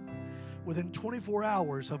Jesus. Within 24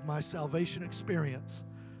 hours of my salvation experience,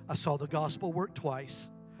 I saw the gospel work twice.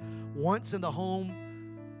 Once in the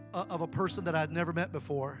home of a person that I'd never met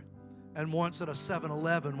before, and once at a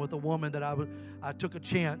 7-Eleven with a woman that I took a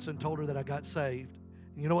chance and told her that I got saved.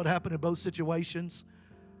 And you know what happened in both situations?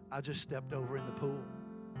 I just stepped over in the pool.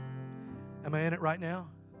 Am I in it right now?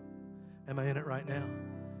 Am I in it right now?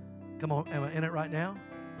 Come on, am I in it right now?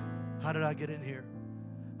 How did I get in here?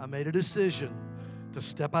 I made a decision to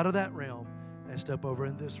step out of that realm and step over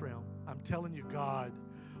in this realm. I'm telling you, God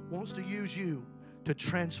wants to use you to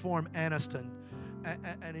transform Anniston,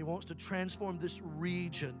 and He wants to transform this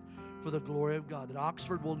region for the glory of God. That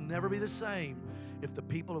Oxford will never be the same if the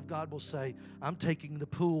people of God will say, I'm taking the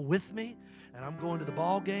pool with me, and I'm going to the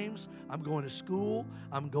ball games, I'm going to school,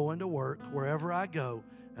 I'm going to work, wherever I go,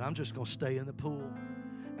 and I'm just going to stay in the pool,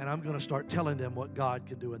 and I'm going to start telling them what God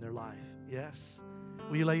can do in their life. Yes?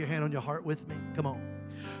 Will you lay your hand on your heart with me? Come on.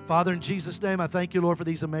 Father, in Jesus' name, I thank you, Lord, for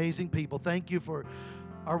these amazing people. Thank you for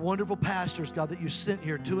our wonderful pastors, God, that you sent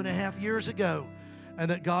here 2.5 years ago, and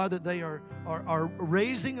that, God, that they are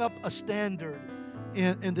raising up a standard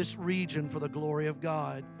in this region for the glory of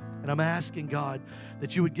God. And I'm asking, God,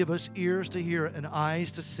 that you would give us ears to hear and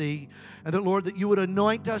eyes to see, and that, Lord, that you would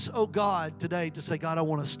anoint us, oh God, today to say, God, I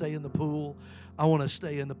want to stay in the pool. I want to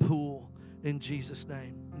stay in the pool in Jesus'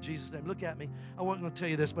 name. In Jesus' name. Look at me. I wasn't going to tell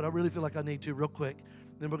you this, but I really feel like I need to real quick.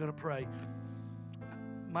 Then we're going to pray.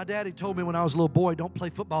 My daddy told me when I was a little boy, don't play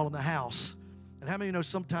football in the house. And how many of you know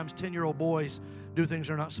sometimes 10-year-old boys do things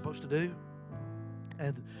they're not supposed to do?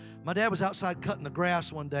 And my dad was outside cutting the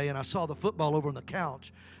grass one day, and I saw the football over on the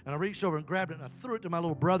couch. And I reached over and grabbed it, and I threw it to my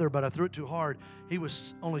little brother, but I threw it too hard. He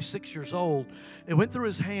was only 6 years old. It went through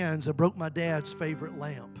his hands and broke my dad's favorite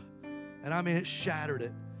lamp. And I mean, it shattered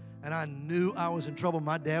it. And I knew I was in trouble.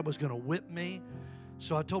 My dad was going to whip me.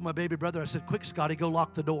 So I told my baby brother, I said, quick, Scotty, go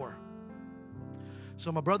lock the door.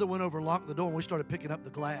 So my brother went over and locked the door, and we started picking up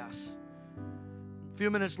the glass. A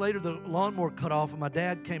few minutes later, the lawnmower cut off, and my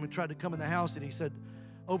dad came and tried to come in the house, and he said,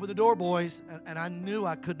 open the door, boys. And I knew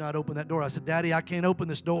I could not open that door. I said, Daddy, I can't open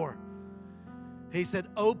this door. He said,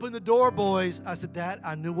 open the door, boys. I said, Dad,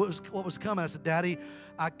 I knew what was coming. I said, Daddy,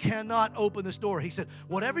 I cannot open this door. He said,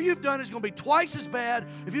 whatever you've done is going to be twice as bad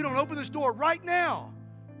if you don't open this door right now.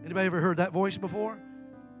 Anybody ever heard that voice before?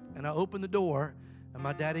 And I opened the door, and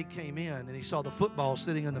my daddy came in, and he saw the football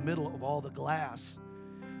sitting in the middle of all the glass.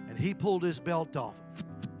 And he pulled his belt off.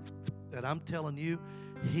 And I'm telling you,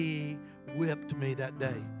 he whipped me that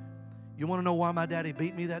day. You want to know why my daddy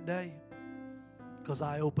beat me that day? Because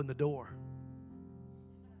I opened the door.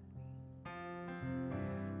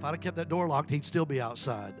 If I'd have kept that door locked, he'd still be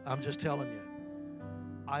outside. I'm just telling you.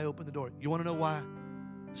 I opened the door. You want to know why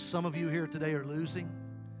some of you here today are losing?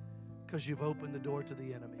 Because you've opened the door to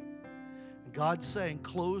the enemy. And God's saying,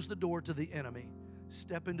 close the door to the enemy.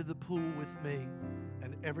 Step into the pool with me,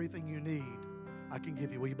 and everything you need, I can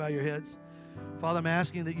give you. Will you bow your heads? Father, I'm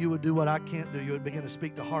asking that you would do what I can't do. You would begin to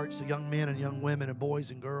speak to hearts of young men and young women and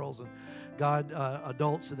boys and girls and, God,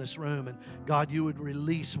 adults in this room. And, God, you would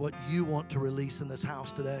release what you want to release in this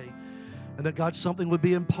house today. And that, God, something would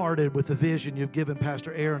be imparted with the vision you've given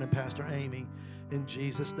Pastor Aaron and Pastor Amy in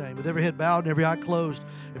Jesus' name. With every head bowed and every eye closed,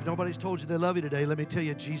 if nobody's told you they love you today, let me tell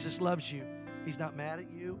you, Jesus loves you. He's not mad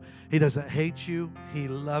at you. He doesn't hate you. He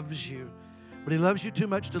loves you. But He loves you too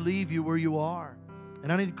much to leave you where you are.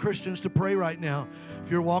 And I need Christians to pray right now. If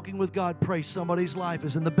you're walking with God, pray. Somebody's life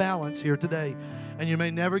is in the balance here today. And you may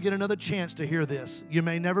never get another chance to hear this. You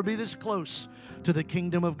may never be this close to the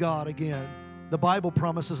kingdom of God again. The Bible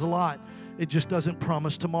promises a lot. It just doesn't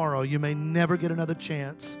promise tomorrow. You may never get another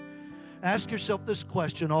chance. Ask yourself this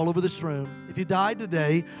question all over this room. If you died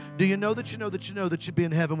today, do you know that you know that you know that you'd be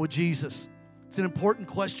in heaven with Jesus? It's an important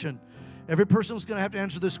question. Every person's going to have to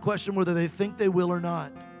answer this question whether they think they will or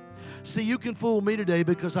not. See, you can fool me today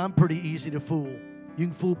because I'm pretty easy to fool. You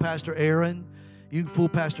can fool Pastor Aaron. You can fool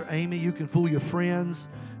Pastor Amy. You can fool your friends.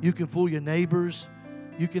 You can fool your neighbors.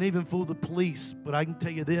 You can even fool the police. But I can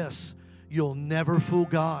tell you this, you'll never fool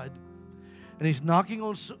God. And He's knocking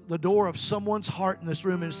on the door of someone's heart in this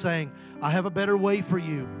room and saying, I have a better way for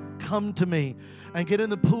you. come to me and get in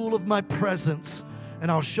the pool of my presence, and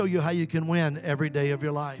I'll show you how you can win every day of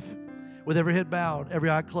your life. With every head bowed, every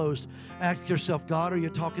eye closed, ask yourself, God, are you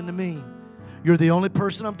talking to me? You're the only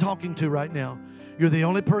person I'm talking to right now. You're the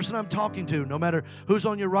only person I'm talking to, no matter who's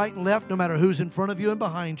on your right and left, no matter who's in front of you and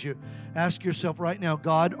behind you. Ask yourself right now,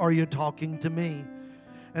 God, are you talking to me?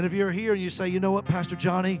 And if you're here and you say, you know what, Pastor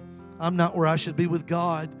Johnny, I'm not where I should be with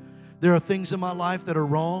God. There are things in my life that are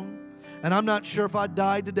wrong, and I'm not sure if I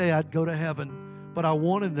died today I'd go to heaven, but I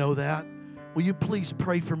want to know that. Will you please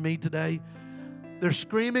pray for me today? They're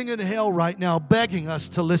screaming in hell right now, begging us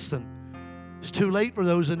to listen. It's too late for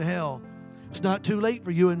those in hell. It's not too late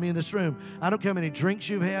for you and me in this room. I don't care how many drinks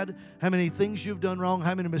you've had, how many things you've done wrong,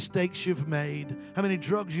 how many mistakes you've made, how many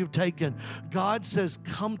drugs you've taken. God says,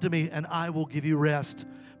 come to me and I will give you rest.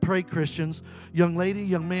 Pray, Christians. Young lady,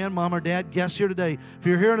 young man, mom or dad, guest here today. If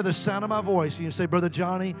you're hearing the sound of my voice and you say, Brother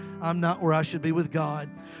Johnny, I'm not where I should be with God.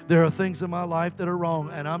 There are things in my life that are wrong,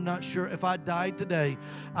 and I'm not sure if I died today,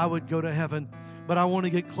 I would go to heaven. But I want to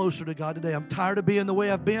get closer to God today. I'm tired of being the way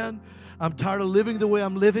I've been. I'm tired of living the way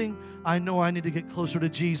I'm living. I know I need to get closer to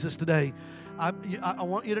Jesus today. I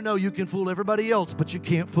want you to know you can fool everybody else, but you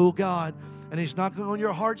can't fool God. And He's knocking on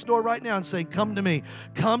your heart's door right now and saying, come to me,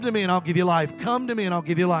 and I'll give you life. Come to me and I'll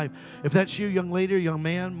give you life. If that's you, young lady or young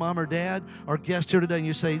man, mom or dad, or guest here today, and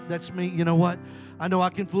you say, that's me, you know what? I know I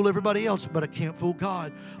can fool everybody else, but I can't fool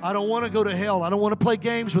God. I don't want to go to hell. I don't want to play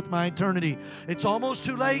games with my eternity. It's almost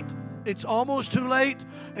too late. It's almost too late.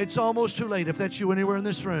 It's almost too late. If that's you anywhere in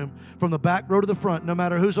this room, from the back row to the front, no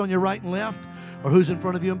matter who's on your right and left or who's in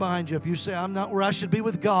front of you and behind you, if you say, I'm not where I should be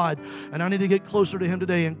with God and I need to get closer to Him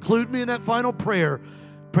today, include me in that final prayer.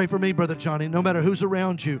 Pray for me, Brother Johnny, no matter who's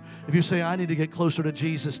around you. If you say, I need to get closer to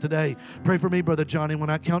Jesus today, pray for me, Brother Johnny. When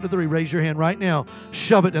I count to 3, raise your hand right now.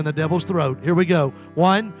 Shove it in the devil's throat. Here we go.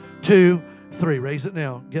 1, 2, 3. Raise it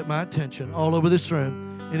now. Get my attention all over this room.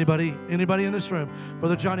 Anybody in this room?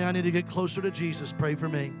 Brother Johnny, I need to get closer to Jesus. Pray for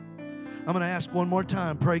me. I'm going to ask one more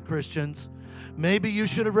time. Pray, Christians. Maybe you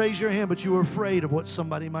should have raised your hand, but you were afraid of what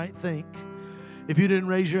somebody might think. If you didn't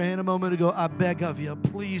raise your hand a moment ago, I beg of you,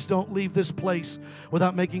 please don't leave this place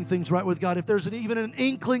without making things right with God. If there's even an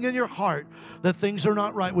inkling in your heart that things are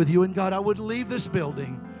not right with you and God, I wouldn't leave this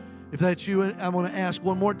building. If that's you, I'm going to ask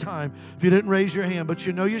one more time. If you didn't raise your hand, but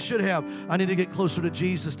you know you should have, I need to get closer to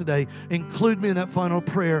Jesus today. Include me in that final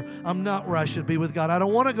prayer. I'm not where I should be with God. I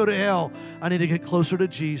don't want to go to hell. I need to get closer to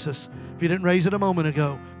Jesus. If you didn't raise it a moment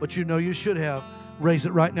ago, but you know you should have, raise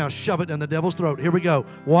it right now. Shove it in the devil's throat. Here we go.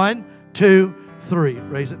 1, 2, 3.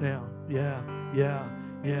 Raise it now. Yeah.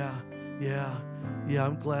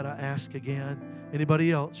 I'm glad I asked again.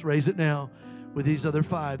 Anybody else? Raise it now. With these other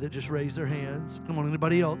 5 that just raised their hands. Come on,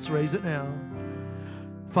 anybody else? Raise it now.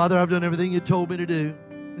 Father, I've done everything you told me to do.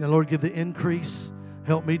 And Lord, give the increase.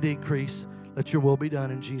 Help me decrease. Let your will be done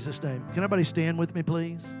in Jesus' name. Can everybody stand with me,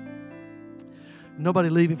 please? Nobody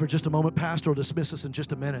leaving for just a moment. Pastor will dismiss us in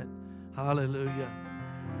just a minute. Hallelujah.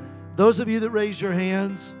 Those of you that raise your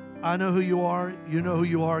hands, I know who you are. You know who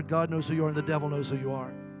you are. God knows who you are, and the devil knows who you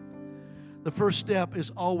are. The first step is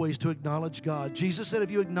always to acknowledge God. Jesus said, if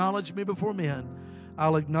you acknowledge me before men,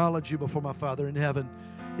 I'll acknowledge you before my Father in heaven.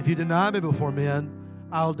 If you deny me before men,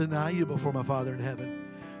 I'll deny you before my Father in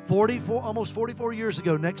heaven. Almost 44 years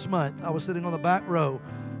ago, next month, I was sitting on the back row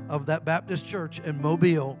of that Baptist church in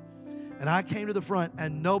Mobile, and I came to the front,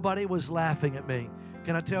 and nobody was laughing at me.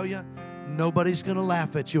 Can I tell you? Nobody's going to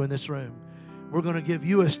laugh at you in this room. We're going to give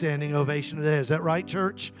you a standing ovation today. Is that right,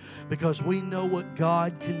 church? Because we know what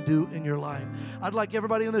God can do in your life. I'd like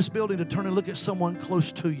everybody in this building to turn and look at someone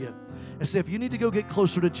close to you and say, if you need to go get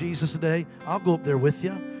closer to Jesus today, I'll go up there with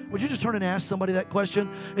you. Would you just turn and ask somebody that question?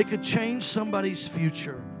 It could change somebody's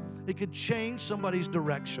future. It could change somebody's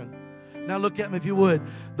direction. Now look at me if you would.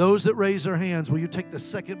 Those that raise their hands, will you take the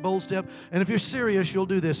second bold step? And if you're serious, you'll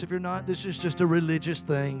do this. If you're not, this is just a religious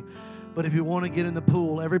thing. But if you want to get in the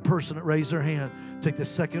pool, every person that raised their hand, take the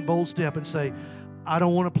second bold step and say, I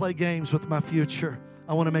don't want to play games with my future.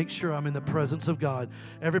 I want to make sure I'm in the presence of God.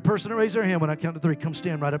 Every person that raised their hand, when I count to 3, come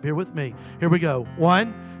stand right up here with me. Here we go.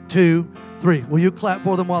 1, 2, 3. Will you clap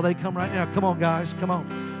for them while they come right now? Come on, guys. Come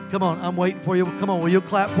on. Come on. I'm waiting for you. Come on. Will you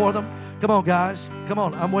clap for them? Come on, guys. Come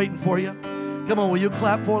on. I'm waiting for you. Come on. Will you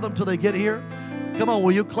clap for them till they get here? Come on.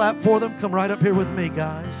 Will you clap for them? Come right up here with me,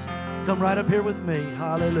 guys. Come right up here with me.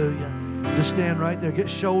 Hallelujah. Just stand right there. Get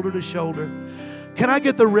shoulder to shoulder. Can I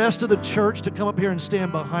get the rest of the church to come up here and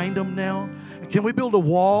stand behind them now? Can we build a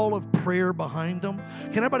wall of prayer behind them?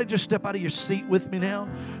 Can everybody just step out of your seat with me now?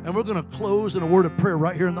 And we're going to close in a word of prayer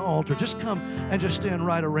right here in the altar. Just come and just stand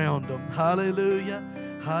right around them. Hallelujah.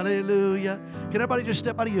 Hallelujah. Can everybody just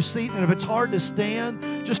step out of your seat? And if it's hard to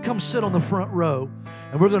stand, just come sit on the front row.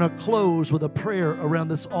 And we're going to close with a prayer around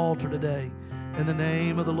this altar today. In the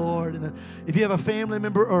name of the Lord. And if you have a family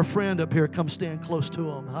member or a friend up here, come stand close to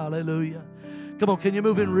them. Hallelujah. Come on, can you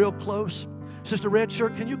move in real close? Sister Red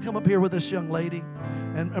Shirt, can you come up here with this young lady?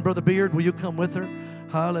 And Brother Beard, will you come with her?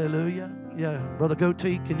 Hallelujah. Yeah. Brother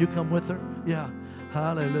Goatee, can you come with her? Yeah.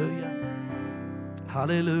 Hallelujah.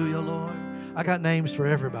 Hallelujah, Lord. I got names for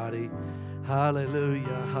everybody.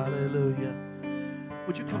 Hallelujah. Hallelujah.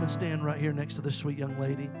 Would you come and stand right here next to this sweet young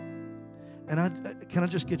lady? And can I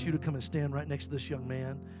just get you to come and stand right next to this young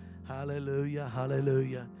man? Hallelujah,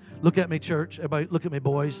 hallelujah. Look at me, church. Everybody, look at me,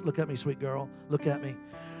 boys. Look at me, sweet girl. Look at me.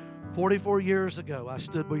 44 years ago, I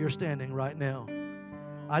stood where you're standing right now.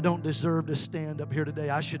 I don't deserve to stand up here today.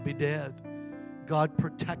 I should be dead. God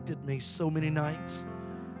protected me so many nights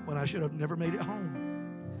when I should have never made it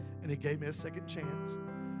home. And He gave me a second chance.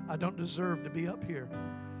 I don't deserve to be up here.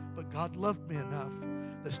 But God loved me enough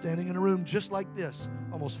that standing in a room just like this,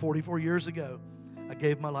 almost 44 years ago, I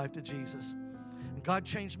gave my life to Jesus. And God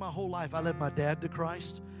changed my whole life. I led my dad to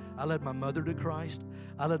Christ. I led my mother to Christ.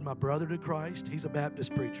 I led my brother to Christ. He's a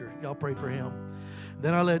Baptist preacher. Y'all pray for him.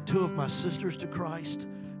 Then I led 2 of my sisters to Christ,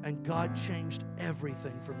 and God changed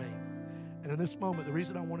everything for me. And in this moment, the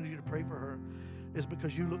reason I wanted you to pray for her is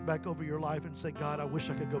because you look back over your life and say, God, I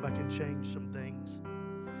wish I could go back and change some things.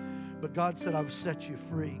 But God said, I've set you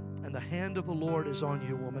free. And the hand of the Lord is on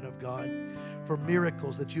you, woman of God, for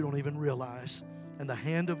miracles that you don't even realize. And the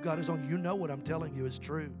hand of God is on you. You know what I'm telling you is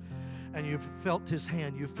true. And you've felt His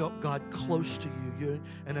hand. You felt God close to you.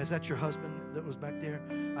 And is that your husband that was back there?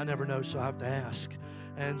 I never know, so I have to ask.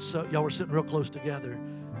 And so y'all were sitting real close together.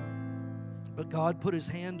 But God put His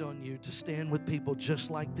hand on you to stand with people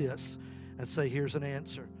just like this and say, here's an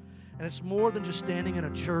answer. And it's more than just standing in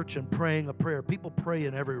a church and praying a prayer. People pray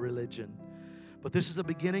in every religion. But this is a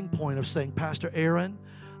beginning point of saying, Pastor Aaron,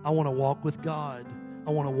 I want to walk with God. I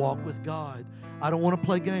want to walk with God. I don't want to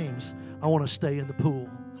play games. I want to stay in the pool.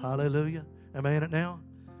 Hallelujah. Am I in it now?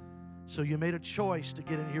 So you made a choice to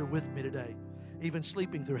get in here with me today, even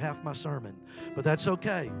sleeping through half my sermon. But that's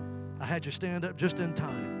okay. I had you stand up just in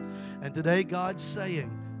time. And today God's saying,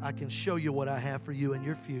 I can show you what I have for you in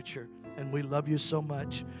your future. And we love you so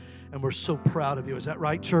much. And we're so proud of you. Is that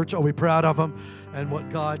right, church? Are we proud of them and what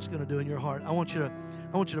God's going to do in your heart? I want you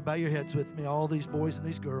to bow your heads with me, all these boys and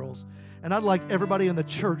these girls. And I'd like everybody in the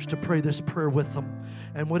church to pray this prayer with them.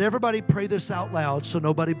 And would everybody pray this out loud so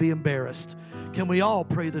nobody be embarrassed? Can we all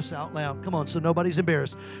pray this out loud? Come on, so nobody's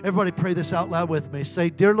embarrassed. Everybody pray this out loud with me. Say,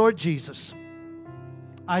 Dear Lord Jesus,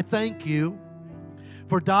 I thank you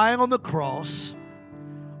for dying on the cross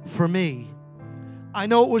for me. I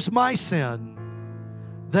know it was my sin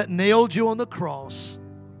that nailed you on the cross.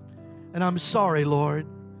 And I'm sorry, Lord.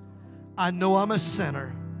 I know I'm a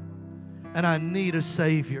sinner and I need a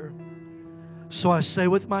Savior. So I say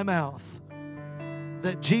with my mouth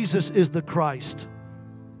that Jesus is the Christ.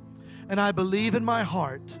 And I believe in my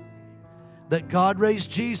heart that God raised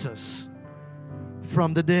Jesus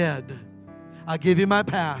from the dead. I give you my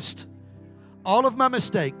past, all of my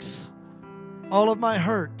mistakes, all of my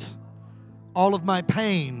hurt, all of my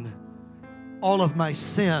pain, all of my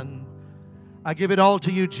sin. I give it all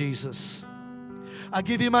to you, Jesus. I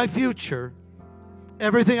give you my future,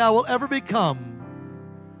 everything I will ever become.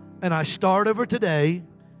 And I start over today,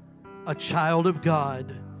 a child of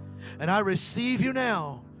God. And I receive you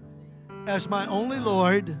now as my only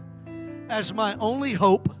Lord, as my only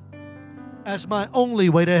hope, as my only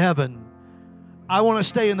way to heaven. I want to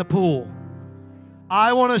stay in the pool.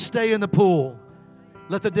 I want to stay in the pool.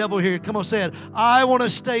 Let the devil hear you. Come on, say it. I want to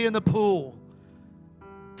stay in the pool.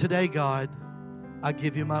 Today, God, I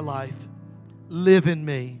give you my life. Live in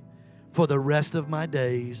me for the rest of my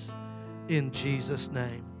days in Jesus'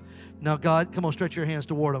 name. Now, God, come on, stretch your hands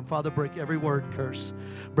toward them. Father, break every word curse.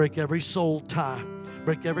 Break every soul tie.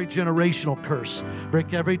 Break every generational curse.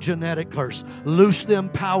 Break every genetic curse. Loose them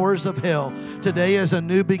powers of hell. Today is a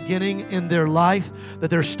new beginning in their life, that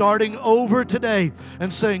they're starting over today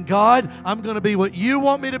and saying, God, I'm going to be what you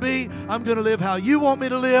want me to be. I'm going to live how you want me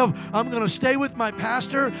to live. I'm going to stay with my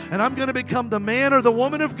pastor, and I'm going to become the man or the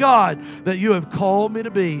woman of God that you have called me to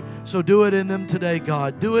be. So do it in them today,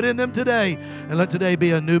 God. Do it in them today, and let today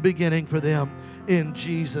be a new beginning for them. In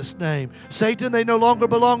Jesus' name. Satan, they no longer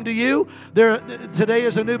belong to you. Today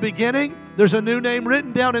is a new beginning. There's a new name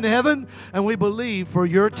written down in heaven, and we believe for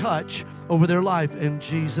your touch over their life in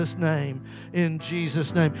Jesus' name. In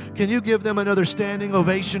Jesus' name. Can you give them another standing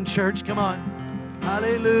ovation, church? Come on.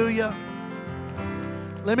 Hallelujah.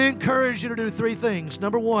 Let me encourage you to do 3 things.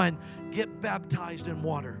 Number 1, get baptized in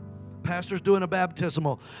water. Pastor's doing a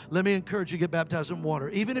baptismal. Let me encourage you to get baptized in water.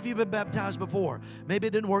 Even if you've been baptized before, maybe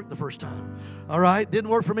it didn't work the first time. All right? Didn't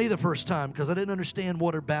work for me the first time because I didn't understand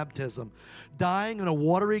water baptism. Dying in a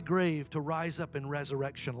watery grave to rise up in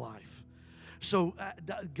resurrection life. So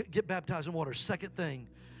get baptized in water. Second thing,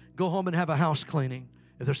 go home and have a house cleaning.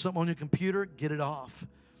 If there's something on your computer, get it off.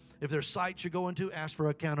 If there's sites you're going to, ask for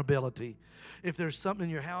accountability. If there's something in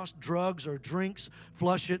your house, drugs or drinks,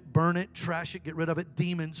 flush it, burn it, trash it, get rid of it.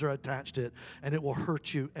 Demons are attached to it, and it will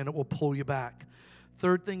hurt you, and it will pull you back.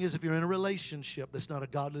 Third thing is if you're in a relationship that's not a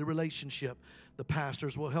godly relationship, the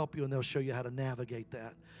pastors will help you, and they'll show you how to navigate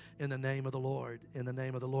that in the name of the Lord, in the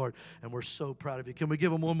name of the Lord. And we're so proud of you. Can we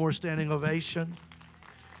give them one more standing ovation?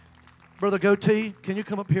 Brother Goatee, can you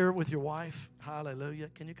come up here with your wife? Hallelujah.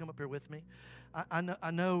 Can you come up here with me?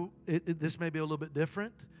 I know this may be a little bit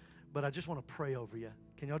different, but I just want to pray over you.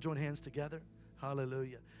 Can y'all join hands together?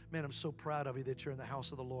 Hallelujah. Man, I'm so proud of you that you're in the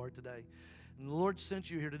house of the Lord today. And the Lord sent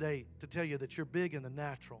you here today to tell you that you're big in the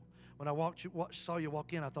natural. When I saw you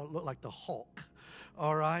walk in, I thought it looked like the Hulk.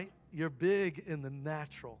 All right? You're big in the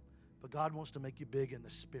natural, but God wants to make you big in the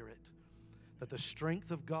spirit. That the strength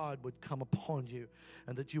of God would come upon you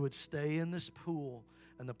and that you would stay in this pool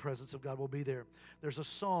and the presence of God will be there. There's a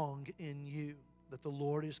song in you that the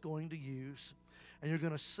Lord is going to use, and you're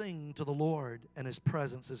going to sing to the Lord, and His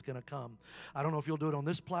presence is going to come. I don't know if you'll do it on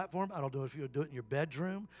this platform. I don't know if you'll do it in your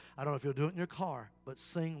bedroom. I don't know if you'll do it in your car, but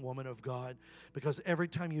sing, woman of God, because every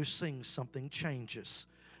time you sing, something changes.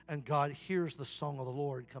 And God hears the song of the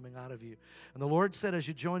Lord coming out of you. And the Lord said, as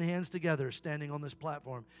you join hands together, standing on this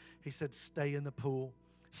platform, He said, stay in the pool.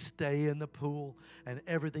 Stay in the pool, and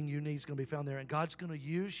everything you need is going to be found there. And God's going to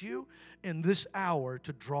use you in this hour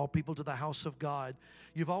to draw people to the house of God.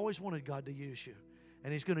 You've always wanted God to use you.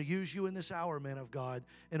 And He's going to use you in this hour, man of God,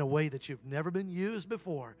 in a way that you've never been used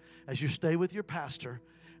before as you stay with your pastor.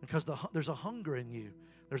 Because there's a hunger in you.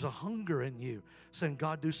 There's a hunger in you saying,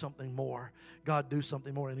 God, do something more. God, do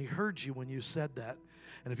something more. And He heard you when you said that.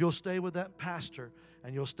 And if you'll stay with that pastor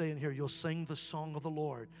and you'll stay in here, you'll sing the song of the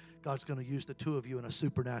Lord. God's going to use the two of you in a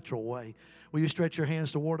supernatural way. Will you stretch your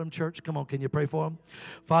hands toward them, church? Come on, can you pray for them?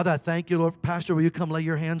 Father, I thank you, Lord. Pastor, will you come lay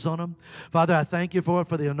your hands on them? Father, I thank you for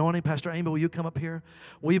the anointing. Pastor Amy, will you come up here?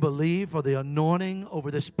 We believe for the anointing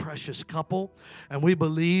over this precious couple, and we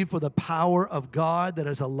believe for the power of God that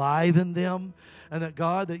is alive in them, and that,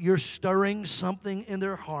 God, that you're stirring something in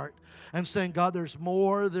their heart and saying, God, there's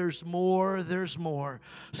more, there's more, there's more.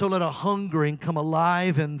 So let a hungering come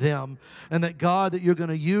alive in them, and that, God, that you're going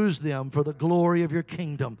to use them for the glory of your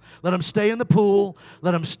kingdom. Let them stay in the pool.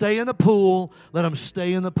 Let them stay in the pool. Let them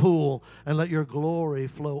stay in the pool, and let your glory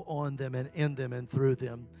flow on them and in them and through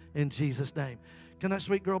them. In Jesus' name. Can that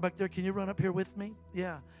sweet girl back there, can you run up here with me?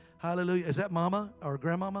 Yeah. Hallelujah. Is that mama or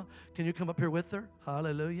grandmama? Can you come up here with her?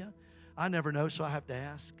 Hallelujah. I never know, so I have to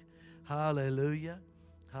ask. Hallelujah.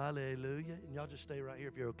 Hallelujah. And y'all just stay right here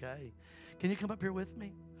if you're okay. Can you come up here with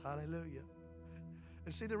me? Hallelujah.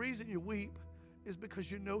 And see, the reason you weep is because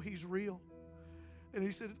you know He's real. And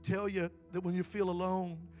He said to tell you that when you feel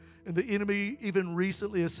alone, and the enemy even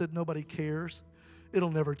recently has said nobody cares,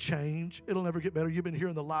 it'll never change. It'll never get better. You've been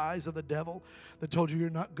hearing the lies of the devil that told you you're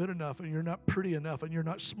not good enough, and you're not pretty enough, and you're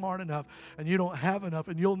not smart enough, and you don't have enough,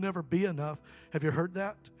 and you'll never be enough. Have you heard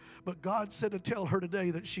that? But God said to tell her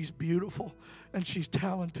today that she's beautiful, and she's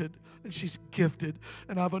talented, and she's gifted,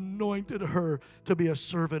 and I've anointed her to be a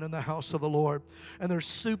servant in the house of the Lord. And there's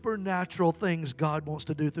supernatural things God wants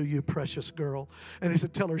to do through you, precious girl. And He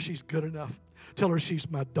said, tell her she's good enough. Tell her she's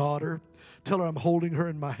my daughter. Tell her I'm holding her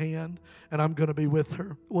in my hand, and I'm going to be with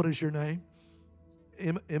her. What is your name?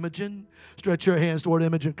 Imogen. Stretch your hands toward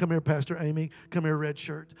Imogen. Come here, Pastor Amy. Come here, red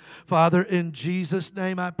shirt. Father, in Jesus'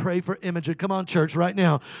 name, I pray for Imogen. Come on, church, right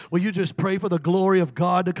now. Will you just pray for the glory of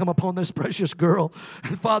God to come upon this precious girl?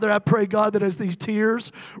 And Father, I pray, God, that as these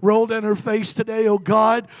tears roll down her face today, oh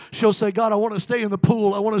God, she'll say, God, I want to stay in the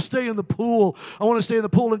pool. I want to stay in the pool. I want to stay in the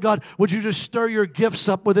pool. And God, would you just stir your gifts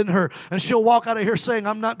up within her? And she'll walk out of here saying,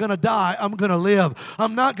 I'm not going to die. I'm going to live.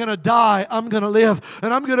 I'm not going to die. I'm going to live.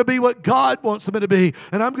 And I'm going to be what God wants me to be.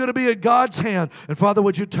 And I'm going to be in God's hand. And Father,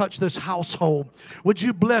 would you touch this household? Would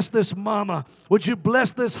you bless this mama? Would you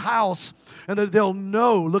bless this house? And that they'll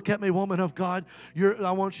know, look at me, woman of God.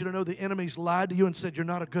 I want you to know the enemy's lied to you and said you're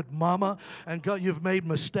not a good mama. And God, you've made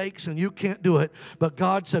mistakes and you can't do it. But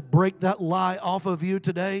God said, break that lie off of you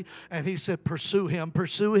today. And He said, pursue him,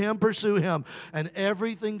 pursue him, pursue him. And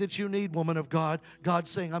everything that you need, woman of God, God's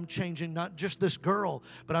saying, I'm changing not just this girl,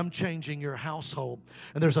 but I'm changing your household.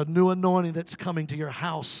 And there's a new anointing that's coming to your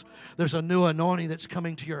house. There's a new anointing that's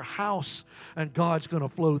coming to your house, and God's going to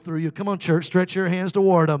flow through you. Come on, church, stretch your hands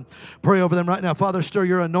toward them. Pray over them right now. Father, stir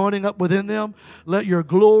your anointing up within them. Let your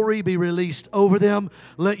glory be released over them.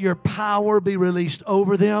 Let your power be released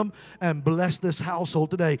over them, and bless this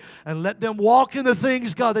household today. And let them walk in the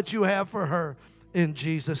things, God, that you have for her. In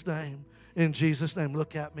Jesus' name. In Jesus' name.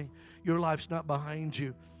 Look at me. Your life's not behind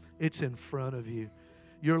you. It's in front of you.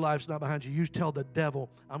 Your life's not behind you. You tell the devil,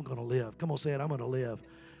 I'm going to live. Come on, say it. I'm going to live.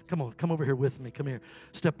 Come on, come over here with me. Come here.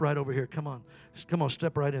 Step right over here. Come on. Come on,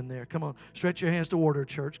 step right in there. Come on. Stretch your hands toward her,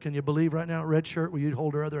 church. Can you believe right now? Red shirt, will you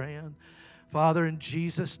hold her other hand? Father, in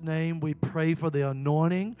Jesus' name, we pray for the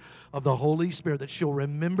anointing of the Holy Spirit, that she'll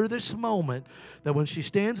remember this moment, that when she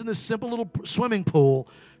stands in this simple little swimming pool,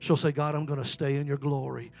 she'll say, God, I'm going to stay in your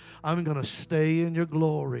glory. I'm going to stay in your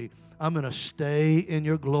glory. I'm going to stay in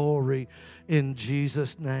your glory. In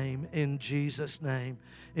Jesus' name, in Jesus' name,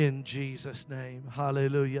 in Jesus' name.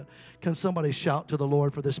 Hallelujah. Can somebody shout to the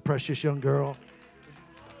Lord for this precious young girl?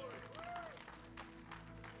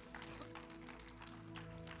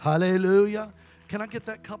 Hallelujah. Can I get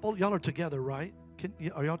that couple? Y'all are together, right?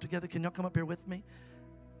 Are y'all together? Can y'all come up here with me?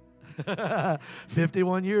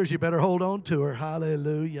 51 years, you better hold on to her.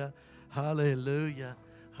 Hallelujah. Hallelujah.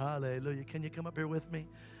 Hallelujah. Can you come up here with me?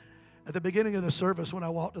 At the beginning of the service, when I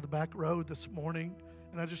walked to the back row this morning,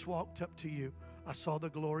 and I just walked up to you, I saw the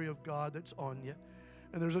glory of God that's on you.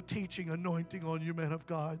 And there's a teaching anointing on you, man of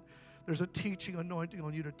God. There's a teaching anointing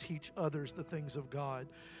on you to teach others the things of God.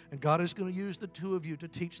 And God is going to use the two of you to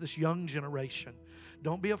teach this young generation.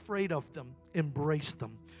 Don't be afraid of them. Embrace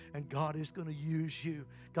them. And God is going to use you.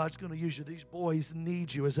 God's going to use you. These boys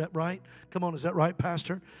need you. Is that right? Come on, is that right,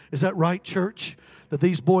 Pastor? Is that right, church? That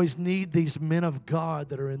these boys need these men of God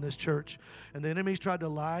that are in this church. And the enemy's tried to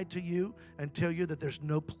lie to you and tell you that there's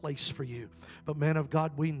no place for you. But man of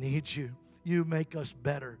God, we need you. You make us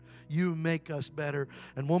better. You make us better.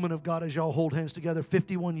 And woman of God, as y'all hold hands together,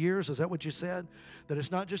 51 years, is that what you said? That it's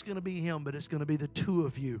not just going to be him, but it's going to be the two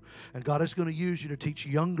of you. And God is going to use you to teach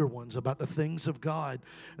younger ones about the things of God.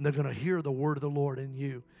 And they're going to hear the word of the Lord in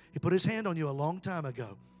you. He put his hand on you a long time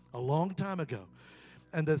ago. A long time ago.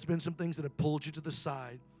 And there's been some things that have pulled you to the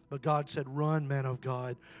side. But God said, run, man of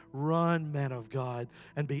God. Run, man of God.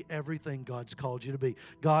 And be everything God's called you to be.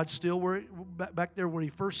 God's still back there where he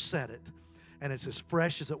first said it. And it's as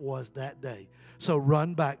fresh as it was that day. So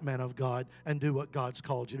run back, man of God, and do what God's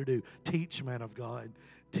called you to do. Teach, man of God.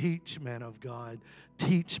 Teach, man of God.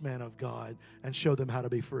 Teach, man of God. And show them how to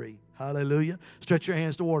be free. Hallelujah. Stretch your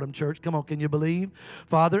hands toward them, church. Come on, can you believe?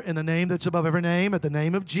 Father, in the name that's above every name, at the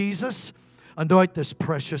name of Jesus, anoint this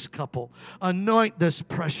precious couple. Anoint this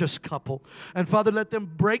precious couple. And Father, let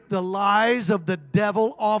them break the lies of the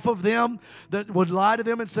devil off of them that would lie to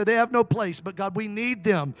them and say they have no place. But God, we need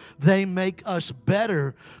them. They make us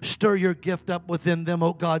better. Stir your gift up within them,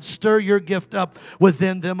 oh God. Stir your gift up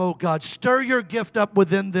within them, oh God. Stir your gift up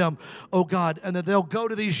within them, oh God. And then they'll go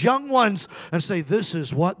to these young ones and say, this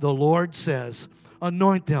is what the Lord says.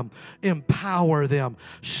 Anoint them, empower them,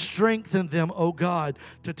 strengthen them, oh God,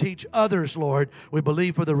 to teach others, Lord. We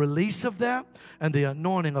believe for the release of that and the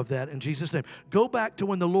anointing of that in Jesus' name. Go back to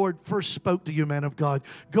when the Lord first spoke to you, man of God.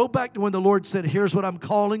 Go back to when the Lord said, here's what I'm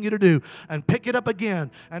calling you to do, and pick it up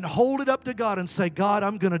again and hold it up to God and say, God,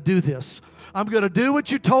 I'm going to do this. I'm going to do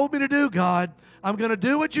what you told me to do, God. I'm going to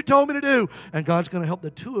do what you told me to do. And God's going to help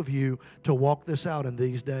the two of you to walk this out in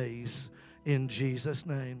these days. In Jesus'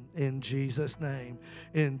 name, in Jesus' name,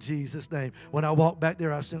 in Jesus' name. When I walk back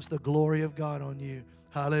there, I sense the glory of God on you.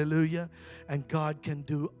 Hallelujah. And God can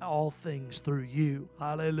do all things through you.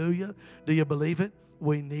 Hallelujah. Do you believe it?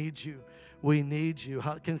 We need you. We need you.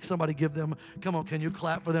 Can somebody give them, come on, can you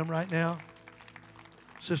clap for them right now?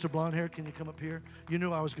 Sister Blonde Hair, can you come up here? You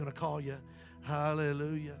knew I was going to call you.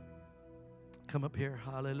 Hallelujah. Come up here.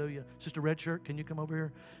 Hallelujah. Sister Red Shirt, can you come over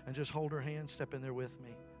here and just hold her hand? Step in there with me.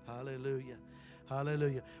 Hallelujah.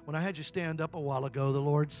 Hallelujah. When I had you stand up a while ago, the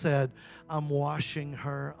Lord said, I'm washing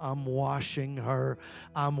her. I'm washing her.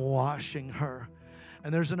 I'm washing her.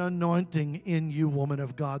 And there's an anointing in you, woman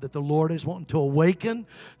of God, that the Lord is wanting to awaken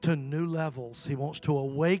to new levels. He wants to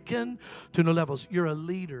awaken to new levels. You're a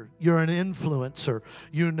leader. You're an influencer.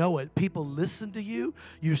 You know it. People listen to you.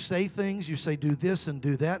 You say things. You say, do this and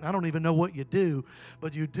do that. And I don't even know what you do,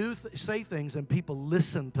 but you do say things, and people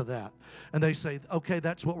listen to that. And they say, okay,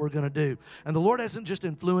 that's what we're going to do. And the Lord hasn't just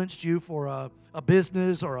influenced you for a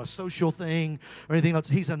business or a social thing or anything else.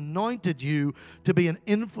 He's anointed you to be an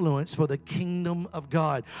influence for the kingdom of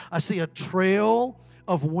God. I see a trail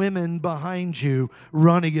of women behind you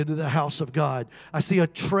running into the house of God. I see a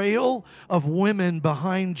trail of women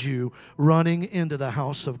behind you running into the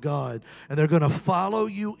house of God. And they're going to follow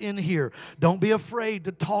you in here. Don't be afraid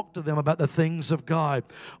to talk to them about the things of God.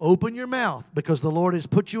 Open your mouth, because the Lord has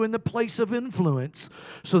put you in the place of influence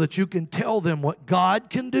so that you can tell them what God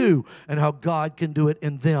can do and how God can do it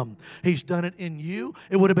in them. He's done it in you.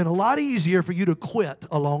 It would have been a lot easier for you to quit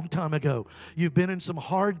a long time ago. You've been in some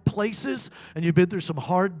hard places and you've been through some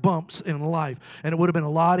hard bumps in life, and it would have been a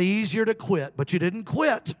lot easier to quit, but you didn't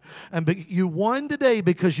quit. And you won today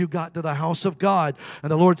because you got to the house of God.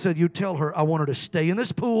 And the Lord said, you tell her, I want her to stay in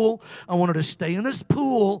this pool. I want her to stay in this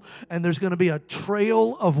pool, and there's going to be a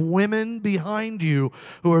trail of women behind you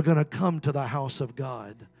who are going to come to the house of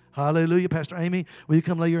God. Hallelujah. Pastor Amy, will you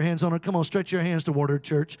come lay your hands on her? Come on, stretch your hands toward her,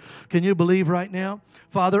 church. Can you believe right now?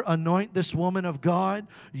 Father, anoint this woman of God.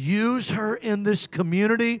 Use her in this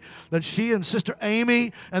community, that she and Sister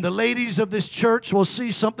Amy and the ladies of this church will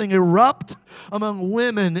see something erupt among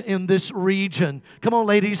women in this region. Come on,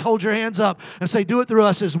 ladies, hold your hands up and say, do it through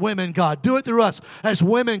us as women, God. Do it through us as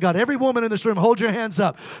women, God. Every woman in this room, hold your hands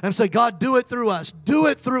up and say, God, do it through us. Do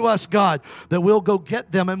it through us, God, that we'll go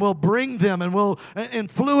get them and we'll bring them and we'll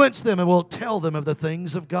influence them and we'll tell them of the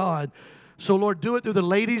things of God. So, Lord, do it through the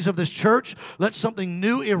ladies of this church. Let something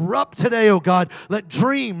new erupt today, oh God. Let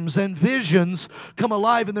dreams and visions come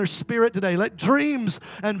alive in their spirit today. Let dreams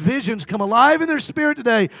and visions come alive in their spirit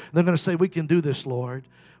today. They're going to say, we can do this, Lord.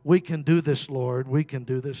 We can do this, Lord. We can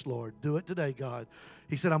do this, Lord. Do it today, God.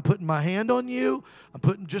 He said, I'm putting my hand on you. I'm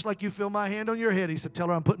putting, just like you feel my hand on your head. He said, tell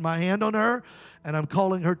her I'm putting my hand on her, and I'm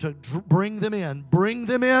calling her to bring them in. Bring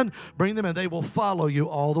them in. Bring them in. They will follow you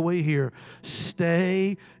all the way here.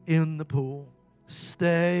 Stay in the pool.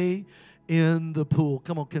 Stay in the pool.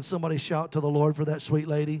 Come on, can somebody shout to the Lord for that sweet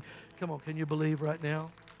lady? Come on, can you believe right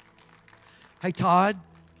now? Hey, Todd,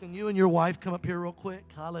 can you and your wife come up here real quick?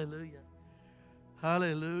 Hallelujah.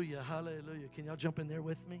 Hallelujah. Hallelujah. Can y'all jump in there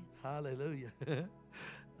with me? Hallelujah.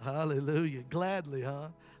 Hallelujah. Gladly, huh?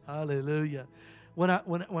 Hallelujah. When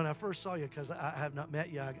I first saw you, because I have not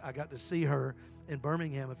met you, I got to see her in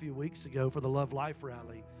Birmingham a few weeks ago for the Love Life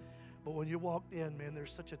rally. But when you walked in, man,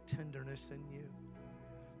 there's such a tenderness in you.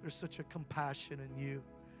 There's such a compassion in you.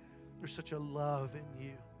 There's such a love in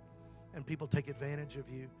you. And people take advantage of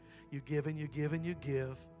you. You give and you give and you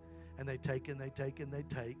give. And they take and they take and they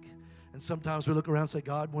take. And sometimes we look around and say,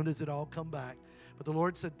 God, when does it all come back? But the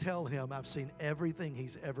Lord said, tell him I've seen everything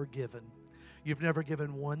he's ever given. You've never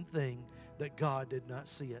given one thing that God did not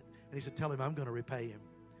see it. And he said, tell him I'm going to repay him.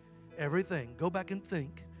 Everything. Go back and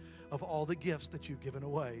think of all the gifts that you've given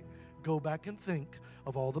away. Go back and think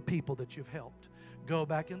of all the people that you've helped. Go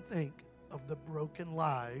back and think of the broken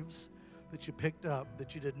lives that you picked up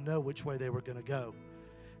that you didn't know which way they were going to go.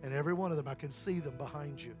 And every one of them, I can see them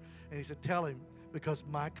behind you. And he said, tell him, because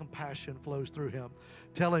my compassion flows through him.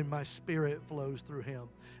 Tell him my spirit flows through him.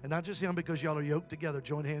 And not just him, because y'all are yoked together,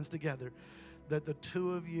 join hands together. That the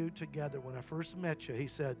two of you together, when I first met you, he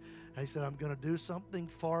said, I'm going to do something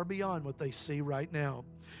far beyond what they see right now.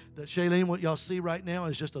 That, Shailene, what y'all see right now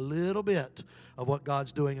is just a little bit of what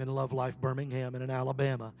God's doing in Love Life Birmingham and in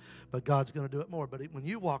Alabama. But God's going to do it more. But when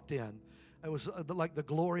you walked in, it was like the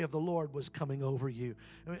glory of the Lord was coming over you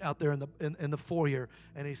out there in the foyer.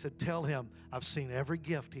 And he said, tell him, I've seen every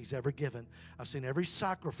gift he's ever given. I've seen every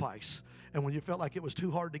sacrifice. And when you felt like it was too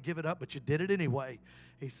hard to give it up, but you did it anyway,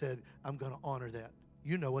 he said, I'm going to honor that.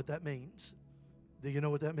 You know what that means. Do you know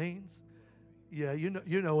what that means? Yeah, you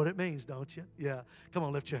know what it means, don't you? Yeah. Come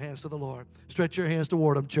on, lift your hands to the Lord. Stretch your hands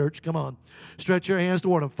toward him, church. Come on. Stretch your hands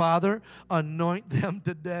toward him. Father, anoint them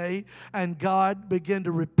today. And God, begin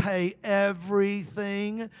to repay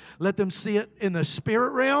everything. Let them see it in the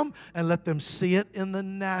spirit realm, and let them see it in the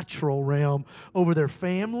natural realm over their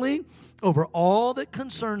family, over all that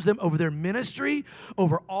concerns them, over their ministry,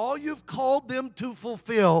 over all you've called them to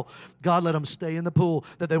fulfill. God, let them stay in the pool,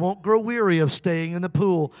 that they won't grow weary of staying in the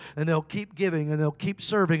pool, and they'll keep giving, and they'll keep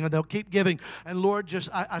serving, and they'll keep giving. And Lord,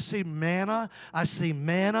 I see manna, I see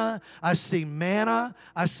manna, I see manna,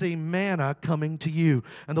 I see manna coming to you.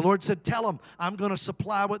 And the Lord said, tell them, I'm going to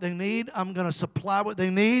supply what they need, I'm going to supply what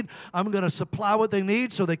they need, I'm going to supply what they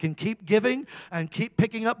need so they can keep giving and keep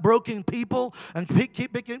picking up broken people and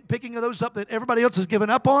keep picking of those those up that everybody else has given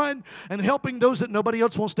up on and helping those that nobody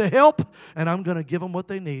else wants to help. And I'm going to give them what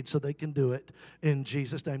they need so they can do it in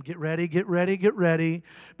Jesus' name. Get ready, get ready, get ready,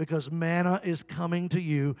 because manna is coming to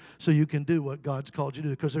you so you can do what God's called you to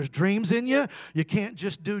do. Because there's dreams in you you can't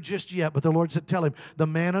just do just yet. But the Lord said, tell him, the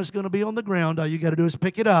manna's going to be on the ground. All you got to do is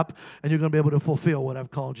pick it up, and you're going to be able to fulfill what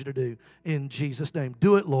I've called you to do in Jesus' name.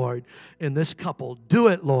 Do it, Lord, in this couple. Do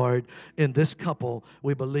it, Lord, in this couple.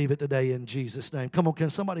 We believe it today in Jesus' name. Come on, can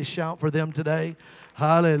somebody shout for them today?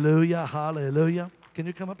 Hallelujah, hallelujah. Can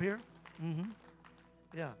you come up here?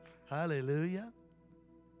 Yeah, hallelujah,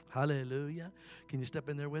 hallelujah. Can you step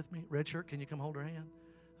in there with me? Red shirt, can you come hold her hand?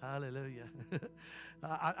 Hallelujah.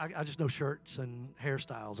 I just know shirts and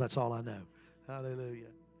hairstyles. That's all I know. Hallelujah.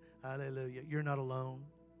 Hallelujah. You're not alone.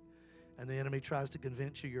 And the enemy tries to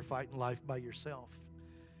convince you you're fighting life by yourself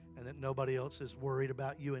and that nobody else is worried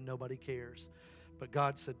about you and nobody cares. But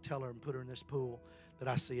God said, tell her and put her in this pool that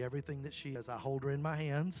I see everything that she is. I hold her in my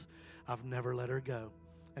hands. I've never let her go.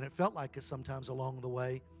 And it felt like it sometimes along the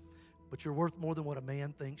way. But you're worth more than what a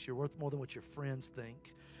man thinks. You're worth more than what your friends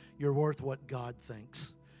think. You're worth what God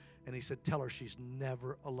thinks. And he said, tell her she's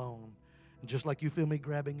never alone. And just like you feel me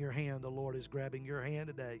grabbing your hand, the Lord is grabbing your hand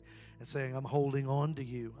today and saying, I'm holding on to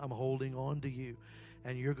you. I'm holding on to you.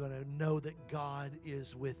 And you're going to know that God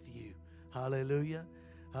is with you. Hallelujah.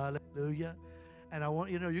 Hallelujah. And I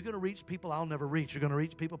want you to know, you're going to reach people I'll never reach. You're going to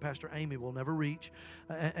reach people Pastor Amy will never reach.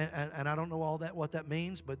 And I don't know all that, what that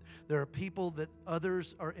means, but there are people that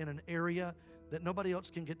others are in an area that nobody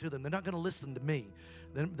else can get to them. They're not going to listen to me.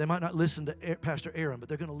 They might not listen to Pastor Aaron, but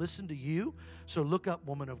they're going to listen to you. So look up,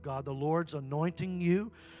 woman of God. The Lord's anointing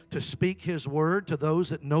you to speak his word to those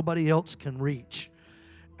that nobody else can reach.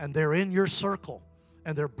 And they're in your circle,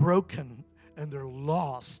 and they're broken, and they're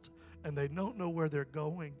lost, and they don't know where they're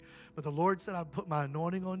going. But the Lord said, I've put my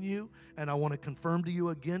anointing on you, and I want to confirm to you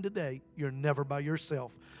again today, you're never by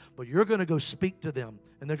yourself. But you're going to go speak to them,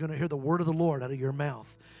 and they're going to hear the word of the Lord out of your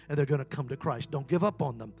mouth, and they're going to come to Christ. Don't give up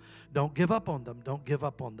on them. Don't give up on them. Don't give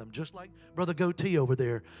up on them. Just like Brother Goatee over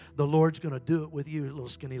there, the Lord's going to do it with you, little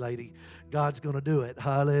skinny lady. God's going to do it.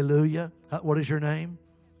 Hallelujah. What is your name?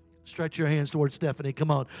 Stretch your hands towards Stephanie.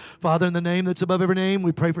 Come on. Father, in the name that's above every name,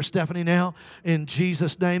 we pray for Stephanie now. In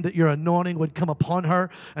Jesus' name, that your anointing would come upon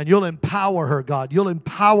her, and you'll empower her, God. You'll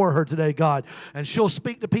empower her today, God. And she'll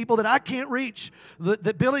speak to people that I can't reach,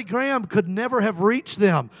 that Billy Graham could never have reached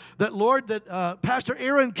them, that, Lord, that Pastor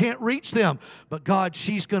Aaron can't reach them. But, God,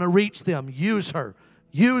 she's going to reach them. Use her.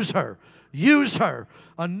 Use her. Use her.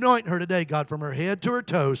 Anoint her today, God, from her head to her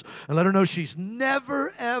toes, and let her know she's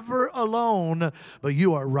never, ever alone, but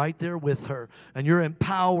you are right there with her, and you're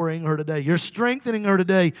empowering her today. You're strengthening her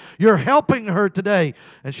today. You're helping her today,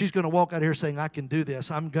 and she's going to walk out here saying, I can do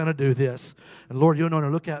this. I'm going to do this. And, Lord, you know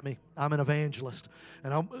her. Look at me. I'm an evangelist.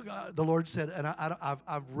 And the Lord said, and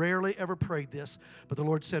I've rarely ever prayed this, but the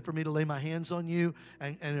Lord said for me to lay my hands on you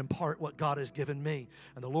and impart what God has given me.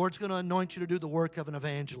 And the Lord's going to anoint you to do the work of an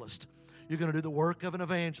evangelist. You're going to do the work of an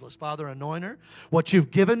evangelist. Father, anoint her. What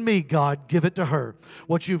you've given me, God, give it to her.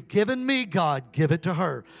 What you've given me, God, give it to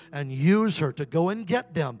her. And use her to go and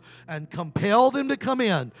get them and compel them to come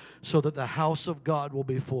in so that the house of God will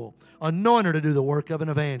be full. Anoint her to do the work of an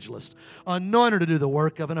evangelist. Anoint her to do the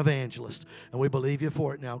work of an evangelist. And we believe you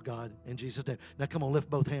for it now, God, in Jesus' name. Now come on, lift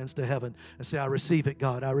both hands to heaven and say, I receive it,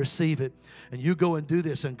 God. I receive it. And you go and do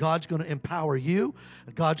this, and God's going to empower you.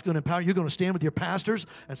 And God's going to empower you. You're going to stand with your pastors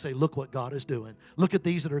and say, look what God is doing. Look at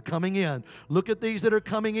these that are coming in. Look at these that are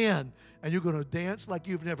coming in. And you're going to dance like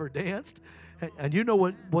you've never danced. And you know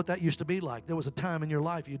what that used to be like. There was a time in your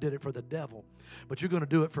life you did it for the devil. But you're going to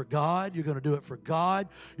do it for God. You're going to do it for God.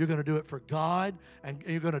 You're going to do it for God. And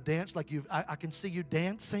you're going to dance like I can see you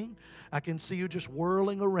dancing. I can see you just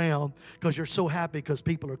whirling around because you're so happy because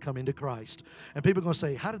people are coming to Christ. And people are going to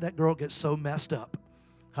say, how did that girl get so messed up?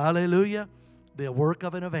 Hallelujah. The work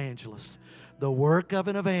of an evangelist. The work of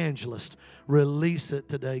an evangelist. Release it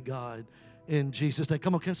today, God, in Jesus' name.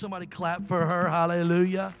 Come on, can somebody clap for her?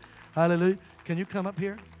 Hallelujah. Hallelujah. Can you come up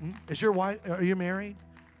here? Is your wife, are you married?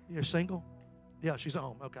 You're single? Yeah, she's at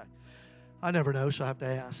home. Okay. I never know, so I have to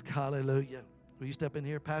ask. Hallelujah. Will you step in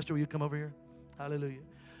here? Pastor, will you come over here? Hallelujah.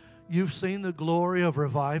 You've seen the glory of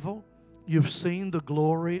revival. You've seen the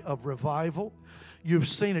glory of revival. You've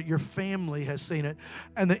seen it. Your family has seen it.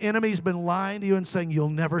 And the enemy's been lying to you and saying, you'll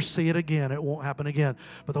never see it again. It won't happen again.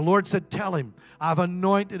 But the Lord said, tell him, I've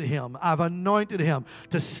anointed him. I've anointed him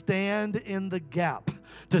to stand in the gap.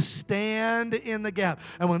 To stand in the gap.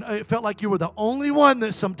 And when it felt like you were the only one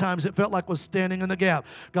that sometimes it felt like was standing in the gap,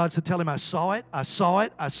 God said, tell him, I saw it, I saw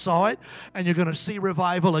it, I saw it. And you're going to see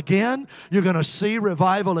revival again. You're going to see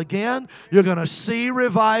revival again. You're going to see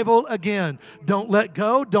revival again. Don't let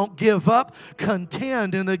go. Don't give up.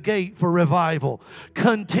 Contend in the gate for revival.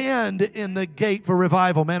 Contend in the gate for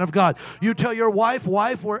revival, man of God. You tell your wife,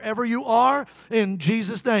 wherever you are, in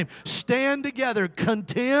Jesus' name, stand together.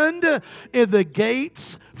 Contend in the gates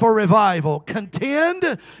for revival.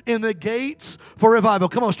 Contend in the gates for revival.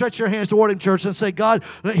 Come on, stretch your hands toward him, church, and say, God,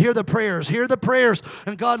 hear the prayers. Hear the prayers.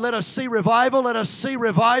 And God, let us see revival. Let us see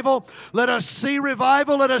revival. Let us see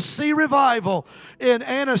revival. Let us see revival in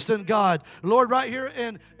Anniston, God. Lord, right here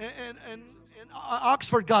in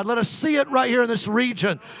Oxford, God, let us see it right here in this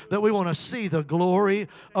region, that we want to see the glory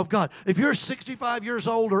of God. If you're 65 years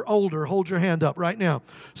old or older, hold your hand up right now.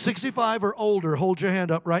 65 or older, hold your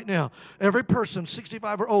hand up right now. Every person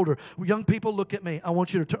 65 or older, young people, look at me. I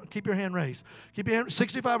want you to keep your hand raised. Keep your hand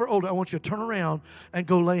 65 or older. I want you to turn around and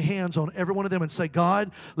go lay hands on every one of them and say,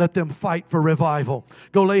 God, let them fight for revival.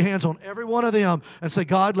 Go lay hands on every one of them and say,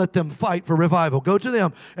 God, let them fight for revival. Go to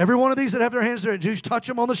them. Every one of these that have their hands there, just touch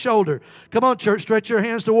them on the shoulder. Come on, church. Stretch your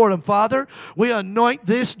hands toward them. Father, we anoint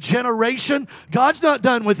this generation. God's not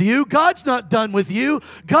done with you. God's not done with you.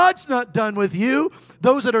 God's not done with you.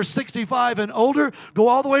 Those that are 65 and older, go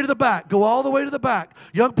all the way to the back. Go all the way to the back.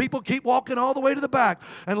 Young people, keep walking all the way to the back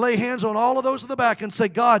and lay hands on all of those in the back and say,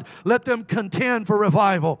 God, let them contend for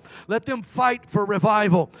revival. Let them fight for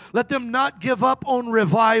revival. Let them not give up on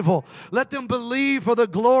revival. Let them believe for the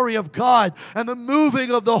glory of God and the moving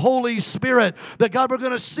of the Holy Spirit. That, God, we're going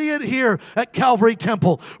to see it here at Calvary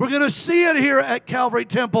Temple. We're going to see it here at Calvary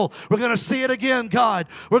Temple. We're going to see it again, God.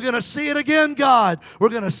 We're going to see it again, God. We're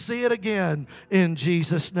going to see it again in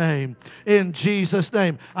Jesus' name. In Jesus'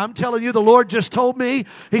 name. I'm telling you, the Lord just told me,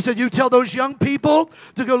 He said, you tell those young people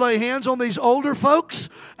to go lay hands on these older folks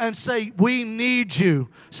and say, we need you.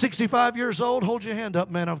 65 years old, hold your hand up,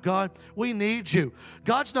 man of God. We need you.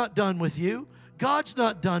 God's not done with you. God's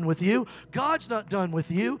not done with you. God's not done with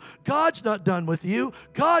you. God's not done with you.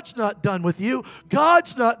 God's not done with you.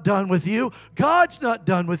 God's not done with you. God's not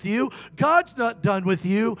done with you. God's not done with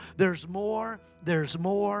you. There's more. There's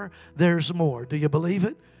more. There's more. Do you believe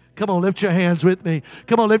it? Come on, lift your hands with me.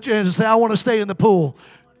 Come on, lift your hands and say, I want to stay in the pool.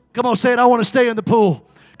 Come on, say it. I want to stay in the pool.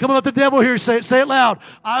 Come on, let the devil hear you say it. Say it loud.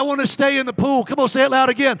 I want to stay in the pool. Come on, say it loud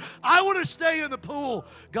again. I want to stay in the pool.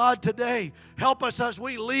 God, today, help us as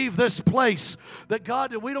we leave this place. That, God,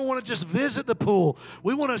 that we don't want to just visit the pool.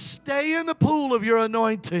 We want to stay in the pool of your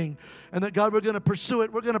anointing. And that, God, we're going to pursue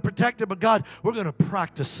it. We're going to protect it. But, God, we're going to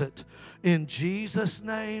practice it. In Jesus'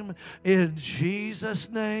 name, in Jesus'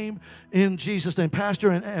 name, in Jesus' name. Pastor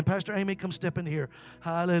and Pastor Amy, come step in here.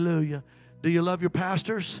 Hallelujah. Do you love your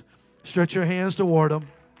pastors? Stretch your hands toward them.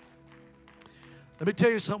 Let me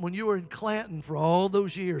tell you something. When you were in Clanton for all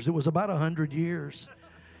those years, it was about 100 years.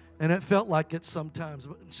 And it felt like it sometimes.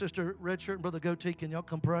 Sister Redshirt and Brother Goatee, can y'all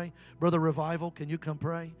come pray? Brother Revival, can you come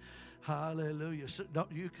pray? Hallelujah.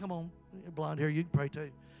 You come on. You're blonde hair. You can pray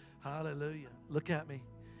too. Hallelujah. Look at me.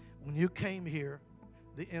 When you came here,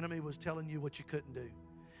 the enemy was telling you what you couldn't do.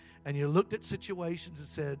 And you looked at situations and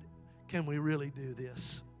said, can we really do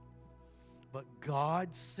this? But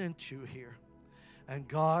God sent you here. And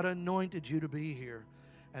God anointed you to be here.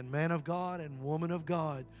 And man of God and woman of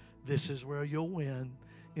God, this is where you'll win,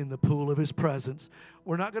 in the pool of His presence.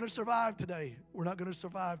 We're not going to survive today. We're not going to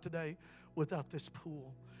survive today without this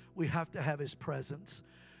pool. We have to have His presence.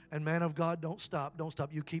 And man of God, don't stop. Don't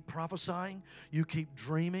stop. You keep prophesying. You keep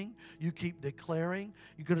dreaming. You keep declaring.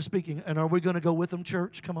 You're going to speaking. And are we going to go with them,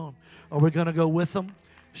 church? Come on. Are we going to go with them?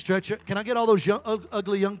 Stretch it. Can I get all those young,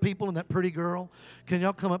 ugly young people and that pretty girl? Can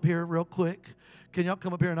y'all come up here real quick? Can y'all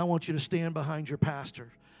come up here, and I want you to stand behind your pastor.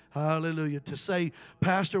 Hallelujah. To say,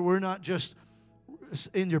 Pastor, we're not just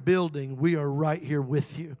in your building. We are right here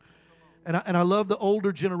with you. And I love the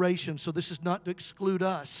older generation, so this is not to exclude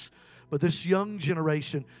us. But this young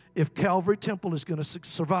generation, if Calvary Temple is going to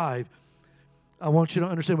survive, I want you to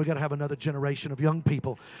understand we've got to have another generation of young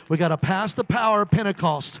people. We've got to pass the power of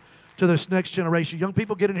Pentecost to this next generation. Young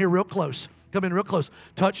people, get in here real close. Come in real close.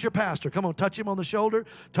 Touch your pastor. Come on, touch him on the shoulder.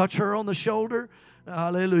 Touch her on the shoulder.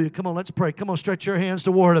 Hallelujah. Come on, let's pray. Come on, stretch your hands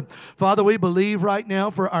toward Him. Father, we believe right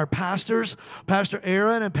now for our pastors, Pastor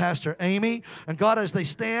Aaron and Pastor Amy. And God, as they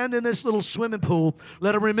stand in this little swimming pool,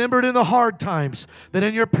 let them remember it in the hard times that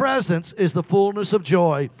in your presence is the fullness of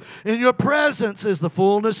joy. In your presence is the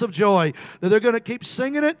fullness of joy. That they're going to keep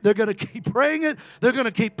singing it. They're going to keep praying it. They're going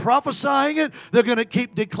to keep prophesying it. They're going to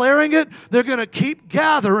keep declaring it. They're going to keep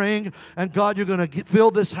gathering. And God, you're going to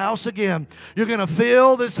fill this house again. You're going to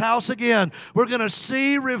fill this house again. We're going to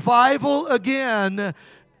see revival again.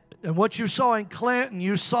 And what you saw in Clanton,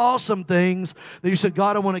 you saw some things that you said,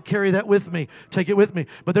 God, I want to carry that with me. Take it with me.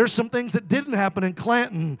 But there's some things that didn't happen in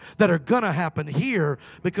Clanton that are going to happen here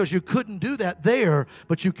because you couldn't do that there,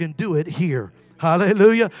 but you can do it here.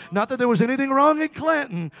 Hallelujah. Not that there was anything wrong in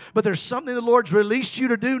Clanton, but there's something the Lord's released you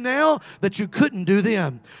to do now that you couldn't do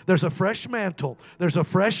then. There's a fresh mantle. There's a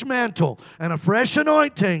fresh mantle and a fresh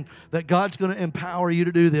anointing that God's going to empower you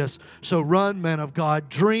to do this. So run, man of God.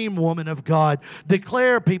 Dream, woman of God.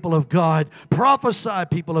 Declare, people of God. Prophesy,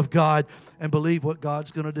 people of God. And believe what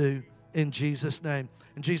God's going to do in Jesus' name.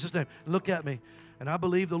 In Jesus' name. Look at me. And I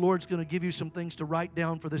believe the Lord's going to give you some things to write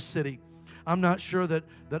down for this city. I'm not sure that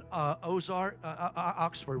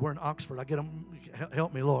Oxford, we're in Oxford. I get them,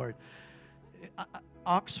 help me, Lord.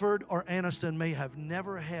 Oxford or Anniston may have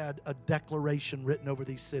never had a declaration written over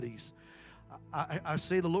these cities. I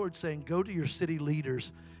see the Lord saying, go to your city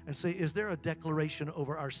leaders and say, is there a declaration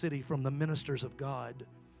over our city from the ministers of God?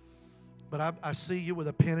 But I see you with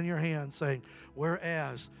a pen in your hand saying,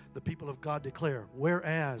 whereas the people of God declare,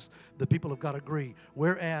 whereas the people of God agree,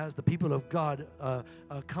 whereas the people of God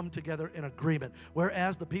come together in agreement,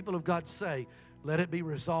 whereas the people of God say, let it be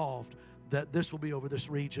resolved that this will be over this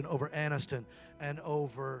region, over Anniston and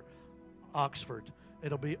over Oxford.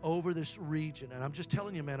 It'll be over this region. And I'm just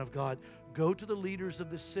telling you, man of God, go to the leaders of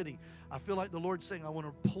this city. I feel like the Lord's saying, I want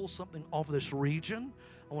to pull something off of this region.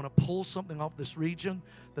 I want to pull something off this region,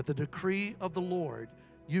 that the decree of the Lord,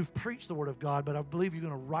 you've preached the Word of God, but I believe you're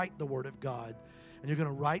going to write the Word of God. And you're going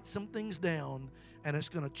to write some things down, and it's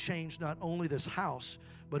going to change not only this house,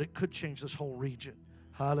 but it could change this whole region.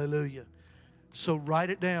 Hallelujah. So write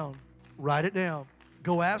it down. Write it down.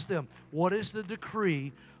 Go ask them, what is the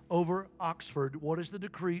decree over Oxford? What is the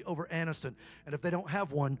decree over Anniston? And if they don't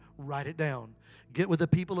have one, write it down. Get with the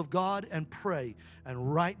people of God and pray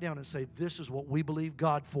and write down and say, this is what we believe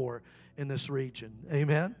God for in this region.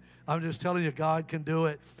 Amen? I'm just telling you, God can do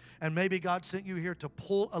it. And maybe God sent you here to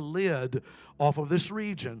pull a lid off of this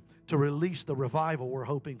region to release the revival we're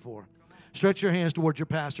hoping for. Stretch your hands towards your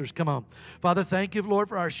pastors. Come on. Father, thank you, Lord,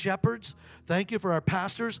 for our shepherds. Thank you for our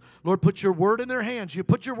pastors. Lord, put your word in their hands. You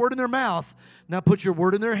put your word in their mouth. Now put your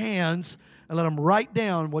word in their hands and let them write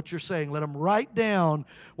down what you're saying. Let them write down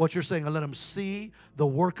what you're saying and let them see the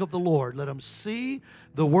work of the Lord. Let them see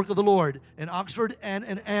the work of the Lord in Oxford and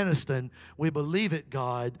in Anniston. We believe it,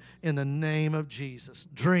 God, in the name of Jesus.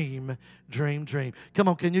 Dream, dream, dream. Come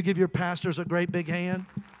on, can you give your pastors a great big hand?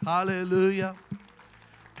 Hallelujah.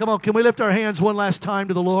 Come on, can we lift our hands one last time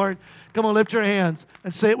to the Lord? Come on, lift your hands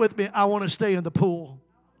and say it with me. I want to stay in the pool.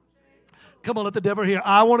 Come on, let the devil hear.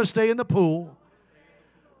 I want to stay in the pool.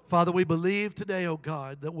 Father, we believe today, oh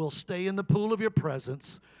God, that we'll stay in the pool of your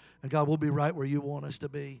presence. And God, we'll be right where you want us to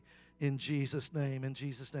be. In Jesus' name, in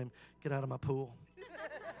Jesus' name. Get out of my pool.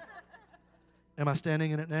 Am I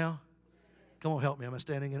standing in it now? Come on, help me. Am I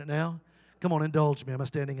standing in it now? Come on, indulge me. Am I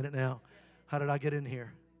standing in it now? How did I get in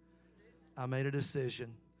here? I made a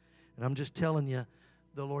decision. And I'm just telling you,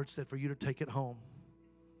 the Lord said for you to take it home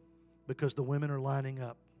because the women are lining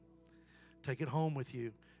up. Take it home with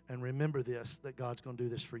you and remember this, that God's going to do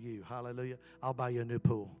this for you. Hallelujah. I'll buy you a new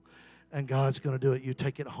pool. And God's going to do it. You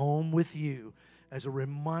take it home with you as a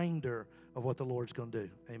reminder of what the Lord's going to do.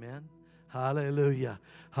 Amen. Hallelujah.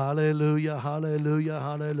 Hallelujah. Hallelujah.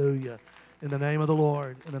 Hallelujah. In the name of the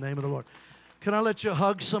Lord. In the name of the Lord. Can I let you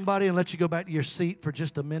hug somebody and let you go back to your seat for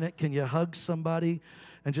just a minute? Can you hug somebody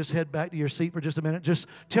and just head back to your seat for just a minute? Just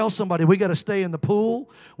tell somebody, we got to stay in the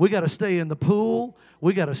pool. We got to stay in the pool.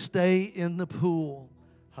 We got to stay in the pool.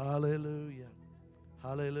 Hallelujah.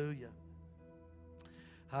 Hallelujah.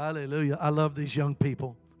 Hallelujah. I love these young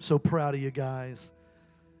people. So proud of you guys.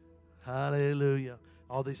 Hallelujah.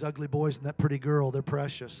 All these ugly boys and that pretty girl, they're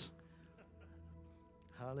precious.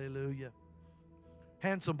 Hallelujah.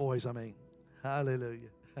 Handsome boys, I mean. Hallelujah.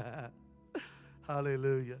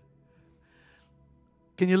 Hallelujah.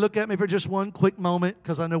 Can you look at me for just one quick moment?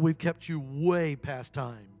 Because I know we've kept you way past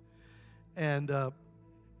time. And I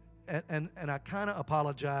kind of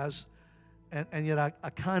apologize. And yet I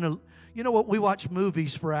kind of, you know what? We watch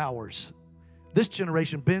movies for hours. This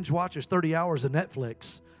generation binge watches 30 hours of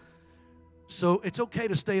Netflix. So it's okay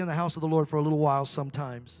to stay in the house of the Lord for a little while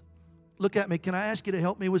sometimes. Look at me. Can I ask you to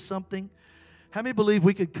help me with something? How many believe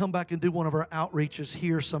we could come back and do one of our outreaches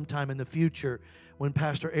here sometime in the future when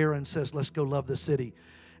Pastor Aaron says, let's go love the city?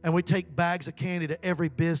 And we take bags of candy to every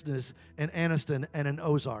business in Anniston and in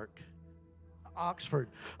Ozark. Oxford.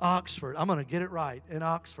 I'm going to get it right, in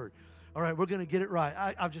Oxford. All right, we're going to get it right.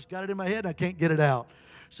 I've just got it in my head and I can't get it out.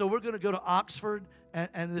 So we're going to go to Oxford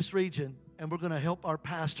and this region, and we're going to help our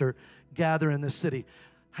pastor gather in this city.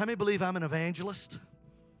 How many believe I'm an evangelist?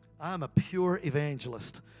 I'm a pure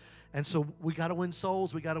evangelist. And so we got to win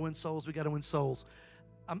souls, we got to win souls, we got to win souls.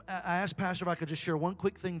 I asked Pastor if I could just share one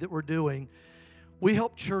quick thing that we're doing. We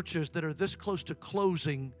help churches that are this close to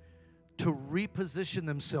closing to reposition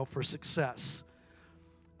themselves for success.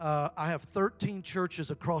 I have 13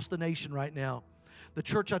 churches across the nation right now. The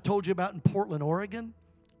church I told you about in Portland, Oregon,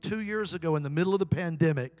 2 years ago in the middle of the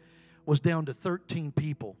pandemic was down to 13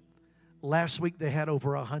 people. Last week they had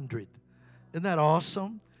over 100. Isn't that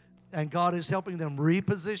awesome? And God is helping them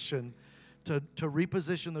reposition to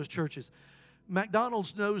reposition those churches.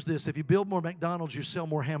 McDonald's knows this. If you build more McDonald's, you sell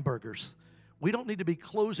more hamburgers. We don't need to be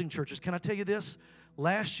closing churches. Can I tell you this?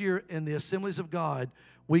 Last year in the Assemblies of God,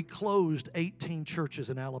 we closed 18 churches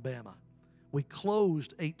in Alabama. We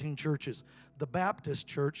closed 18 churches. The Baptist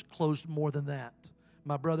church closed more than that.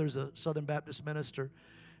 My brother's a Southern Baptist minister,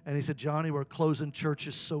 and he said, Johnny, we're closing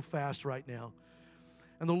churches so fast right now.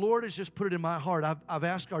 And the Lord has just put it in my heart. I've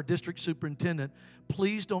asked our district superintendent,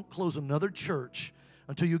 please don't close another church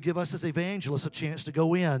until you give us as evangelists a chance to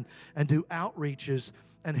go in and do outreaches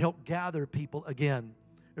and help gather people again.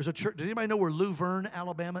 There's a church. Does anybody know where Luverne,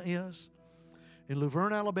 Alabama is? In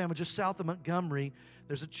Luverne, Alabama, just south of Montgomery,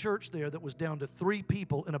 there's a church there that was down to 3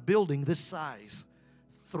 people in a building this size.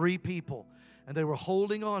 3 people. And they were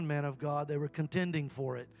holding on, man of God. They were contending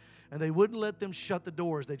for it. And they wouldn't let them shut the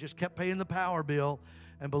doors. They just kept paying the power bill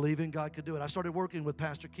and believing God could do it. I started working with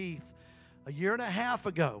Pastor Keith a year and a half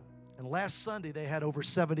ago. And last Sunday, they had over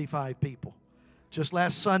 75 people. Just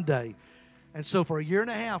last Sunday. And so for a year and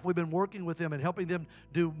a half, we've been working with them and helping them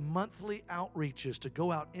do monthly outreaches to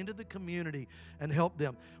go out into the community and help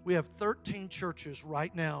them. We have 13 churches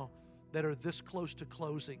right now that are this close to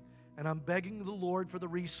closing. And I'm begging the Lord for the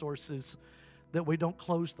resources that we don't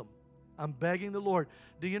close them. I'm begging the Lord.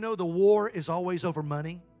 Do you know the war is always over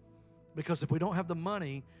money? Because if we don't have the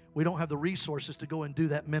money, we don't have the resources to go and do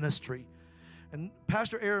that ministry. And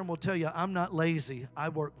Pastor Aaron will tell you, I'm not lazy. I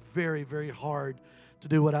work very, very hard to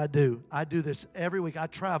do what I do. I do this every week. I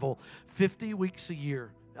travel 50 weeks a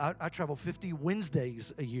year. I travel 50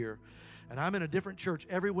 Wednesdays a year. And I'm in a different church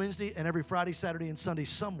every Wednesday and every Friday, Saturday, and Sunday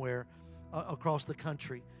somewhere across the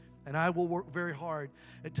country. And I will work very hard.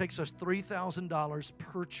 It takes us $3,000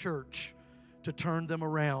 per church to turn them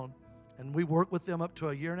around. And we work with them up to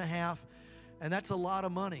a year and a half. And that's a lot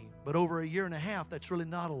of money. But over a year and a half, that's really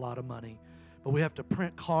not a lot of money. But we have to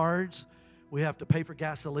print cards. We have to pay for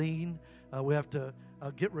gasoline. We have to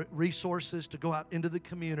get resources to go out into the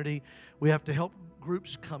community. We have to help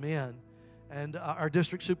groups come in. And our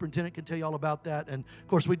district superintendent can tell you all about that. And, of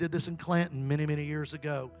course, we did this in Clanton many, many years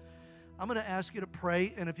ago. I'm going to ask you to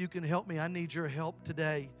pray, and if you can help me, I need your help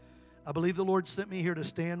today. I believe the Lord sent me here to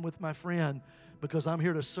stand with my friend because I'm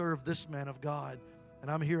here to serve this man of God,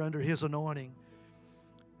 and I'm here under his anointing.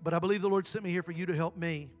 But I believe the Lord sent me here for you to help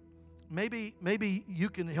me. Maybe you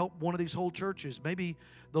can help one of these whole churches. Maybe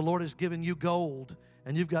the Lord has given you gold,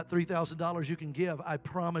 and you've got $3,000 you can give. I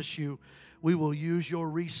promise you, we will use your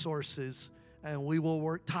resources, and we will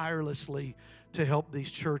work tirelessly to help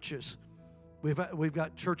these churches. We've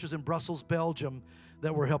got churches in Brussels, Belgium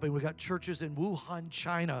that we're helping. We've got churches in Wuhan,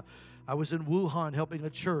 China. I was in Wuhan helping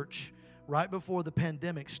a church right before the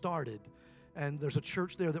pandemic started. And there's a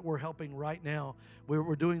church there that we're helping right now.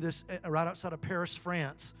 We're doing this right outside of Paris,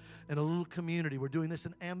 France, in a little community. We're doing this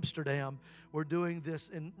in Amsterdam. We're doing this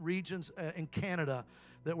in regions in Canada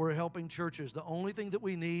that we're helping churches. The only thing that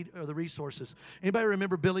we need are the resources. Anybody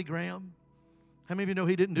remember Billy Graham? How many of you know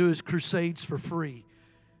he didn't do his crusades for free?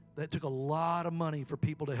 That took a lot of money for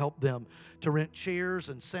people to help them, to rent chairs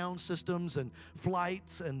and sound systems and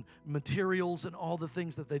flights and materials and all the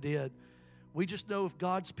things that they did. We just know if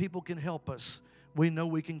God's people can help us, we know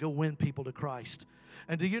we can go win people to Christ.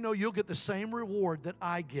 And do you know you'll get the same reward that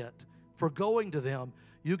I get for going to them?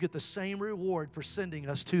 You get the same reward for sending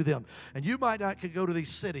us to them. And you might not could go to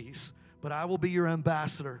these cities, but I will be your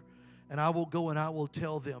ambassador, and I will go and I will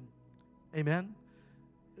tell them. Amen?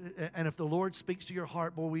 And if the Lord speaks to your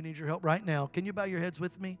heart, boy, we need your help right now. Can you bow your heads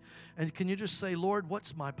with me? And can you just say, Lord,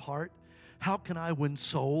 what's my part? How can I win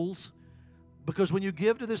souls? Because when you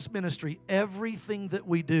give to this ministry, everything that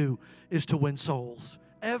we do is to win souls.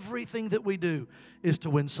 Everything that we do is to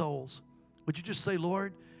win souls. Would you just say,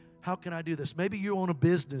 Lord, how can I do this? Maybe you own a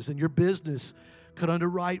business and your business could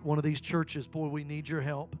underwrite one of these churches. Boy, we need your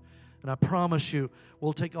help. And I promise you,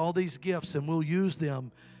 we'll take all these gifts and we'll use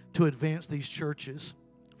them to advance these churches.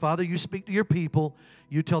 Father, you speak to your people.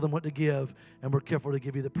 You tell them what to give, and we're careful to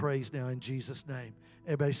give you the praise now in Jesus' name.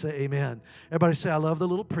 Everybody say amen. Everybody say, I love the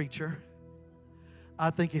little preacher. I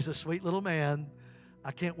think he's a sweet little man.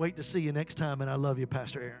 I can't wait to see you next time, and I love you,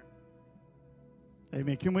 Pastor Aaron.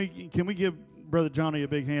 Amen. Can we give Brother Johnny a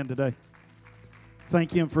big hand today?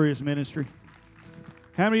 Thank him for his ministry.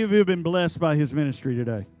 How many of you have been blessed by his ministry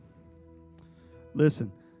today?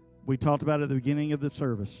 Listen, we talked about it at the beginning of the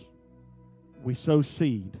service. We sow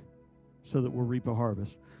seed so that we'll reap a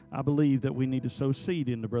harvest. I believe that we need to sow seed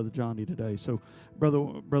into Brother Johnny today. So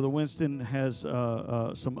Brother Winston has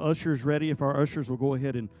some ushers ready. If our ushers will go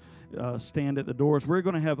ahead and stand at the doors. We're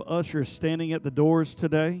going to have ushers standing at the doors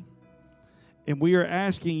today. And we are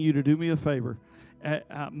asking you to do me a favor.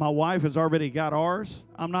 My wife has already got ours.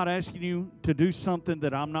 I'm not asking you to do something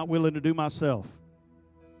that I'm not willing to do myself.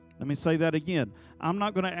 Let me say that again. I'm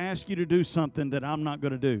not going to ask you to do something that I'm not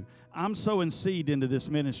going to do. I'm sowing seed into this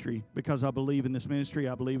ministry because I believe in this ministry,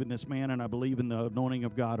 I believe in this man, and I believe in the anointing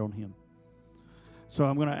of God on him. So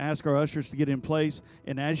I'm going to ask our ushers to get in place.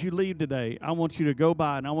 And as you leave today, I want you to go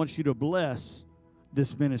by and I want you to bless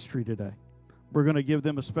this ministry today. We're going to give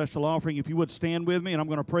them a special offering. If you would stand with me, and I'm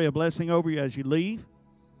going to pray a blessing over you as you leave.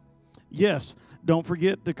 Yes, don't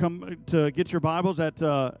forget to come to get your Bibles at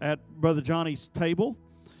Brother Johnny's table.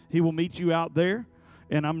 He will meet you out there,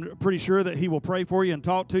 and I'm pretty sure that he will pray for you and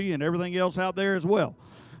talk to you and everything else out there as well.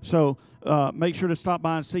 So make sure to stop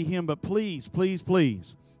by and see him. But please, please,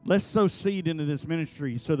 please, let's sow seed into this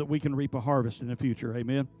ministry so that we can reap a harvest in the future.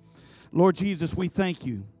 Amen. Lord Jesus, we thank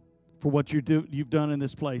you for what you've done in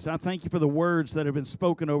this place. I thank you for the words that have been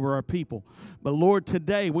spoken over our people. But Lord,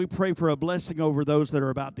 today we pray for a blessing over those that are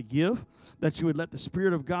about to give, that you would let the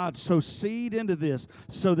Spirit of God sow seed into this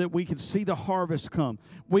so that we can see the harvest come.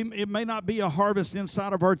 It may not be a harvest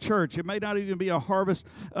inside of our church. It may not even be a harvest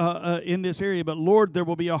in this area. But Lord, there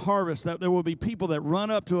will be a harvest. That there will be people that run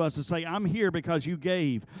up to us and say, I'm here because you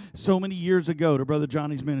gave so many years ago to Brother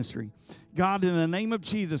Johnny's ministry. God, in the name of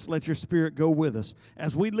Jesus, let your Spirit go with us.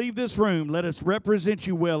 As we leave this room, let us represent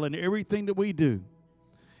you well in everything that we do.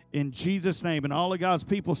 In Jesus' name. And all of God's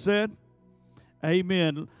people said,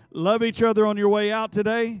 amen. Love each other on your way out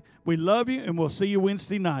today. We love you, and we'll see you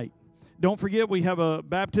Wednesday night. Don't forget, we have a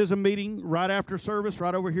baptism meeting right after service,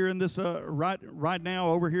 right over here in this, right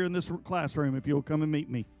now over here in this classroom, if you'll come and meet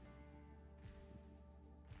me.